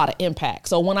 but I have a lot of impact.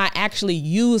 So when I actually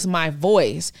use my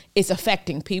voice, it's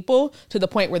affecting people to the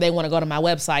point where they want to go to my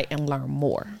website and learn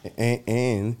more.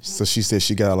 And so she said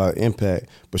she got a lot of impact,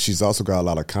 but she's also got a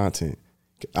lot of content.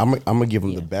 I'm gonna give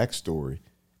them the backstory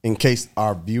in case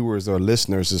our viewers or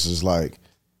listeners is just like,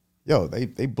 yo,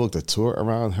 they booked a tour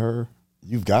around her.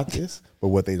 You've got this. But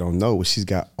what they don't know is she's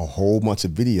got a whole bunch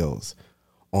of videos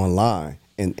online,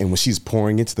 and when she's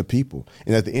pouring into the people,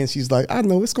 and at the end she's like, I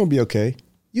know it's gonna be okay.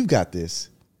 You've got this.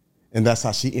 And that's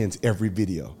how she ends every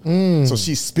video. So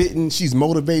she's spitting, she's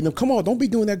motivating them. Come on, don't be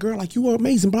doing that, girl. Like, you are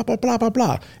amazing, blah, blah, blah, blah,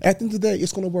 blah. At the end of the day,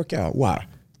 it's going to work out. Why?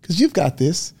 Because you've got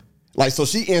this. Like, so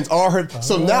she ends all her,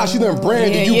 so now she done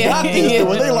branded, you got this. And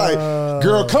when they like,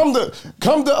 girl, come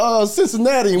to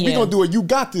Cincinnati and we're going to do a You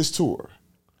Got This tour.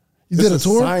 You did a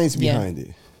tour? Science behind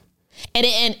it.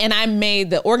 And I made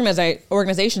the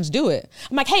organizations do it.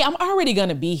 I'm like, hey, I'm already going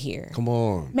to be here. Come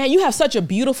on. Man, you have such a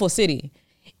beautiful city.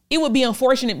 It would be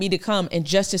unfortunate me to come and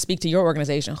just to speak to your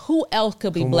organization. Who else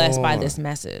could be blessed by this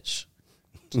message?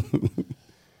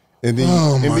 And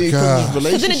then,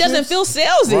 because then it doesn't feel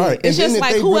salesy. Right. It's just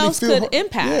like, who really else could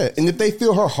impact? Yeah, and if they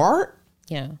feel her heart,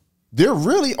 they're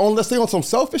really, unless they're on some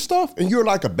selfish stuff and you're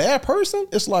like a bad person,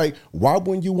 it's like, why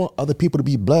wouldn't you want other people to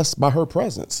be blessed by her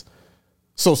presence?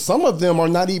 So some of them are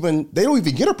not even, they don't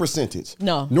even get a percentage.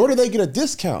 No. Nor do they get a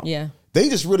discount. Yeah. They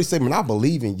just really say, man, I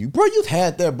believe in you. Bro, you've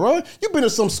had that, bro. You've been to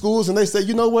some schools and they say,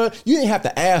 you know what? You didn't have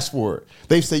to ask for it.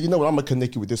 They say, you know what? I'm going to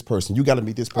connect you with this person. You got to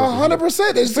meet this person.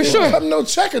 100%. They for sure have no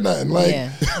check or nothing. Like,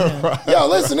 Yeah. yo,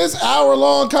 listen, this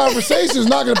hour-long conversation is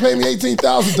not going to pay me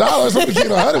 $18,000. I'm going to keep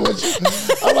 100 with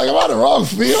you. I'm like, am I in the wrong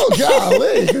field?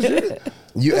 Golly.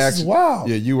 You this actually, is wild.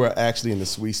 Yeah, you are actually in the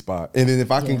sweet spot. And then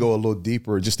if I can go a little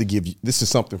deeper, just to give you, this is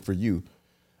something for you.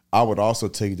 I would also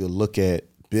tell you to look at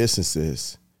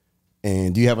businesses.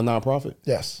 And do you have a nonprofit?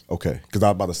 Yes. Okay, because I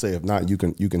was about to say, if not, you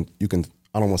can.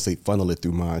 I don't want to say funnel it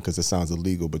through mine because it sounds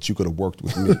illegal, but you could have worked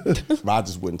with me. But I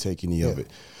just wouldn't take any of it.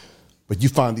 But you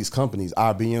find these companies.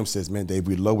 IBM says, man, Dave,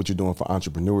 we love what you're doing for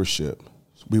entrepreneurship.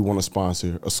 We want to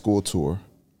sponsor a school tour.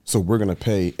 So we're going to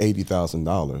pay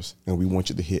 $80,000 and we want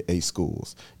you to hit 8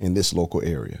 schools in this local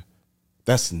area.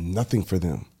 That's nothing for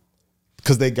them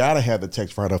because they got to have the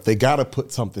text right up. They got to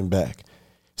put something back.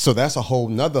 So that's a whole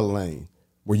nother lane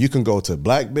where you can go to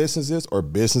black businesses or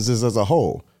businesses as a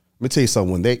whole. Let me tell you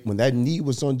something. When that knee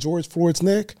was on George Floyd's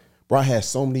neck, bro, I had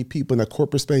so many people in the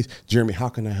corporate space. Jeremy, how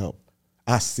can I help?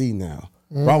 I see now.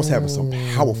 Bro, I was having some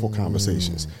powerful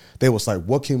conversations. They was like,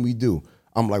 what can we do?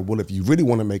 I'm like, well, if you really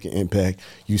want to make an impact,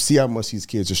 you see how much these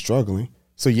kids are struggling.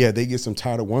 So yeah, they get some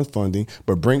Title I funding,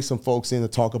 but bring some folks in to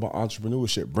talk about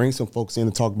entrepreneurship. Bring some folks in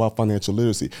to talk about financial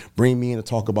literacy. Bring me in to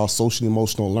talk about social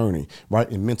emotional learning, right?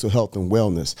 And mental health and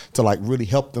wellness to like really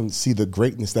help them see the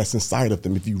greatness that's inside of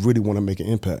them if you really want to make an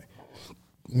impact.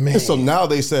 Man. And so now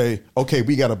they say, okay,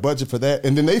 we got a budget for that.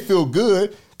 And then they feel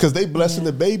good because they blessing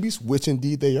the babies, which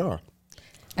indeed they are.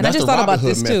 And that's I just thought about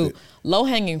this method. too.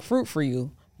 Low-hanging fruit for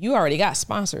you. You already got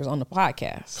sponsors on the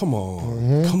podcast. Come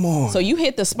on. Come on. So you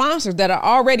hit the sponsors that are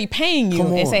already paying you Come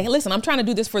and on. say, hey, listen, I'm trying to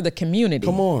do this for the community.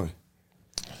 Come on.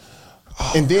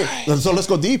 And then, so let's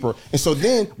go deeper. And so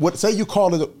then, say you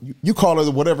call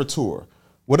it whatever tour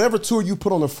you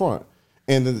put on the front,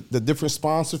 and the different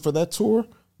sponsors for that tour.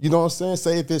 You know what I'm saying?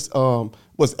 Say if it's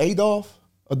was Adolf,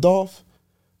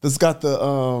 that's got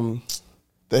the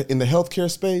in the healthcare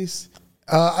space.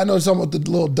 I know something with the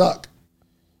little duck.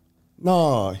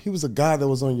 No, he was a guy that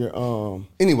was on your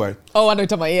anyway. Oh, I know you're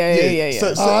talking about. Yeah.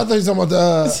 So, I thought you were talking about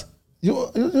the.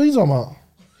 Who you talking about?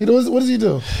 What does he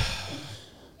do?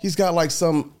 he's got like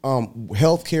some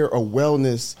healthcare or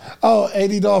wellness. Oh,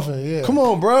 AD Dolphin, yeah. Come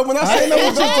on, bro. When I say know what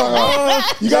you're talking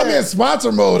about. You got me in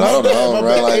sponsor mode. I don't know,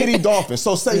 bro. Like, AD Dolphin.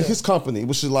 So say his company,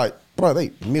 which is like, bro,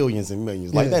 they millions and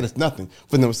millions. Like that is nothing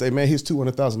for them to say, man, here's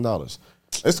 $200,000.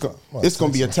 It's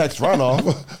gonna be a tax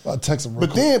write-off. I'll text him.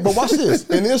 But watch this.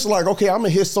 And it's like, okay, I'm gonna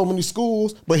hit so many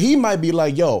schools, but he might be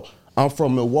like, yo, I'm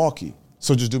from Milwaukee,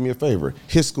 so just do me a favor.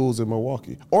 His school's in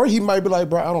Milwaukee. Or he might be like,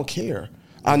 bro, I don't care.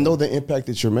 I know the impact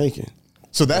that you're making.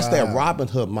 So that's that Robin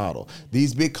Hood model.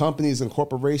 These big companies and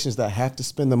corporations that have to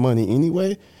spend the money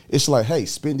anyway, it's like, hey,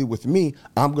 spend it with me.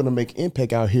 I'm going to make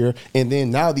impact out here. And then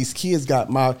now these kids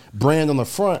got my brand on the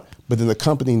front, but then the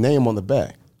company name on the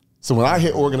back. So when I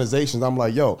hit organizations, I'm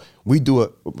like, yo, we do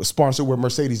a sponsor with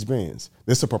Mercedes-Benz.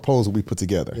 This is a proposal we put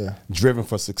together. Yeah. Driven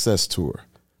for Success Tour.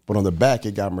 But on the back,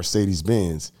 it got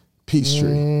Mercedes-Benz Peachtree.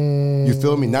 You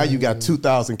feel me? Now you got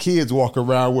 2,000 kids walking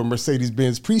around with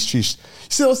Mercedes-Benz Peachtree. You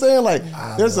see what I'm saying? Like,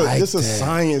 there's a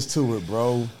science to it,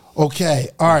 bro. Okay.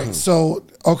 All right. So,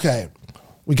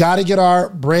 we got to get our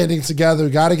branding together.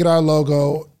 We got to get our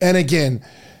logo. And again,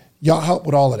 y'all help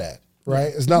with all of that,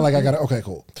 right? It's not like I got to, okay,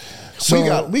 cool.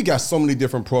 So we got so many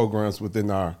different programs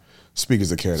within our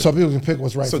Speakers Academy. So people can pick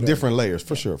what's right so for them. Different layers,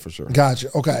 for sure. Gotcha.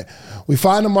 Okay. We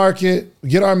find the market, we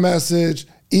get our message,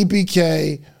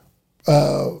 EPK,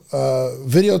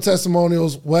 video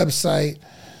testimonials, website.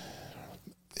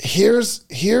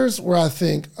 Here's where I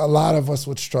think a lot of us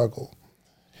would struggle.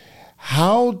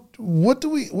 What are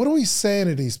we saying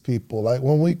to these people? Like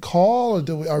when we call,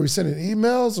 or are we sending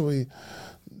emails? Are we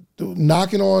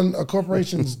knocking on a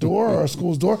corporation's door or a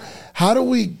school's door? How do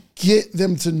we get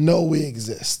them to know we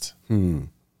exist?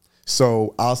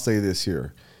 So I'll say this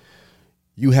here.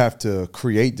 You have to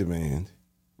create demand,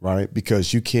 right?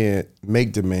 Because you can't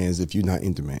make demands if you're not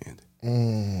in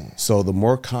demand. So the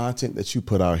more content that you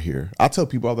put out here, I tell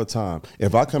people all the time,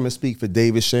 if I come and speak for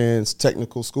David Shan's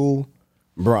technical school,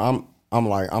 bro,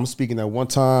 I'm speaking at one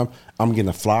time, I'm getting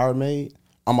a flyer made.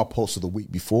 I'm going to post it the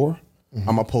week before.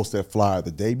 I'm going to post that flyer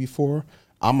the day before.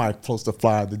 I might post a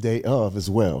flyer the day of as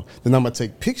well. Then I'm going to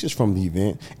take pictures from the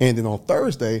event. And then on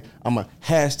Thursday, I'm going to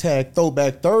hashtag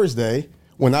Throwback Thursday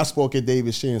when I spoke at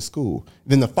David Shan's school.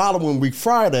 Then the following week,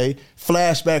 Friday,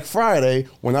 Flashback Friday,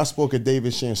 when I spoke at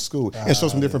David Shan's school and show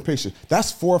some different pictures.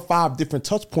 That's 4 or 5 different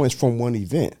touch points from one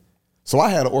event. So I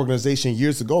had an organization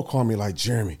years ago call me like,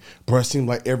 Jeremy, bro, it seems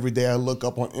like every day I look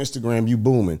up on Instagram, you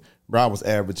booming. bro, I was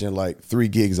averaging like 3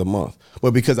 gigs a month.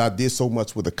 But because I did so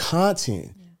much with the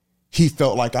content, he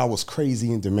felt like I was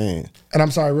crazy in demand. And I'm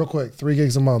sorry, real quick, 3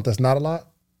 gigs a month, that's not a lot?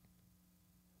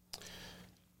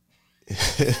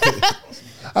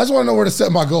 I just want to know where to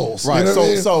set my goals. Right. You know what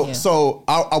I mean? So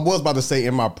I was about to say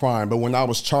in my prime, but when I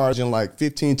was charging like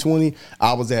 15, 20,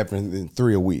 I was averaging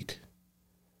 3 a week.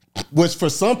 Which for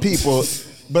some people,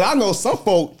 but I know some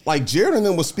folk, like Jared and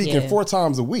them was speaking 4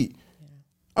 times a week.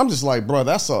 I'm just like, bro,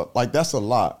 that's a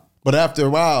lot. But after a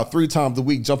while, 3 times a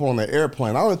week, jump on an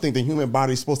airplane. I don't think the human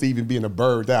body is supposed to even be in a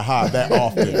bird that high that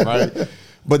often, right?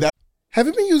 But have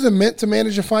you been using Mint to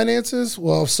manage your finances?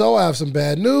 Well, if so, I have some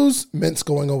bad news. Mint's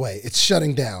going away. It's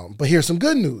shutting down. But here's some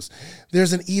good news.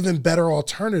 There's an even better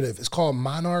alternative. It's called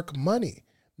Monarch Money.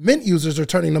 Mint users are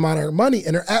turning to Monarch Money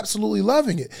and they're absolutely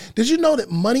loving it. Did you know that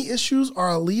money issues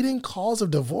are a leading cause of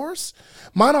divorce?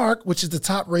 Monarch, which is the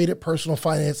top-rated personal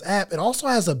finance app, it also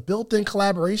has a built-in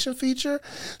collaboration feature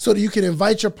so that you can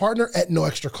invite your partner at no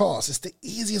extra cost. It's the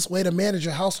easiest way to manage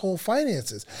your household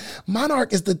finances.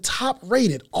 Monarch is the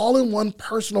top-rated all-in-one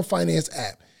personal finance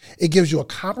app. It gives you a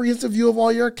comprehensive view of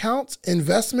all your accounts,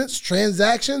 investments,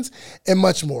 transactions, and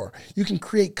much more. You can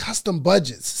create custom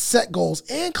budgets, set goals,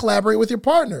 and collaborate with your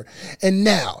partner. And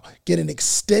now, get an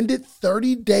extended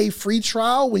 30-day free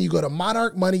trial when you go to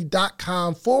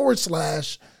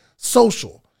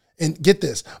monarchmoney.com/social. And get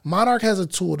this, Monarch has a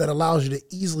tool that allows you to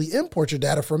easily import your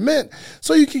data from Mint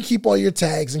so you can keep all your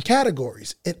tags and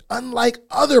categories. And unlike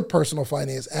other personal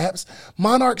finance apps,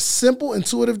 Monarch's simple,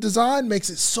 intuitive design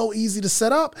makes it so easy to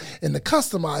set up and to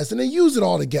customize and to use it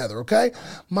all together, okay?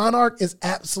 Monarch is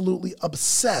absolutely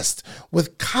obsessed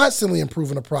with constantly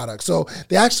improving the product. So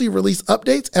they actually release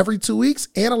updates every 2 weeks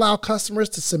and allow customers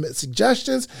to submit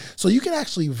suggestions so you can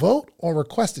actually vote on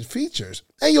requested features.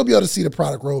 And you'll be able to see the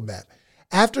product roadmap.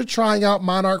 After trying out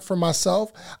Monarch for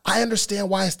myself, I understand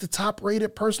why it's the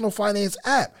top-rated personal finance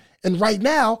app. And right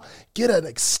now, get an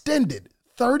extended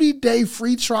 30-day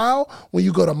free trial when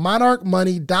you go to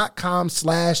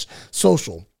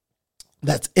monarchmoney.com/social.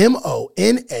 That's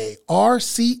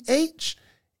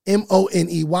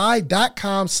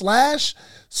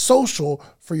MONARCHMONEY.com/social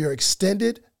for your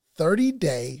extended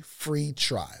 30-day free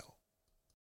trial.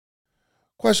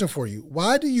 Question for you.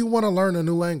 Why do you want to learn a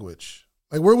new language?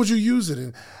 Like, where would you use it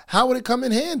and how would it come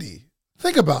in handy?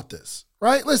 Think about this,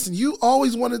 right? Listen, you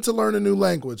always wanted to learn a new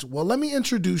language. Well, let me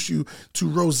introduce you to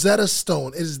Rosetta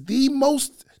Stone. It is the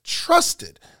most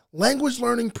trusted language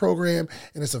learning program,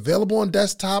 and it's available on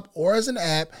desktop or as an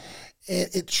app. And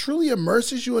it truly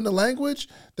immerses you in the language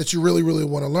that you really, really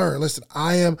want to learn. Listen,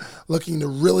 I am looking to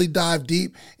really dive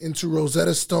deep into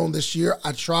Rosetta Stone this year.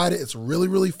 I tried it. It's really,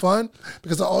 really fun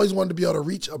because I always wanted to be able to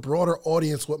reach a broader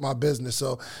audience with my business.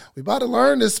 So we about to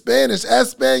learn this Spanish.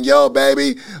 Espanol,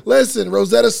 baby. Listen,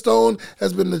 Rosetta Stone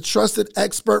has been the trusted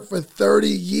expert for 30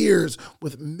 years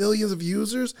with millions of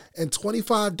users and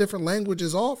 25 different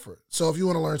languages offered. So if you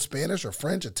want to learn Spanish or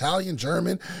French, Italian,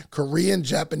 German, Korean,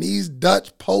 Japanese,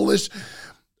 Dutch, Polish,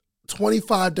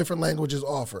 25 different languages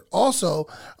offered. Also,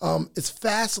 it's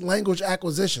fast language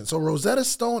acquisition. So Rosetta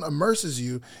Stone immerses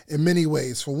you in many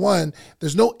ways. For one,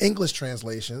 there's no English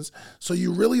translations, so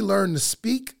you really learn to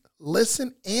speak,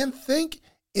 listen, and think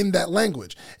in that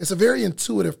language. It's a very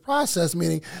intuitive process,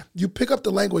 meaning you pick up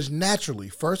the language naturally,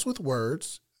 first with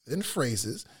words, then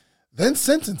phrases, then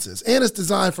sentences, and it's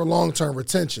designed for long-term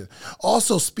retention.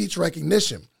 Also, speech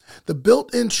recognition. The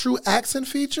built-in true accent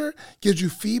feature gives you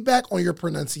feedback on your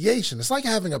pronunciation. It's like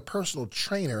having a personal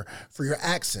trainer for your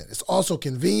accent. It's also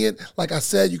convenient. Like I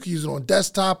said, you can use it on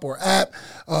desktop or app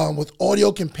with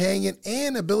audio companion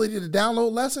and ability to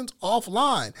download lessons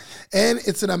offline. And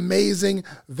it's an amazing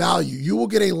value. You will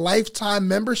get a lifetime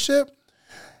membership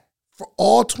for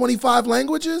all 25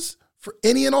 languages, for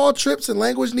any and all trips and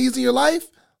language needs in your life.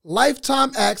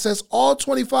 Lifetime access, all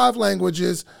 25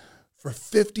 languages, for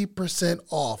 50%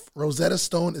 off. Rosetta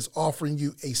Stone is offering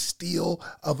you a steal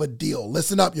of a deal.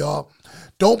 Listen up, y'all.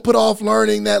 Don't put off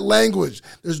learning that language.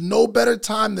 There's no better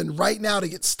time than right now to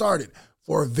get started.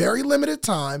 For a very limited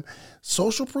time,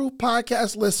 Social Proof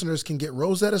Podcast listeners can get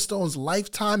Rosetta Stone's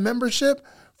lifetime membership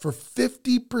for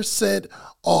 50%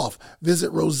 off.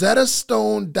 Visit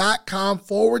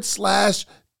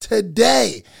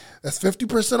rosettastone.com/today. That's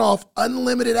 50% off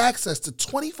unlimited access to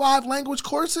 25 language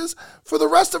courses for the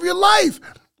rest of your life.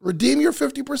 Redeem your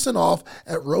 50% off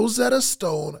at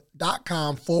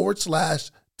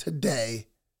rosettastone.com/today.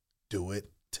 Do it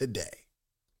today.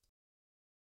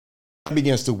 It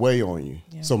begins to weigh on you.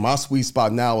 Yeah. So my sweet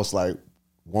spot now is like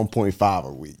 1.5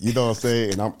 a week. You know what I'm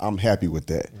saying? And I'm happy with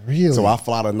that. Really? So I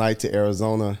fly tonight to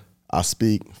Arizona. I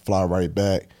speak, fly right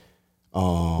back.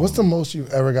 What's the most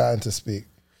you've ever gotten to speak?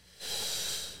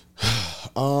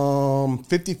 one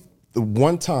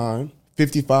time,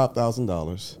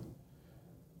 $55,000.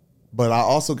 But I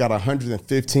also got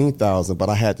 $115,000, but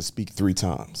I had to speak 3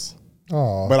 times.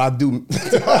 Oh, but I do.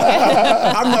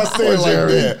 I'm not saying like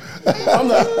that.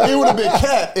 It would have been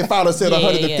cat if I'd have said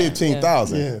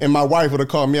 115,000, and my wife would have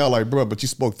called me out like, "Bro, but you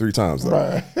spoke 3 times." Though.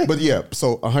 Right. But yeah,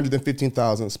 so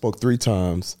 115,000 spoke 3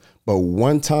 times, but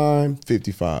one time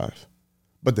 55.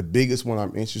 But the biggest one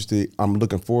I'm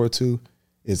looking forward to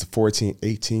is Fortune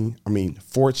 18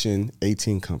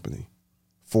 company,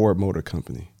 Ford Motor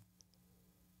Company.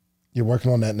 You're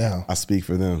working on that now. I speak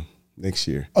for them next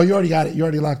year. Oh, you already got it. You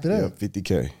already locked it in. Yeah,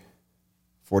 $50K,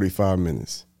 45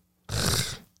 minutes.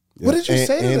 What did you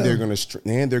say to them?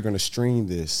 They're gonna stream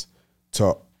this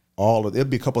to all of. There'll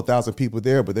be a couple thousand people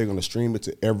there, but they're gonna stream it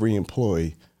to every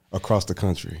employee across the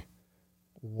country.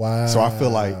 Wow. So I feel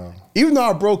like even though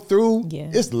I broke through,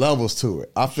 it's levels to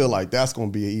it. I feel like that's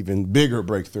gonna be an even bigger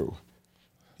breakthrough.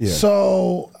 Yeah.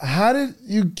 So how did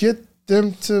you get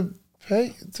them to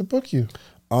pay to book you?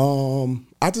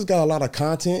 I just got a lot of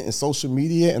content and social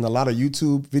media and a lot of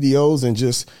YouTube videos and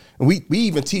we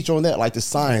even teach on that, like the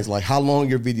science, like how long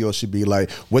your video should be,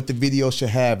 like what the video should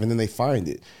have, and then they find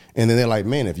it. And then they're like,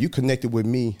 man, if you connected with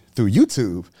me through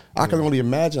YouTube, I can only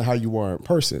imagine how you are in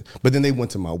person. But then they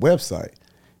went to my website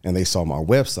and they saw my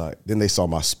website. Then they saw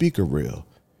my speaker reel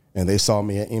and they saw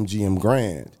me at MGM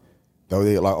Grand. Though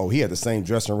they're like, oh, he had the same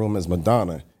dressing room as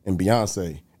Madonna and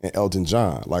Beyonce and Elton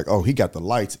John. Like, oh, he got the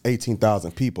lights,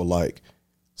 18,000 people. Like,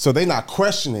 so they not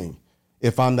questioning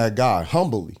if I'm that guy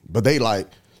humbly, but they like,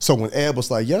 so when Ed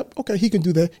was like, yep, okay, he can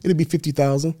do that. It'll be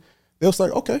 50,000. They was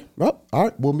like, okay, well, all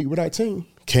right, we'll meet with our team.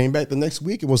 Came back the next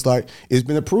week and was like, it's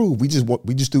been approved. We just do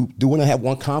want to have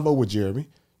one convo with Jeremy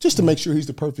just to make sure he's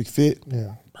the perfect fit.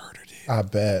 Yeah. Murdered it. I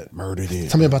bet. Murdered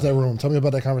it. Tell me about that room. Tell me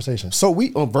about that conversation. So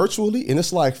we virtually, and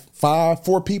it's like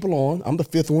 4 people on. I'm the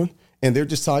 5th one. And they're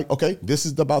just like, okay, this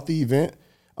is about the event.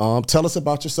 Tell us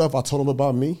about yourself. I told them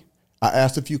about me. I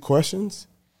asked a few questions.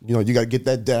 You know, you got to get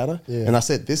that data. Yeah. And I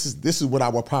said, this is what I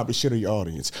will probably share to your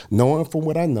audience. Knowing from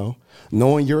what I know,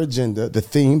 knowing your agenda, the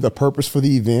theme, the purpose for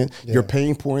the event, your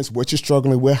pain points, what you're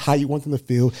struggling with, how you want them to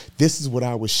feel. This is what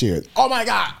I would share. Oh my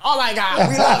God. Oh my God.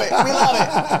 We love it. We love it.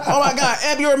 Oh my God.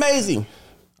 Eb, you're amazing.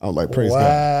 I was like, praise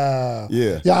God.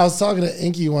 Yeah. Yeah, I was talking to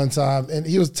Inky one time and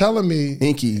he was telling me.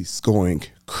 Inky's going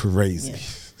crazy. Yeah.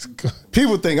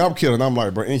 People think I'm killing. I'm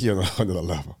like, bro, Inky on another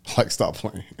level. Like, stop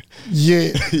playing.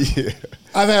 Yeah. Yeah.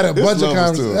 I've had a bunch of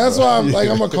conversations. That's why I'm like,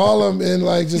 I'm gonna call him and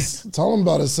like just tell him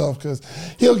about himself because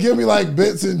he'll give me like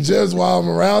bits and gems while I'm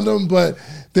around him. But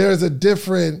there's a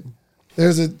different,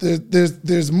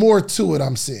 there's more to it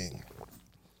I'm seeing.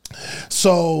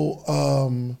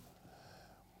 So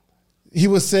he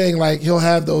was saying like he'll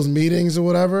have those meetings or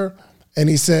whatever. And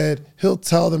he said he'll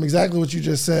tell them exactly what you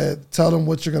just said. Tell them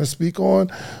what you're going to speak on,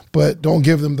 but don't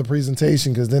give them the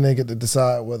presentation because then they get to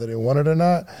decide whether they want it or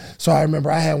not. So I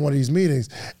remember I had one of these meetings,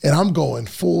 and I'm going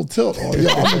full tilt on, yo,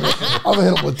 I'm going to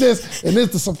hit them with this, and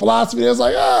this is some philosophy. It was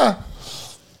like,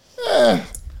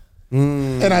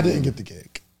 And I didn't get the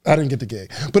gig.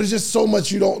 But it's just so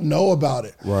much you don't know about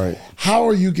it. Right. How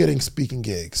are you getting speaking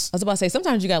gigs? I was about to say,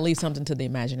 sometimes you got to leave something to the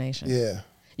imagination. Yeah.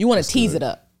 You want to tease it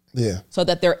up. Yeah. So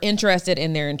that they're interested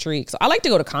and they're intrigued. So I like to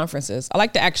go to conferences. I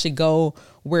like to actually go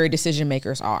where decision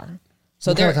makers are.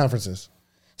 So what kind of conferences?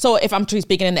 So if I'm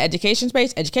speaking in the education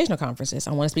space, educational conferences.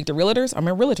 I want to speak to realtors, I'm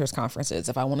in realtors conferences.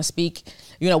 If I want to speak,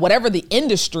 whatever the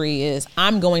industry is,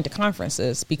 I'm going to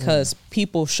conferences because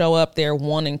people show up there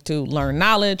wanting to learn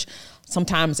knowledge.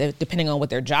 Sometimes, depending on what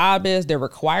their job is, they're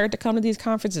required to come to these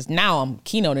conferences. Now I'm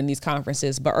keynoting these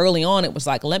conferences, but early on it was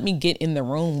like, let me get in the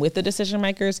room with the decision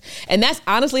makers. And that's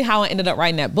honestly how I ended up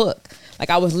writing that book. Like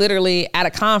I was literally at a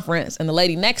conference and the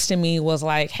lady next to me was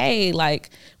like, hey, like,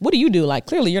 what do you do? Like,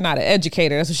 clearly you're not an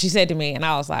educator. That's what she said to me. And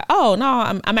I was like, oh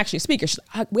no, I'm actually a speaker. She's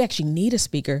like, we actually need a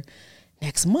speaker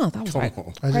next month. I was like,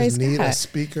 I just need a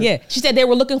speaker. Yeah. She said they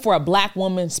were looking for a Black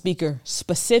woman speaker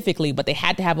specifically, but they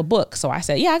had to have a book. So I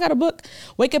said, yeah, I got a book.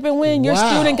 Wake Up and Win, Your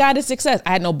Student Guide to Success. I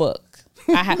had no book.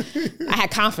 I had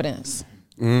confidence.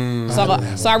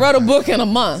 So I wrote a book in a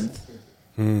month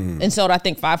and sold, I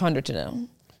think, 500 to them.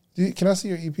 Can I see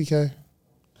your EPK?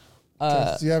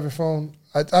 Do you have your phone?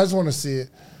 I just want to see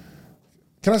it.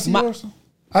 Can I see yours?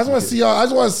 I just want to see y'all. I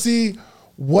just want to see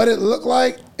what it looked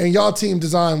like, and y'all team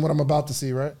design what I'm about to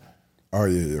see, right? Oh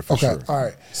yeah, for sure. All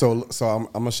right. So I'm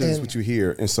gonna share this with you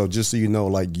here, and so just so you know,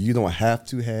 like you don't have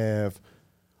to have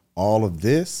all of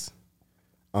this.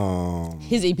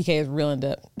 His EPK is real in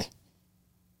depth.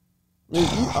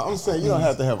 I'm saying you don't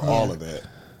have to have all of that.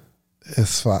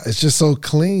 It's fine. It's just so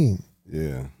clean.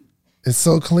 Yeah. It's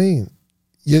so clean.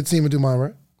 Your team would do mine,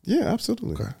 right? Yeah,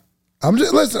 absolutely. Okay. I'm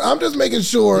just making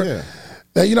sure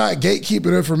that you're not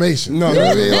gatekeeping information. No, you know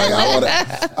what I mean?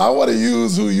 Like I want to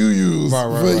use who you use.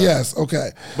 Right. Yes,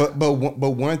 okay. But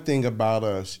one thing about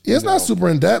us, it's not super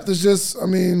in depth. It's just, I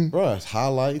mean, bro, it's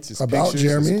highlights, it's about pictures,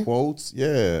 Jeremy, it's quotes,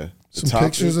 some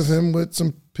pictures of him with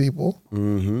some people.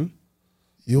 Mm-hmm.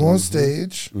 You on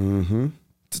stage. Mm-hmm.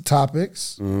 The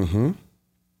topics. Mm-hmm.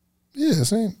 Yeah,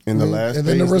 same. And the last, and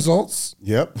then the results.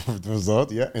 Yep, the result.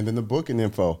 Yeah, and then the booking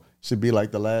info should be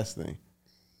like the last thing.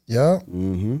 Yeah.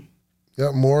 Mm-hmm.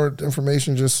 Yeah, more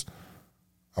information. Just,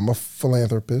 I'm a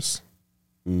philanthropist.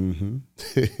 Mm-hmm.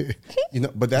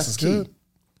 But that's key. Good.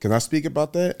 Can I speak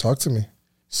about that? Talk to me.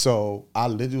 So I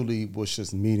literally was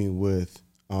just meeting with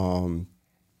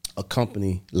a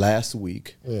company last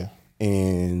week. Yeah.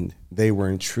 And they were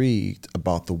intrigued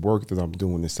about the work that I'm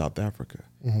doing in South Africa.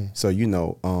 Mm-hmm. So,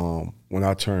 when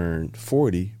I turned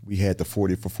 40, we had the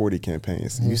 40 for 40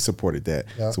 campaigns. Mm-hmm. You supported that.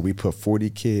 Yep. So we put 40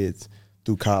 kids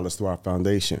through college through our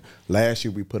foundation. Last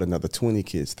year, we put another 20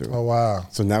 kids through. Oh, wow.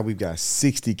 So now we've got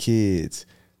 60 kids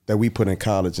that we put in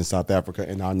college in South Africa,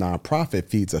 and our nonprofit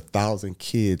feeds 1,000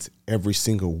 kids every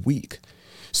single week.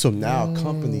 So now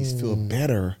companies feel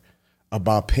better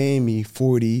about paying me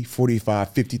 $40,000,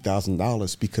 $45,000,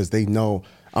 $50,000 because they know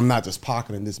I'm not just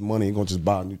pocketing this money and going to just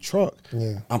buy a new truck.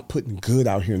 Yeah. I'm putting good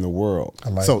out here in the world.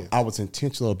 I was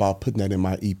intentional about putting that in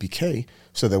my EPK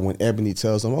so that when Ebony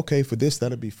tells them, okay, for this,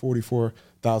 that'll be $44,000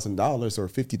 or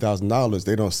 $50,000,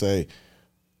 they don't say,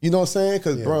 you know what I'm saying?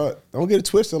 Because, bro, don't get it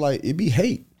twisted. Like, it be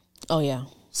hate. Oh, yeah.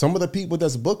 Some of the people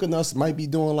that's booking us might be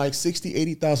doing like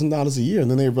 $60,000, $80,000 a year, and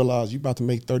then they realize you're about to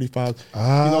make $35,000.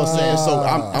 You know what I'm saying? So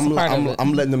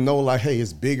I'm letting them know, like, hey,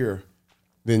 it's bigger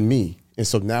than me, and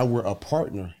so now we're a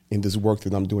partner in this work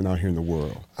that I'm doing out here in the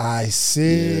world. I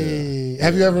see.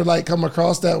 Have you ever like come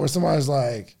across that where somebody's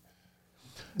like,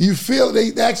 you feel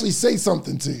they actually say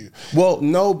something to you? Well,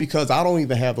 no, because I don't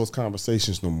even have those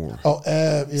conversations no more. Oh,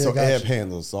 Eb, yeah, so Eb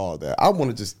handles all that. I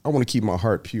want to keep my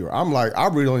heart pure. I'm like, I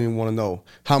really don't even want to know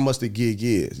how much the gig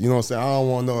is. You know what I'm saying? I don't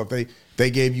want to know if they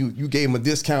gave you gave them a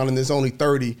discount and it's only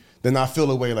 30. Then I feel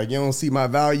away like you don't see my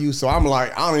value. So I'm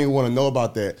like, I don't even want to know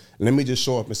about that. Let me just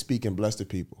show up and speak and bless the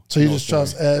people. So you just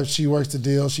trust Eb. She works the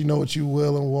deal. She know what you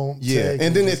will and won't. Yeah,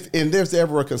 and then if there's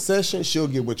ever a concession, she'll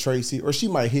get with Tracy, or she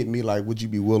might hit me like, would you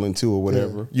be willing to, or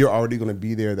whatever. Yeah. You're already going to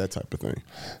be there, that type of thing.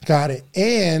 Got it.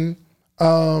 And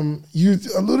you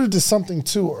alluded to something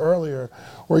too earlier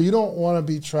where you don't want to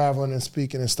be traveling and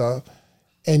speaking and stuff.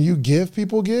 And you give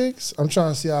people gigs? I'm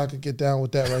trying to see how I could get down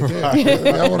with that right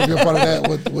there. I want to be a part of that,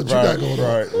 what you got going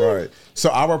on. Right. So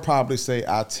I would probably say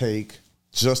I take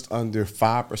just under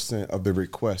 5% of the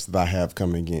requests that I have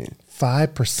coming in.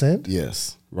 5%?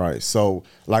 Yes, right. So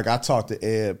like I talked to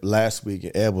Ed last week,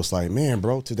 and Ed was like, man,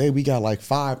 bro, today we got like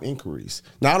 5 inquiries.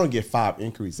 Now, I don't get 5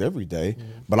 inquiries every day,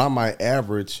 but I might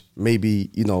average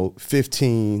maybe,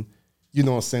 15 you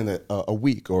know what I'm saying, a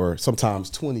week, or sometimes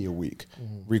 20 a week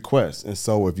requests. And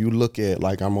so if you look at,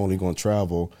 like, I'm only going to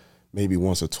travel maybe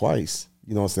once or twice,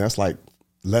 you know what I'm saying, that's like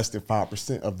less than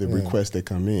 5% of the requests that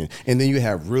come in. And then you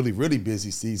have really, really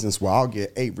busy seasons where I'll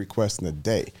get 8 requests in a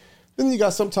day. Then you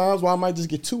got some times where I might just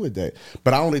get 2 a day.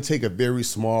 But I only take a very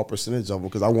small percentage of them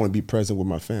because I want to be present with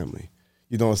my family.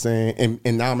 You know what I'm saying?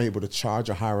 And now I'm able to charge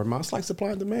a higher amount. It's like supply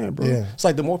and demand, bro. Yeah. It's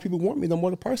like the more people want me, the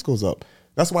more the price goes up.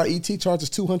 That's why ET charges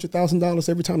 $200,000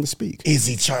 every time to speak. Is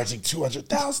he charging $200,000?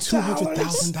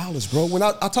 $200,000, bro. When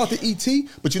I talk to ET,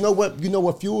 but you know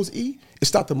what fuels E?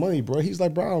 It's not the money, bro. He's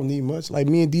like, bro, I don't need much. Like,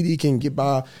 me and DD can get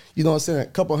by, you know what I'm saying, a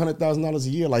couple $100,000 a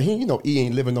year. Like, E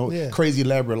ain't living no crazy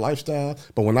elaborate lifestyle.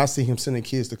 But when I see him sending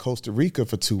kids to Costa Rica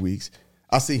for 2 weeks,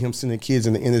 I see him sending kids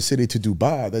in the inner city to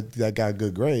Dubai that got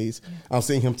good grades. I'm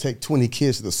seeing him take 20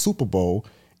 kids to the Super Bowl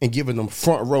and giving them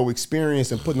front row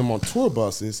experience and putting them on tour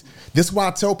buses. This is why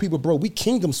I tell people, bro, we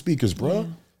kingdom speakers, bro. Yeah.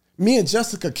 Me and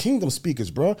Jessica, kingdom speakers,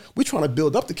 bro. We trying to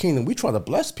build up the kingdom. We trying to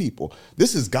bless people.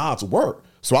 This is God's work.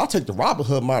 So I'll take the Robin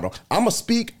Hood model. I'm going to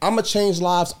speak. I'm going to change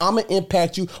lives. I'm going to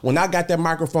impact you. When I got that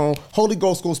microphone, Holy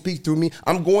Ghost going to speak through me.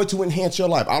 I'm going to enhance your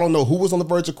life. I don't know who was on the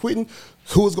verge of quitting,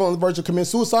 who was on the verge of committing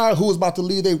suicide, who was about to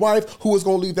leave their wife, who was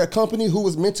going to leave that company, who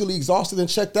was mentally exhausted and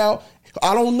checked out.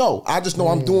 I don't know. I just know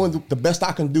I'm doing the best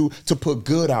I can do to put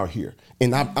good out here.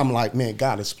 And I'm like, man,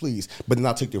 God is pleased. But then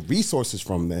I'll take the resources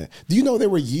from that. Do you know there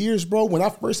were years, bro, when I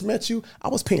first met you, I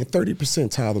was paying 30%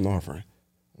 tithe and offering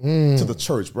to the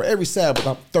church, bro. Every Sabbath,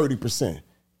 I'm 30%.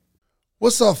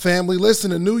 What's up, family?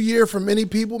 Listen, a new year for many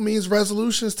people means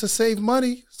resolutions to save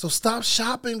money. So stop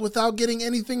shopping without getting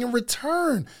anything in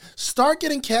return. Start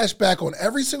getting cash back on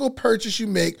every single purchase you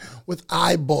make with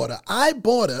iBoughta.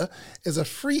 iBoughta is a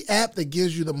free app that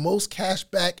gives you the most cash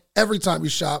back every time you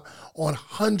shop on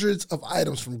hundreds of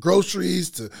items, from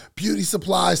groceries to beauty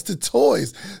supplies to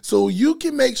toys. So you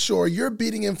can make sure you're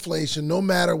beating inflation no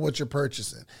matter what you're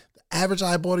purchasing. The average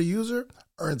iBoughta user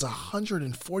earns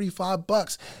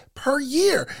 $145 per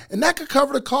year, and that could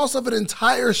cover the cost of an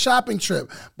entire shopping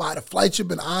trip. Buy the flight you've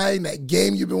been eyeing, that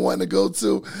game you've been wanting to go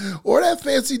to, or that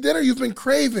fancy dinner you've been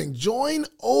craving. Join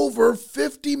over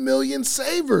 50 million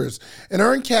savers and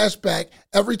earn cash back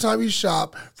every time you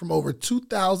shop from over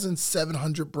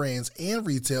 2,700 brands and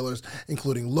retailers,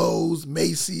 including Lowe's,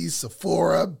 Macy's,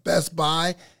 Sephora, Best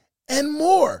Buy, and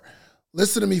more.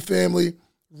 Listen to me, family.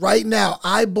 Right now,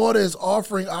 iBoughta is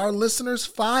offering our listeners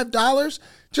 $5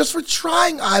 just for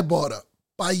trying iBoughta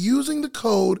by using the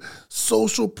code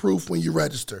SOCIALPROOF when you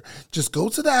register. Just go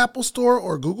to the Apple Store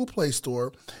or Google Play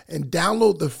Store and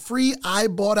download the free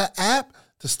iBoughta app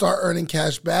to start earning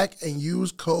cash back and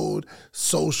use code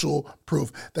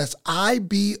SOCIALPROOF. That's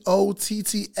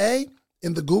IBOTTA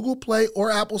in the Google Play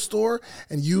or Apple Store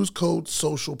and use code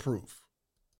SOCIALPROOF.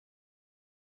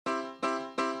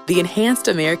 The Enhanced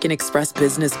American Express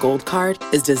Business Gold Card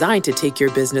is designed to take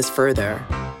your business further.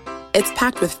 It's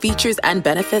packed with features and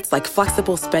benefits like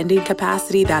flexible spending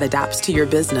capacity that adapts to your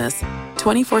business,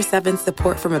 24/7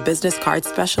 support from a business card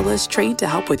specialist trained to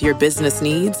help with your business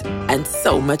needs, and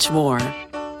so much more.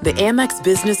 The Amex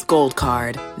Business Gold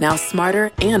Card, now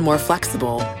smarter and more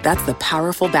flexible. That's the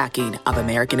powerful backing of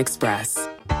American Express.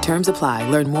 Terms apply.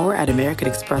 Learn more at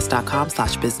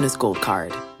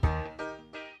americanexpress.com/businessgoldcard.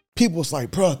 People was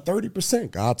like, bro,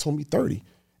 30%. God told me 30.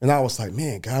 And I was like,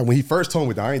 man, God, when he first told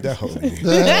me that, I ain't that holy.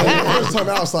 First time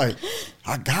I was like,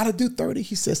 I gotta do 30.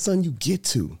 He said, son, you get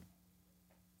to.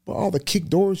 But all the kick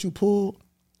doors you pulled,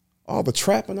 all the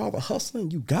trapping, all the hustling,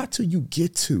 you get to. You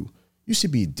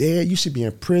should be dead. You should be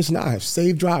in prison. I have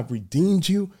saved you. I've redeemed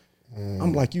you.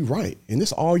 I'm like, you right. And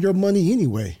it's all your money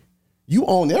anyway. You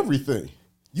own everything.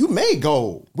 You made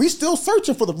gold. We still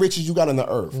searching for the riches you got on the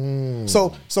earth.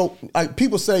 So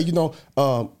people say,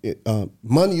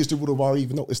 money is the root of all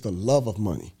evil. No, it's the love of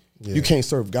money. Yeah. You can't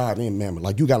serve God and mammon.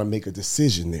 Like, you got to make a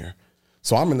decision there.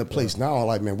 So I'm in the place now,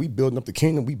 like, man, we building up the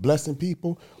kingdom. We blessing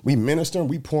people. We ministering.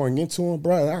 We pouring into them,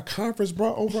 bro. At our conference,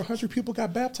 bro, over 100 people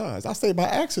got baptized. I say by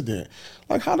accident.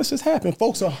 Like, how does this happen?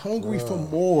 Folks are hungry for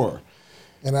more.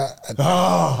 And I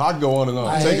go on and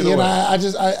on. Take it away.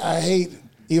 I hate.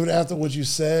 Even after what you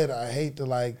said, I hate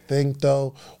to think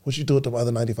though, what you do with the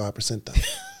other 95% though.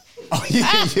 Oh,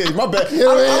 yeah, my bad.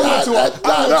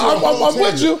 I'm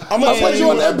with you. I'm with you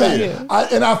on that bad.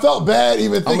 And I felt bad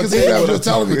even thinking that you were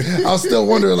telling me. I was still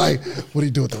wondering, what do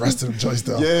you do with the rest of them joints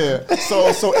though? Yeah.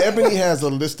 So Ebony has a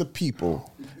list of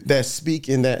people that speak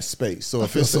in that space. So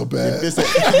if it's so bad. It's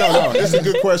a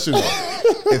good question though.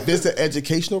 If it's an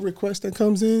educational request that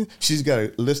comes in, she's got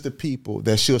a list of people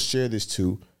that she'll share this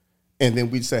to. And then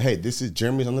we'd say, hey, this is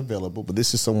Jeremy's unavailable, but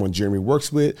this is someone Jeremy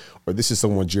works with, or this is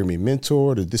someone Jeremy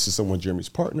mentored, or this is someone Jeremy's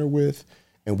partner with,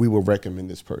 and we will recommend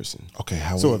this person. Okay,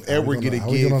 if Edward get a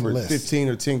gig for 15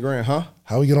 or 10 grand, huh?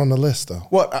 How we get on the list though?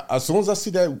 Well, as soon as I see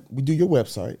that, we do your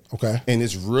website. Okay. And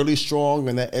it's really strong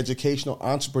in that educational,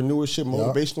 entrepreneurship,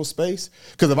 motivational space.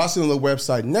 Because if I see on the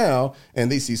website now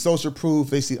and they see social proof,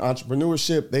 they see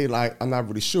entrepreneurship, they I'm not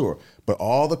really sure. But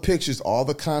all the pictures, all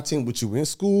the content with you in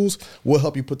schools will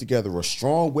help you put together a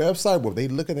strong website where they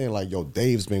look at it like, yo,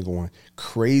 Dave's been going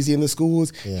crazy in the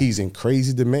schools. Yeah. He's in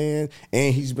crazy demand.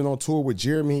 And he's been on tour with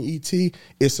Jeremy and E.T.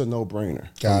 It's a no-brainer.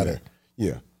 Got it.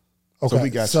 Yeah. Okay. So we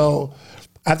got you.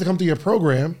 I have to come to your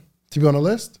program to be on the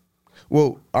list?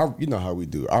 Well, you know how we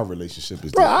do. Our relationship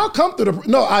is Bro, I'll come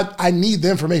to I need the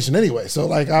information anyway. So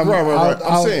right.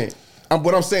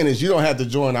 What I'm saying is you don't have to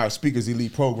join our Speakers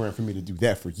Elite program for me to do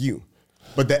that for you.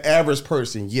 But the average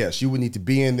person, yes, you would need to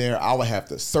be in there. I would have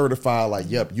to certify,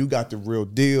 yep, you got the real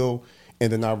deal,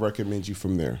 and then I recommend you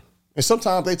from there. And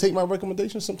sometimes they take my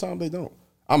recommendations, sometimes they don't.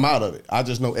 I'm out of it. I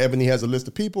just know Ebony has a list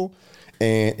of people,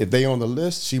 and if they on the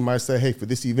list, she might say, hey, for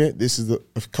this event, this is a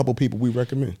couple people we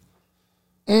recommend.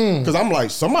 Because I'm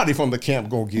like, somebody from the camp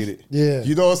gonna get it. Yeah.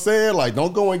 You know what I'm saying?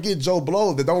 Don't go and get Joe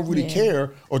Blow that don't really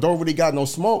care or don't really got no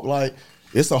smoke.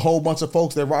 It's a whole bunch of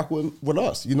folks that rock with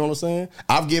us. You know what I'm saying?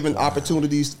 I've given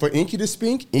opportunities for Inky to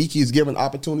speak. Inky has given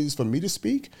opportunities for me to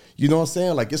speak. You know what I'm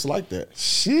saying? It's like that.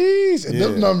 Jeez. And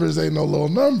them numbers ain't no little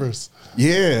numbers.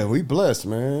 Yeah, we blessed,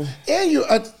 man. And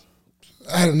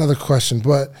I had another question,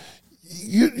 but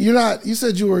you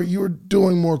said you were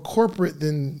doing more corporate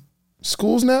than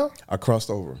schools now? I crossed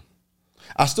over.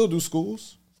 I still do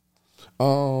schools.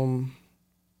 I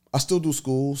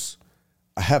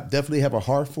definitely have a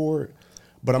heart for it,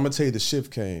 but I'm gonna tell you the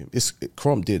shift came.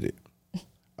 Crump did it.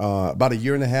 About a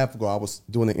year and a half ago, I was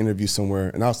doing an interview somewhere,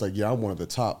 and I was like, yeah, I'm one of the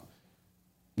top,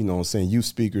 youth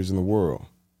speakers in the world.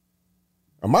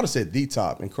 I might have said the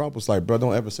top, and Crump was like, bro,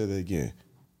 don't ever say that again.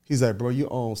 He's like, bro, you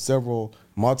own several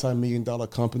multi-million-dollar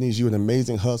companies. You're an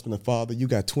amazing husband and father. You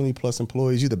got 20-plus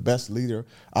employees. You're the best leader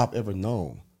I've ever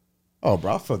known. Oh,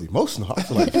 bro, I felt emotional. I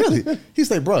feel like, really?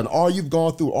 He's like, bro, and all you've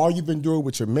gone through, all you've been doing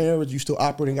with your marriage, you still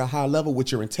operating at a high level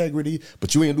with your integrity,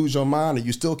 but you ain't lose your mind, and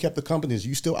you still kept the companies.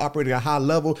 You still operating at a high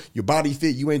level. Your body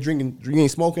fit. You ain't drinking. You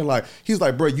ain't smoking. Like, he's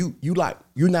like, bro,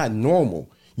 you're not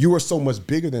normal. You are so much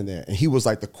bigger than that. And he was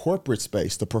like, the corporate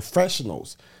space, the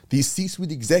professionals, these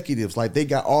C-suite executives, like they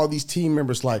got all these team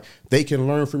members, like they can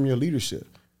learn from your leadership.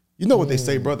 You know what they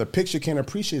say, bro, the picture can't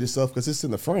appreciate itself because it's in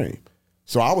the frame.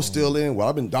 So I was still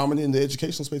I've been dominating the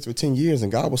educational space for 10 years,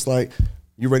 and God was like,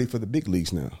 you're ready for the big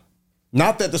leagues now.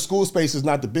 Not that the school space is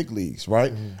not the big leagues,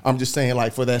 right? I'm just saying,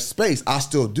 like, for that space, I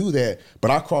still do that,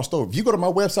 but I crossed over. If you go to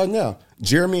my website now,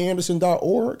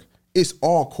 jeremyanderson.org, it's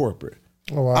all corporate.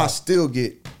 Oh, wow. I still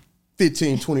get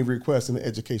 15, 20 requests in the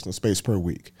educational space per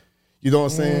week. You know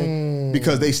what I'm saying?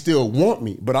 Because they still want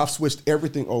me, but I've switched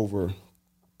everything over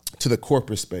to the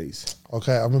corporate space.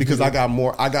 Okay, because I got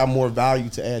more value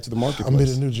to add to the marketplace. I'm be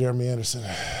the new Jeremy Anderson.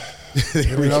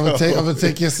 I'm gonna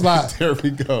take your slot. There we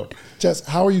go. Jess,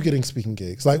 how are you getting speaking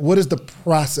gigs? Like, what is the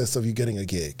process of you getting a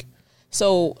gig?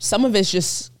 So some of it's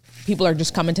just people are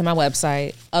just coming to my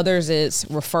website. Others it's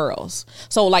referrals.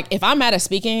 So like if I'm at a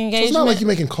speaking engagement, so it's not like you're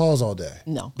making calls all day.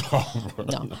 No,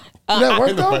 no. That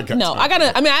work though? No, I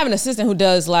have an assistant who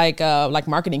does like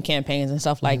marketing campaigns and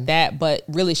stuff like that. But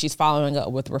really, she's following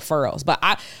up with referrals. But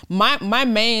my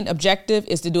main objective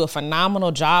is to do a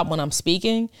phenomenal job when I'm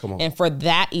speaking, and for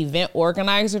that event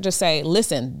organizer to say,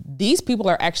 "Listen, these people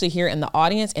are actually here in the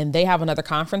audience, and they have another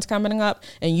conference coming up,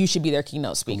 and you should be their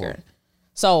keynote speaker."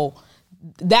 So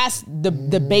that's the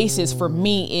basis for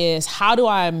me is how do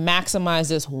I maximize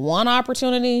this one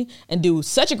opportunity and do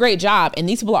such a great job, and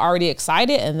these people are already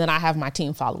excited, and then I have my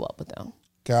team follow up with them.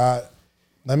 God,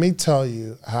 let me tell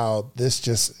you how this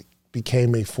just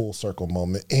became a full circle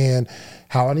moment and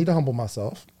how I need to humble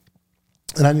myself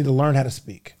and I need to learn how to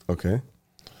speak. Okay.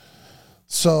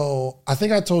 So I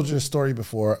think I told you a story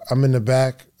before. I'm in the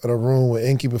back of the room with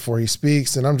Inky before he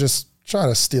speaks, and I'm just trying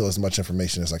to steal as much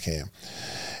information as I can.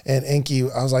 And Inky,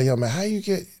 I was like, yo, man, how you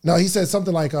get... No, he said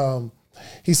something like,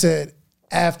 he said,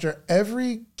 after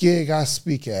every gig I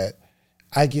speak at,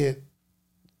 I get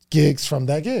gigs from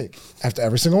that gig, after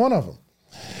every single one of them.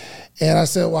 And I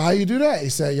said, well, how you do that? He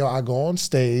said, yo, I go on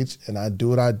stage and I do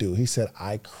what I do. He said,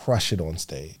 I crush it on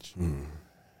stage.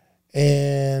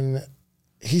 And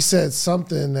he said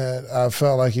something that I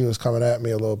felt like he was coming at me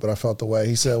a little bit. I felt the way.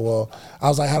 He said, well, I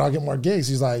was like, how do I get more gigs?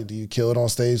 He's like, do you kill it on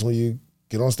stage when you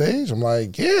get on stage? I'm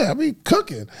like, yeah, I be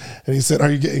cooking. And he said, are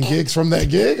you getting gigs from that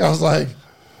gig? I was like,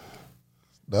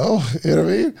 no, you know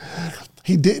what I mean?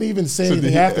 He didn't even say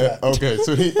anything after that. Okay,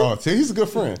 so he's a good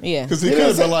friend. Yeah. Because he could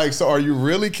have been like, so are you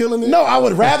really killing it? No, I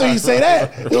would rather he say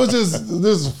that. It was just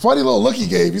this funny little look he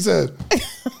gave. He said,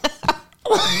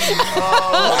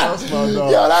 that's my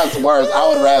dog. yo, that's worse. I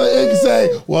would rather Inky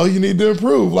say, well, you need to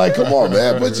improve. Like, come on,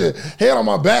 man, put your head on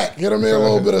my back. Hit him in a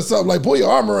little bit of something. Like, pull your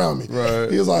arm around me.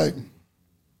 Right. He was like,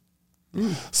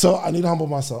 so I need to humble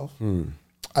myself.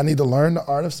 I need to learn the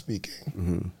art of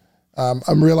speaking.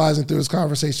 I'm realizing through this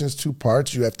conversation it's two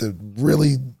parts. You have to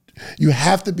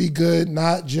be good,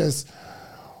 not just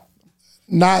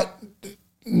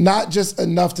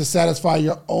enough to satisfy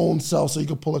your own self so you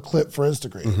can pull a clip for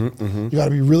Instagram. You got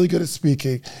to be really good at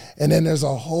speaking. And then there's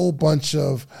a whole bunch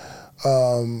of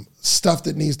stuff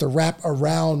that needs to wrap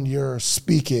around your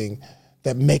speaking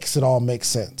that makes it all make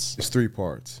sense. It's 3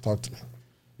 parts. Talk to me.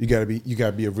 You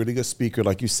gotta be a really good speaker,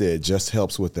 like you said. Just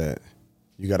helps with that.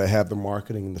 You gotta have the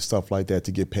marketing and the stuff like that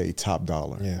to get paid top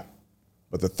dollar. Yeah.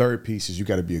 But the third piece is you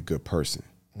gotta be a good person.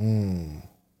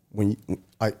 When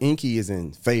Inky is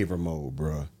in favor mode,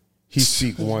 bro. He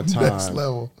speak one time, Next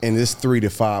level. And there's 3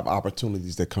 to 5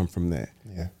 opportunities that come from that.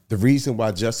 Yeah. The reason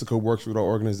why Jessica works with our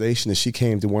organization is she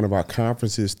came to one of our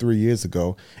conferences 3 years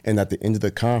ago, and at the end of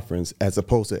the conference, as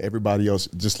opposed to everybody else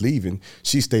just leaving,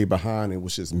 she stayed behind and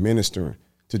was just ministering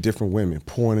to different women,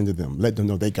 pouring into them, let them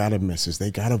know they got a message,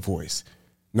 they got a voice.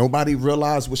 Nobody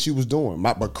realized what she was doing.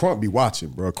 But Crump be watching,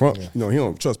 bro. Crump, he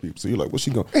don't trust people. So you're like, what's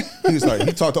she going? He was like,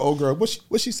 he talked to old girl.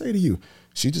 What she say to you?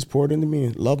 She just poured into me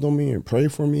and loved on me and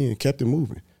prayed for me and kept it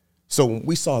moving. So when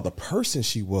we saw the person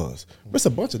she was, there's a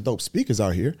bunch of dope speakers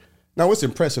out here. Now, it's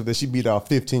impressive that she beat out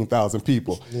 15,000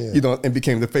 people, you know, and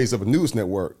became the face of a news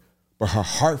network. But her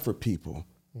heart for people,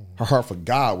 her heart for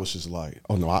God was just like,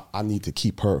 oh, no, I need to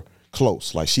keep her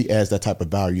close. Like, she adds that type of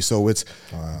value. So it's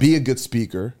be a good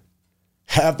speaker,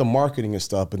 have the marketing and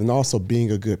stuff, but then also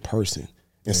being a good person.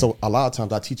 And so a lot of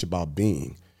times I teach about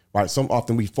being, right? So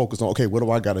often we focus on, okay, what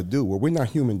do I got to do? Well, we're not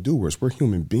human doers. We're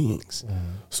human beings.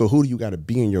 So who do you got to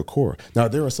be in your core? Now,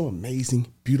 there are some amazing,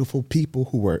 beautiful people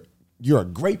who are, you're a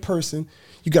great person.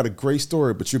 You got a great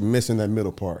story, but you're missing that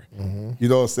middle part. You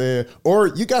know what I'm saying? Or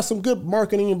you got some good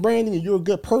marketing and branding and you're a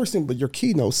good person, but your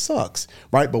keynote sucks,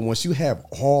 right? But once you have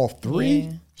all three,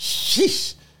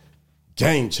 sheesh,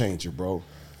 game changer, bro.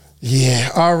 Yeah.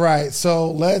 All right.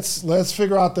 So let's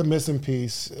figure out the missing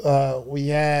piece. We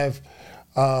have,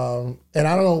 and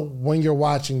I don't know when you're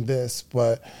watching this,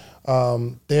 but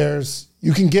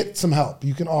you can get some help.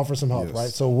 You can offer some help, right?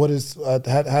 So what is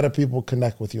how do people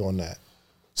connect with you on that?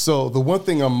 So the one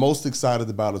thing I'm most excited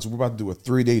about is we're about to do a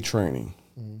 3-day training,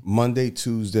 Monday,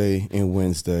 Tuesday, and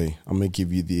Wednesday. I'm gonna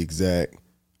give you the exact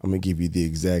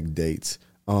dates.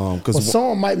 Because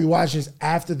someone might be watching this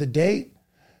after the date.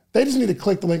 They just need to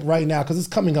click the link right now because it's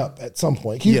coming up at some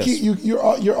point. You continue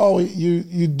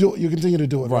to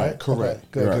do it, right? Correct.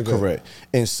 Okay. Good. Correct.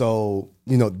 And so,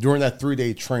 you know, during that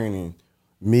 3-day training,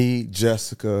 me,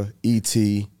 Jessica,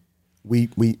 E.T.,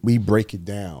 we break it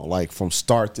down, like from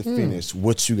start to finish,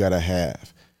 what you gotta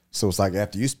have. So it's like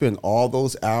after you spend all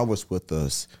those hours with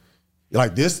us,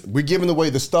 like this, we're giving away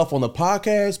the stuff on the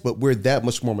podcast, but we're that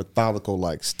much more methodical,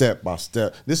 like step by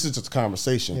step. This is just a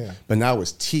conversation, but now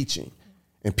it's teaching.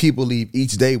 And people leave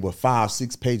each day with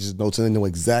 5-6 pages of notes and they know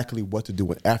exactly what to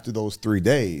do. And after those 3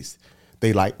 days,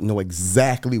 they like know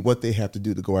exactly what they have to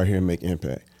do to go out here and make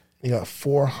impact. You got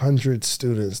 400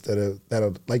 students that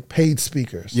are like paid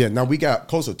speakers. Yeah, now we got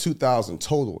close to 2,000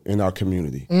 total in our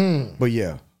community. But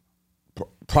yeah,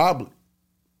 probably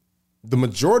the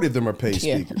majority of them are paid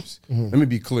speakers. Let me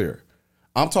be clear.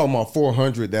 I'm talking about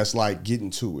 400 that's like getting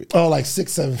to it. Oh, like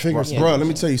 6-7 figures. Bro, let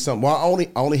me tell you something. Well,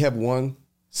 I only have one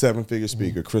 7-figure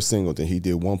speaker, Chris Singleton. He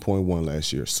did 1.1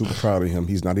 last year. Super proud of him.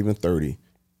 He's not even 30.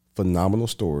 Phenomenal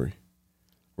story,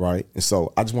 right? And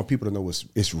so I just want people to know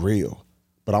it's real.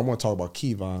 But I want to talk about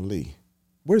Kevon Lee.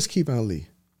 Where's Kevon Lee?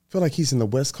 I feel like he's in the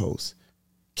West Coast.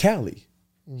 Cali.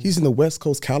 He's in the West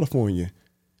Coast, California.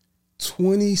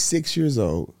 26 years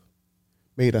old.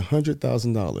 Made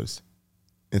 $100,000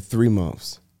 in 3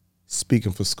 months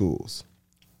speaking for schools.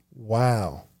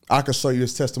 Wow. I can show you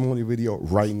his testimony video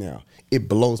right now. It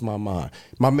blows my mind.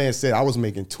 My man said I was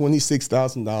making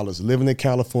 $26,000 living in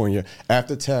California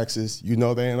after taxes. You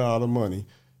know, they ain't a lot of money.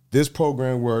 This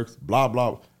program works, blah,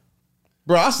 blah.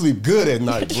 Bro, I sleep good at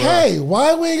night, bro. Hey,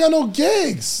 why we ain't got no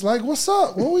gigs? Like, what's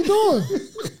up? What we doing?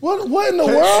 what in the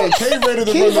world? Hey, ready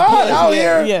to Kevon out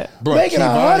here making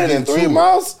Kevon 100 in 3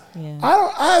 months? Yeah.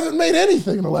 I haven't made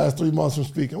anything in the last 3 months from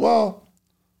speaking. Well,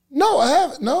 no, I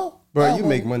haven't. No. Bro, you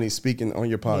make money speaking on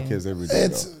your podcast every day.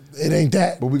 It ain't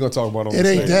that. But we're going to talk about it on It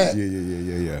ain't that.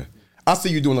 Yeah. I see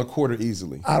you doing a quarter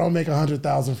easily. I don't make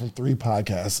 100,000 from 3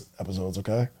 podcast episodes,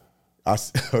 okay?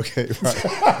 Okay, right.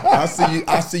 I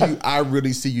see you. I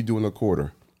really see you doing a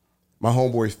quarter. My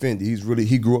homeboy Fendi,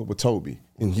 he grew up with Toby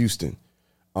in Houston.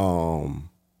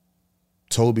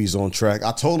 Toby's on track.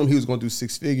 I told him he was going to do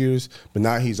 6 figures, but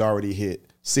now he's already hit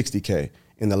 60K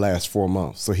in the last 4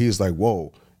 months. So he was like,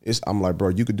 whoa. I'm like, bro,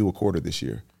 you could do a quarter this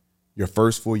year. Your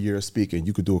first full year of speaking,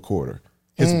 you could do a quarter.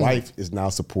 His wife is now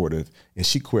supportive, and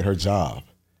she quit her job.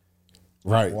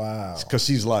 Right. Wow. Because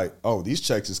she's like, oh, these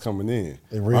checks is coming in.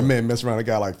 My man messed around and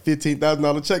got like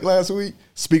 $15,000 check last week,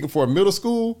 speaking for a middle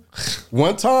school.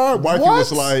 One time, wifey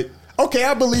was like, okay,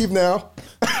 I believe now.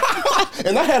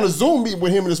 And I had a Zoom meeting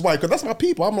with him and his wife, because that's my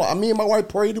people. I'm like, me and my wife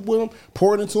prayed with him,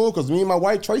 poured into him, because me and my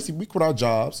wife, Tracy, we quit our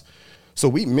jobs. So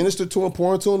we ministered to him,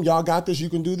 poured into him, y'all got this, you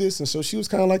can do this. And so she was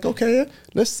kind of like, okay,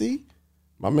 let's see.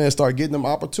 My man started getting them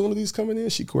opportunities coming in.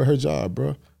 She quit her job,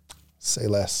 bro. Say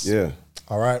less. Yeah.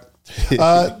 All right.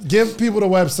 Give people the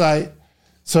website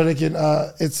so they can,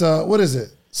 what is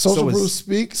it? Social Proof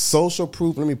Speaks? Social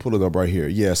Proof, let me pull it up right here.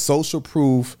 Yeah, Social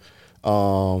Proof,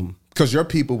 because your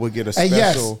people will get a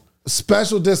special.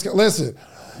 Special discount. Listen,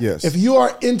 if you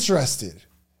are interested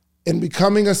in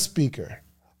becoming a speaker,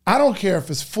 I don't care if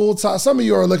it's full-time. Some of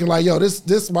you are looking like, yo, this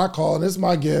is my call and this is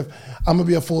my gift. I'm going to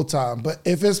be a full-time. But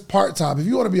if it's part-time, if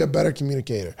you want to be a better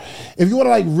communicator, if you want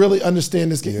to like really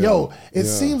understand this, it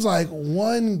seems like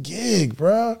 1 gig,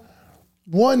 bro.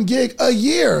 1 gig a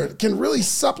year can really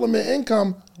supplement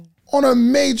income on a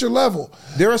major level.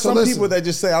 There are some people that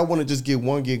just say, I want to just get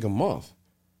 1 gig a month.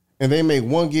 And they make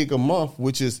 1 gig a month,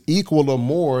 which is equal or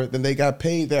more than they got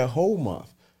paid that whole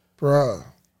month. Bruh.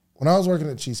 when I was working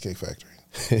at Cheesecake Factory,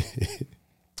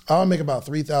 I would make about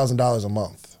 $3,000 a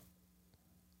month.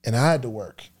 And I had to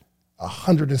work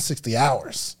 160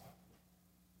 hours.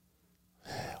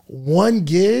 One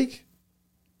gig?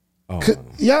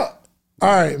 Yeah. All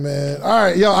right, man. All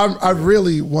right, yo, I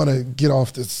really want to get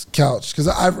off this couch because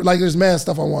there's mad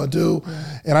stuff I want to do,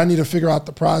 and I need to figure out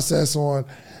the process on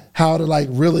how to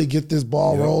really get this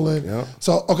ball rolling. Yep.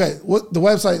 So, okay, what the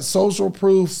website?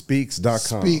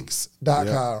 Socialproofspeaks.com.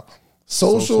 Speaks.com.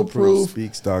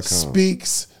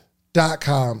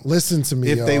 Socialproofspeaks.com. Listen to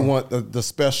me, If they want the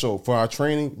special for our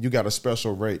training, you got a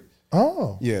special rate.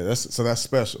 Oh, yeah, that's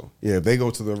special. Yeah, if they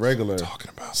go to the regular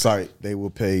site, they will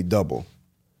pay double.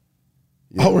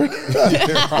 Yeah. Oh, really?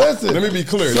 Listen, let me be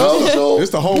clear.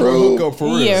 It's the whole hookup for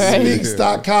real. Yeah, right.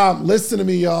 Speaks.com. Listen to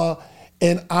me, y'all.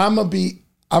 And I'm gonna be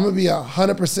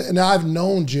 100%. And I've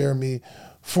known Jeremy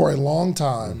for a long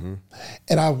time.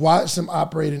 And I've watched him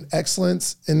operate in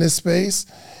excellence in this space.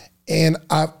 And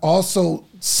I've also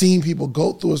seen people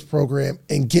go through his program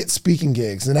and get speaking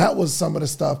gigs. And that was some of the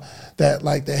stuff that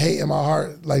the hate in my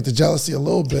heart, the jealousy a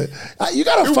little bit. You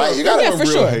gotta fight. You gotta for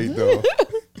sure. Hate though.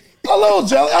 A little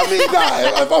jealous. I mean,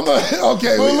 if I'm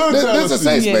okay, this is a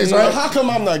safe space, right? How come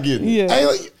I'm not getting it? Hey,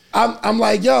 I'm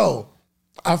like, yo,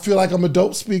 I feel like I'm a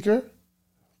dope speaker,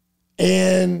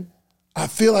 and I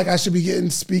feel like I should be getting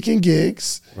speaking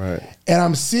gigs. Right. And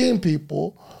I'm seeing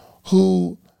people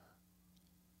who,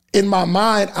 in my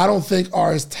mind, I don't think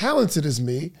are as talented as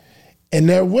me, and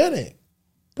they're winning.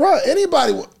 Bro,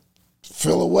 anybody would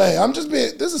feel away. I'm just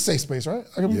being, this is a safe space, right?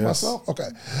 I can be myself? Okay.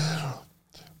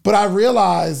 But I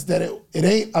realized that it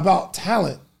ain't about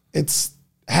talent. It's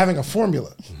having a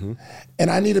formula. And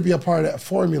I need to be a part of that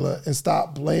formula and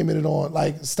stop blaming it on,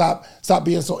 stop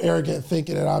being so arrogant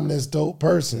thinking that I'm this dope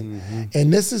person.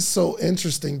 And this is so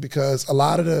interesting because a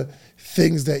lot of the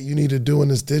things that you need to do in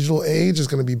this digital age is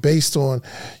going to be based on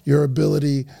your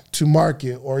ability to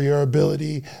market or your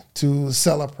ability to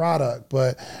sell a product.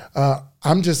 But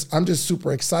I'm just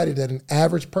super excited that an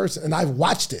average person, and I've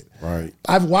watched it. Right.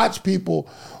 I've watched people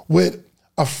with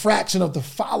a fraction of the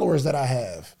followers that I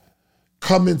have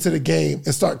come into the game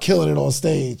and start killing it on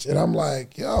stage. And I'm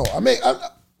like, yo, I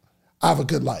have a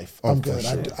good life. I'm good.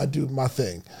 Sure. I do my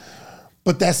thing.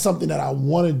 But that's something that I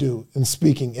want to do in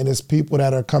speaking. And it's people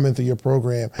that are coming through your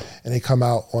program and they come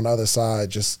out on the other side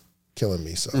just killing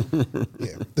me. So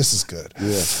yeah, this is good.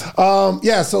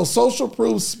 Yeah. So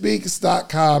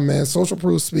socialproofspeaks.com, man.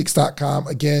 Socialproofspeaks.com.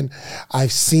 Again,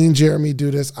 I've seen Jeremy do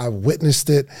this. I've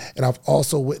witnessed it. And I've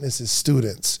also witnessed his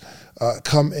students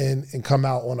come in and come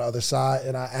out on the other side.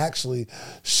 And I actually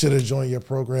should have joined your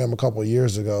program a couple of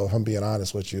years ago, if I'm being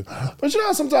honest with you. But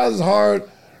sometimes it's hard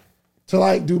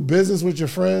to do business with your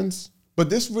friends. But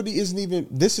this really isn't even,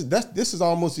 this is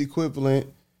almost equivalent.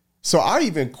 So I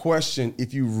even question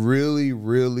if you really,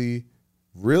 really,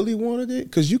 really wanted it,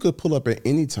 because you could pull up at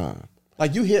any time.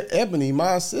 You hit Ebony,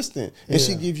 my assistant, and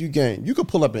she gives you game. You could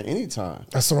pull up at any time.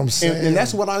 That's what I'm saying. And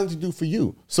that's what I need to do for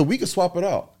you. So we could swap it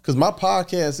out. Because my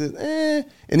podcast is,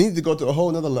 it needs to go to a whole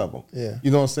nother level. Yeah.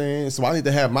 You know what I'm saying? So I need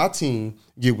to have my team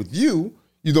get with you.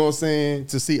 You know what I'm saying?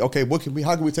 To see, okay,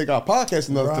 how can we take our podcast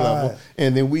to another level?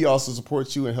 And then we also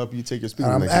support you and help you take your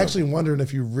speaking. I'm actually wondering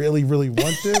if you really, really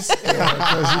want this.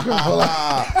 Because you can pull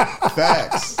out.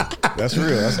 Facts. That's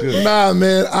real. That's good. Nah,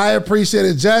 man, I appreciate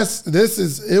it. Jess,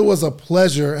 it was a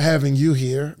pleasure having you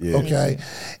here. Yeah. Okay.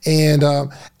 And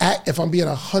if I'm being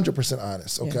 100%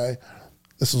 honest, okay,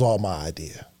 this was all my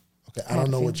idea. Okay, I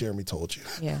don't know what Jeremy told you.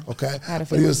 Yeah. Okay.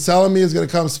 But he was telling me he was going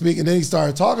to come speak, and then he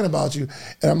started talking about you,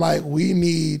 and I'm like, we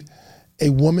need a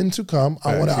woman to come.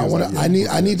 I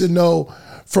need to know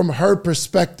from her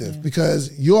perspective,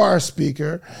 because you are a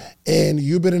speaker and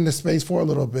you've been in the space for a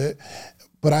little bit,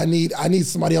 but I need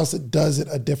somebody else that does it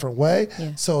a different way.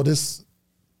 Yeah. So this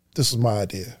was my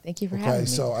idea. Thank you for having me.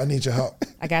 So I need your help.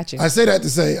 I got you. I say that to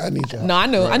say I need your help. No, I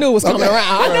knew it was coming around.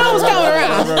 I knew it was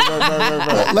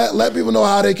coming around. Let people know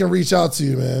how they can reach out to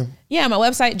you, man. Yeah, my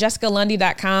website,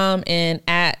 JessicaLundy.com, and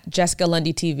at Jessica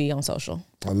Lundy TV on social.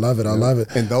 I love it. I love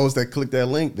it. And those that click that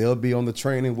link, they'll be on the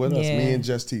training with us, me and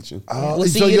Jess teaching. We'll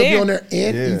see so you you'll there. be on there,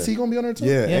 and ET going to be on there too?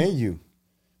 Yeah, and you.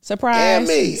 Surprise. And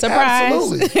me. Surprise.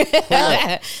 Absolutely.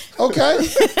 Okay.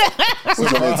 What you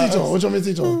want me to teach on? What you want me to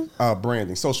teach on?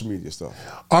 Branding, social media stuff.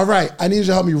 All right. I need you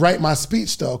to help me write my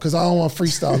speech, though, because I don't want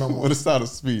freestyle no more. Well, it's not a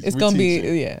speech. It's going to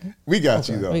be, We got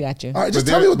you, though. We got you. All right, just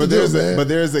tell me what to do, man. But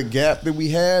there's a gap that we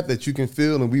have that you can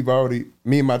fill, and me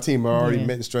and my team are already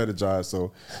met and strategized.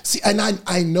 So see, and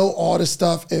I know all this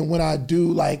stuff, and when I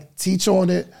do teach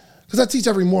on it, because I teach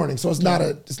every morning, so it's not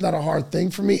a hard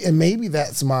thing for me, and maybe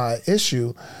that's my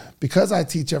issue, because I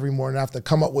teach every morning, I have to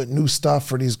come up with new stuff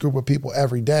for these group of people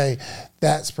every day.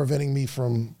 That's preventing me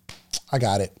from, I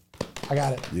got it.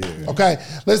 Yeah. Okay,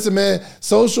 listen, man,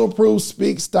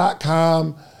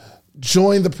 socialproofspeaks.com.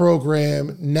 Join the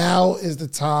program. Now is the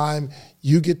time.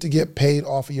 You get to get paid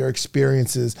off of your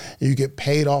experiences. You get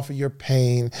paid off of your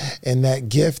pain and that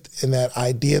gift and that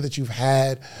idea that you've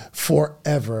had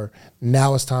forever.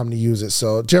 Now it's time to use it.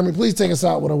 So, Jeremy, please take us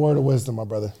out with a word of wisdom, my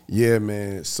brother. Yeah,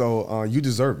 man. So you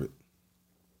deserve it.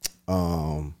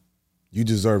 You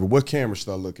deserve it. What camera should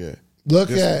I look at?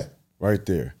 Look at right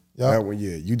there. Yep. That one,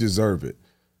 yeah. You deserve it.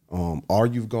 All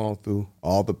you've gone through,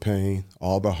 all the pain,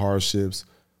 all the hardships,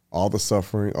 all the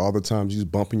suffering, all the times you was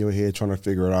bumping your head trying to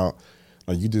figure it out.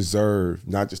 You deserve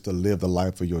not just to live the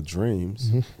life of your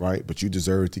dreams, right? But you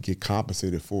deserve to get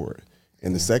compensated for it.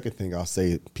 And the second thing I'll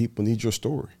say, people need your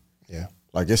story. Yeah.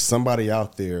 Like there's somebody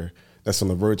out there that's on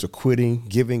the verge of quitting,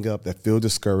 giving up, that feel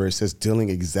discouraged, that's dealing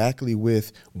exactly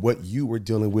with what you were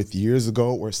dealing with years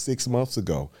ago or 6 months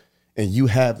ago. And you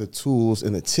have the tools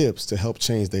and the tips to help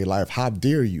change their life. How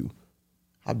dare you?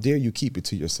 How dare you keep it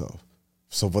to yourself?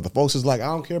 So for the folks that's like, I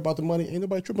don't care about the money, ain't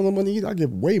nobody tripping on money either. I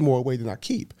give way more away than I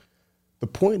keep. The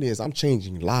point is I'm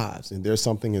changing lives, and there's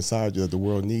something inside you that the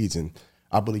world needs, and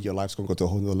I believe your life's going to go to a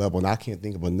whole nother level, and I can't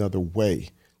think of another way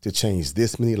to change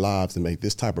this many lives and make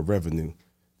this type of revenue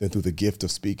than through the gift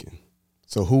of speaking.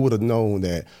 So who would have known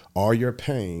that all your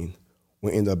pain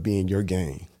will end up being your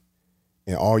gain,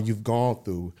 and all you've gone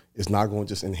through is not going to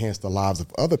just enhance the lives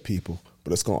of other people,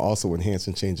 but it's going to also enhance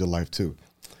and change your life too.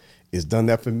 It's done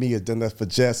that for me. It's done that for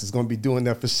Jess. It's going to be doing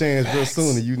that for Shan real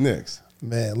soon, and you next.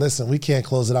 Man, listen, we can't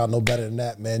close it out no better than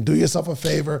that, man. Do yourself a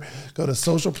favor. Go to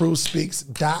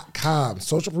socialproofspeaks.com.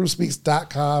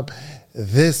 Socialproofspeaks.com.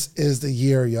 This is the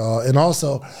year, y'all. And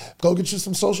also, go get you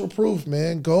some social proof,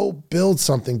 man. Go build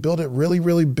something. Build it really,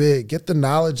 really big. Get the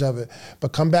knowledge of it.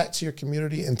 But come back to your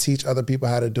community and teach other people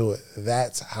how to do it.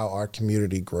 That's how our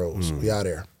community grows. We out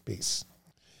here. Peace.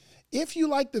 If you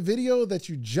like the video that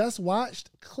you just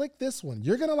watched, click this one.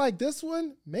 You're going to like this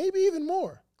one, maybe even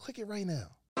more. Click it right now.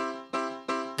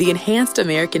 The Enhanced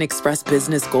American Express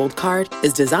Business Gold Card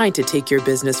is designed to take your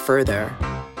business further.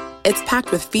 It's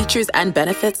packed with features and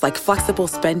benefits like flexible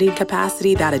spending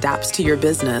capacity that adapts to your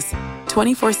business,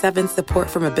 24/7 support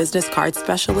from a business card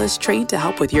specialist trained to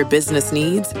help with your business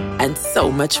needs, and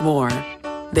so much more.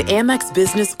 The Amex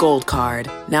Business Gold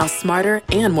Card, now smarter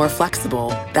and more flexible.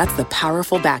 That's the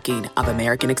powerful backing of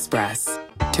American Express.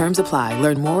 Terms apply.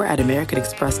 Learn more at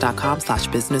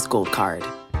americanexpress.com/businessgoldcard.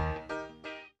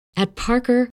 At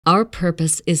Parker, our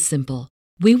purpose is simple.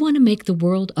 We want to make the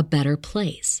world a better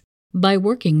place by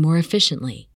working more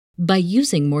efficiently, by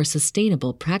using more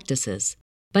sustainable practices,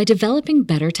 by developing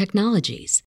better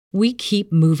technologies. We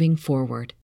keep moving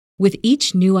forward. With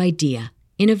each new idea,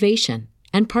 innovation,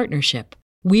 and partnership,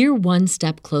 we're one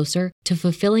step closer to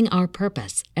fulfilling our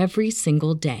purpose every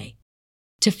single day.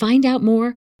 To find out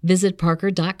more, visit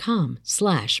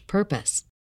parker.com/purpose.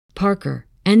 Parker,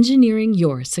 engineering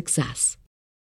your success.